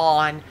agreed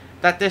upon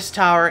that this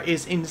tower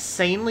is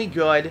insanely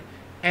good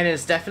and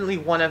is definitely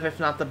one of, if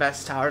not the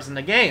best towers in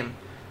the game.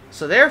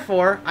 So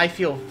therefore, I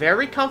feel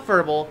very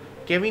comfortable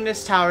giving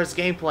this tower's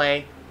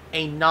gameplay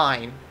a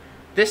 9.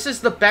 This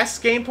is the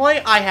best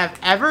gameplay I have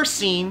ever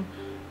seen,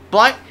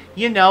 but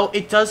you know,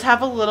 it does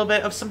have a little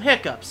bit of some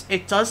hiccups.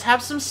 It does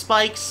have some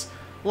spikes.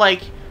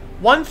 Like,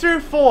 1 through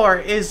 4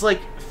 is,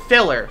 like,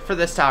 filler for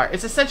this tower.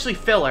 It's essentially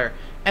filler.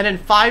 And then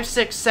 5,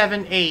 6,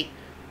 7, 8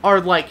 are,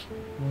 like,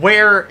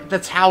 where the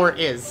tower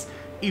is.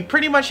 You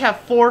pretty much have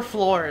 4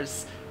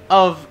 floors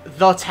of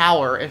the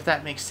tower, if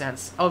that makes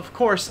sense. Of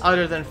course,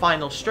 other than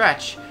Final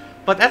Stretch.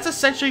 But that's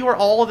essentially where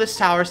all of this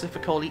tower's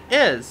difficulty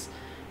is.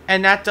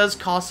 And that does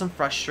cause some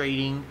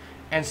frustrating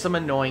and some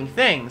annoying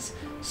things.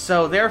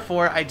 So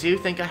therefore, I do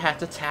think I have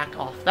to tack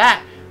off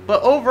that.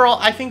 But overall,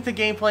 I think the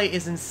gameplay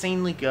is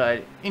insanely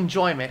good.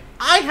 Enjoyment.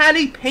 I had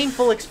a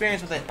painful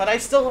experience with it, but I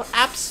still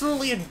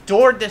absolutely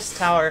adored this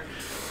tower.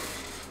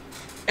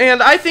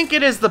 And I think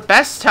it is the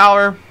best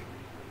tower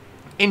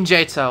in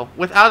Johto,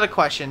 without a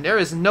question. There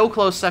is no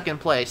close second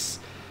place.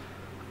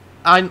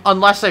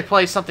 Unless I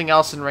play something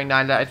else in Ring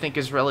 9 that I think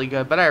is really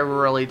good, but I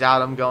really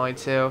doubt I'm going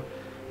to.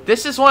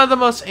 This is one of the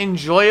most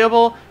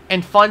enjoyable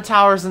and fun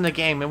towers in the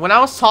game. And when I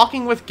was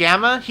talking with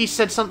Gamma, he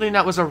said something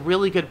that was a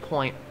really good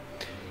point.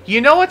 You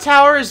know a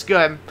tower is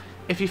good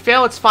if you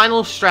fail its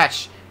final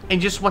stretch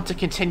and just want to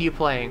continue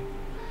playing.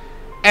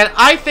 And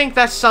I think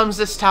that sums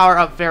this tower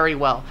up very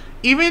well.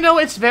 Even though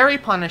it's very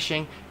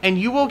punishing, and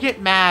you will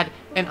get mad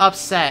and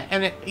upset,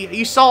 and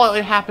you saw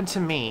it happen to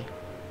me,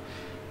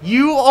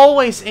 you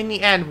always, in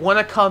the end, want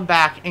to come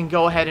back and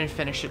go ahead and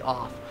finish it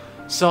off.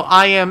 So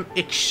I am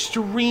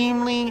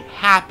extremely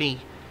happy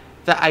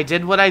that I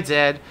did what I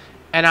did,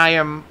 and I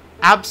am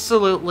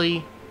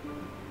absolutely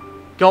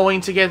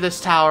going to give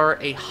this tower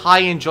a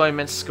high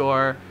enjoyment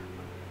score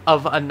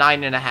of a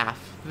 9.5.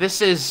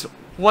 This is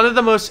one of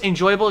the most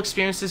enjoyable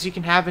experiences you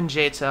can have in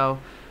Johto,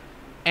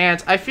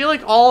 and I feel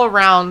like all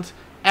around,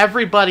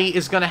 everybody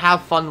is going to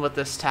have fun with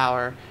this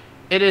tower.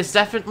 It is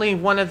definitely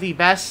one of the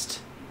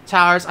best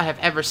towers I have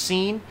ever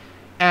seen,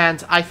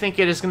 and I think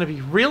it is going to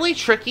be really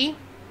tricky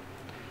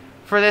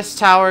for this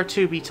tower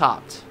to be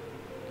topped.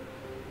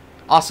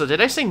 Also, did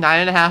I say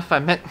 9.5? I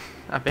meant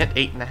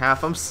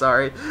 8.5. I'm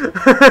sorry.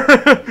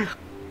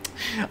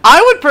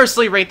 I would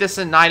personally rate this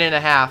a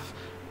 9.5,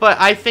 but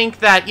I think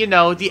that, you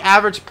know, the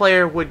average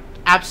player would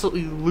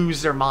absolutely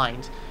lose their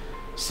mind.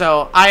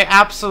 So I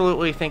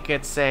absolutely think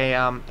it's a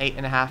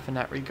 8.5 in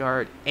that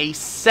regard. A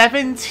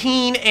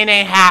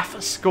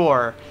 17.5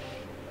 score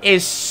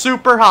is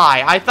super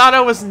high. I thought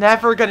I was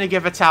never going to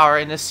give a tower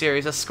in this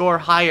series a score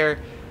higher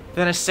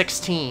than a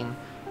 16.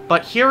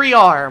 But here we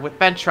are with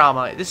Bent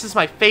Trauma. This is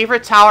my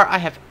favorite tower I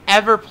have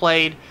ever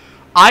played.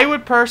 I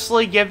would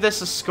personally give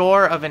this a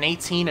score of an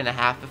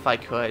 18.5 if I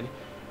could.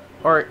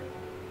 Or,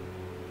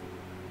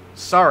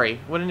 sorry,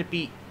 wouldn't it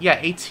be? Yeah,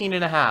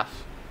 18.5.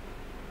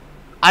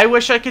 I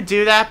wish I could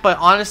do that, but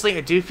honestly,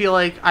 I do feel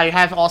like I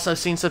have also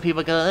seen some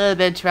people go, oh,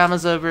 Bent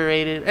Trauma's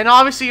overrated. And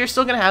obviously, you're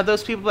still going to have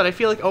those people, but I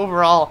feel like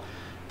overall,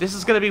 this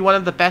is going to be one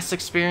of the best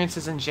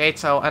experiences in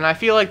Johto, and I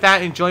feel like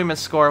that enjoyment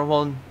score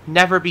will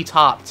never be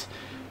topped,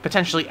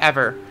 potentially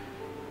ever,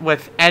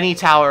 with any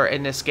tower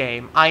in this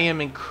game. I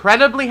am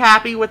incredibly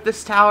happy with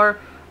this tower.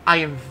 I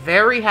am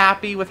very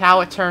happy with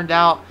how it turned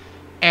out,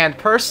 and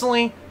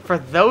personally, for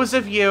those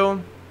of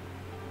you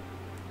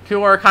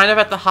who are kind of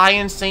at the high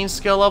insane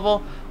skill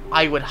level,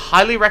 I would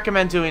highly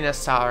recommend doing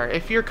this tower.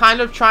 If you're kind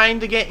of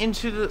trying to get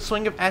into the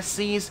swing of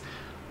SCs,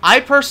 I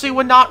personally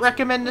would not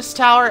recommend this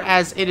tower,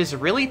 as it is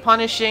really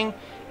punishing,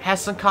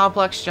 has some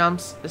complex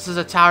jumps. This is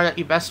a tower that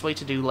you best wait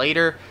to do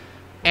later.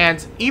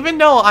 And even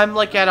though I'm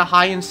like at a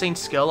high insane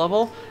skill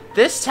level,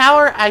 this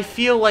tower, I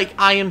feel like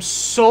I am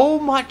so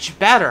much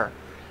better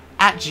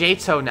at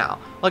Johto now.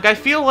 Like, I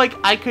feel like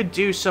I could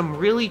do some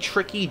really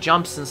tricky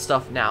jumps and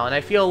stuff now, and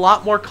I feel a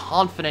lot more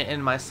confident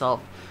in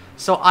myself.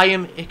 So I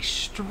am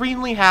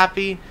extremely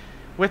happy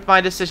with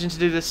my decision to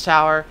do this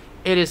tower.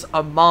 It is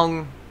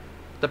among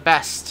the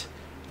best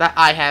that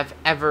I have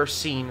ever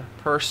seen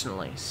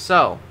personally.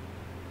 So,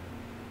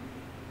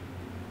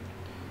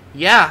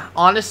 yeah,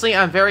 honestly,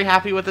 I'm very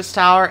happy with this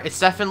tower. It's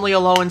definitely a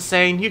low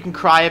insane. You can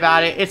cry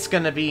about it. It's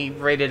going to be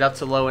rated up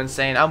to low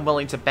insane. I'm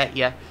willing to bet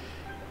you.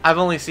 I've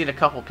only seen a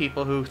couple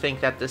people who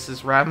think that this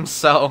is REM,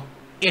 so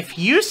if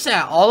you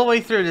sat all the way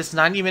through this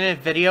 90-minute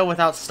video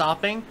without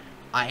stopping,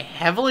 I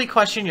heavily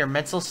question your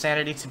mental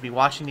sanity to be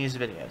watching these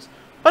videos.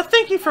 But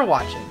thank you for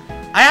watching.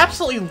 I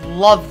absolutely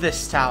love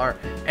this tower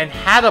and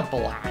had a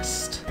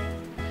blast.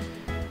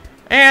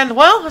 And,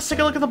 well, let's take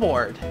a look at the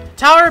board.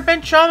 Tower of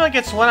Bent Trauma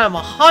gets what I'm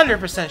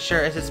 100%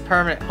 sure is its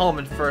permanent home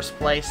in first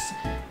place,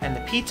 and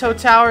the Pito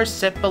Towers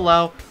sit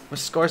below with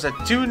scores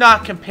that do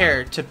not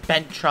compare to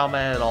Bent Trauma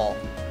at all.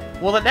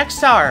 Will the next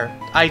tower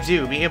I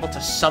do be able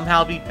to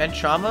somehow beat Bent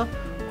Trauma,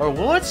 or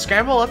will it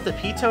scramble up the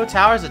Pito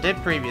Towers it did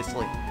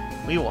previously?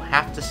 We will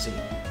have to see.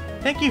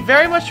 Thank you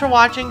very much for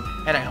watching,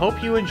 and I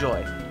hope you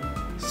enjoyed.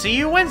 See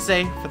you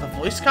Wednesday for the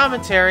voice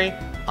commentary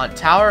on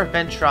Tower of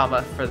Bent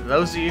Trauma for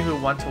those of you who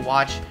want to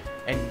watch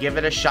and give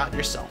it a shot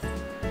yourself.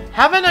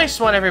 Have a nice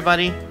one,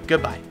 everybody.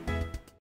 Goodbye.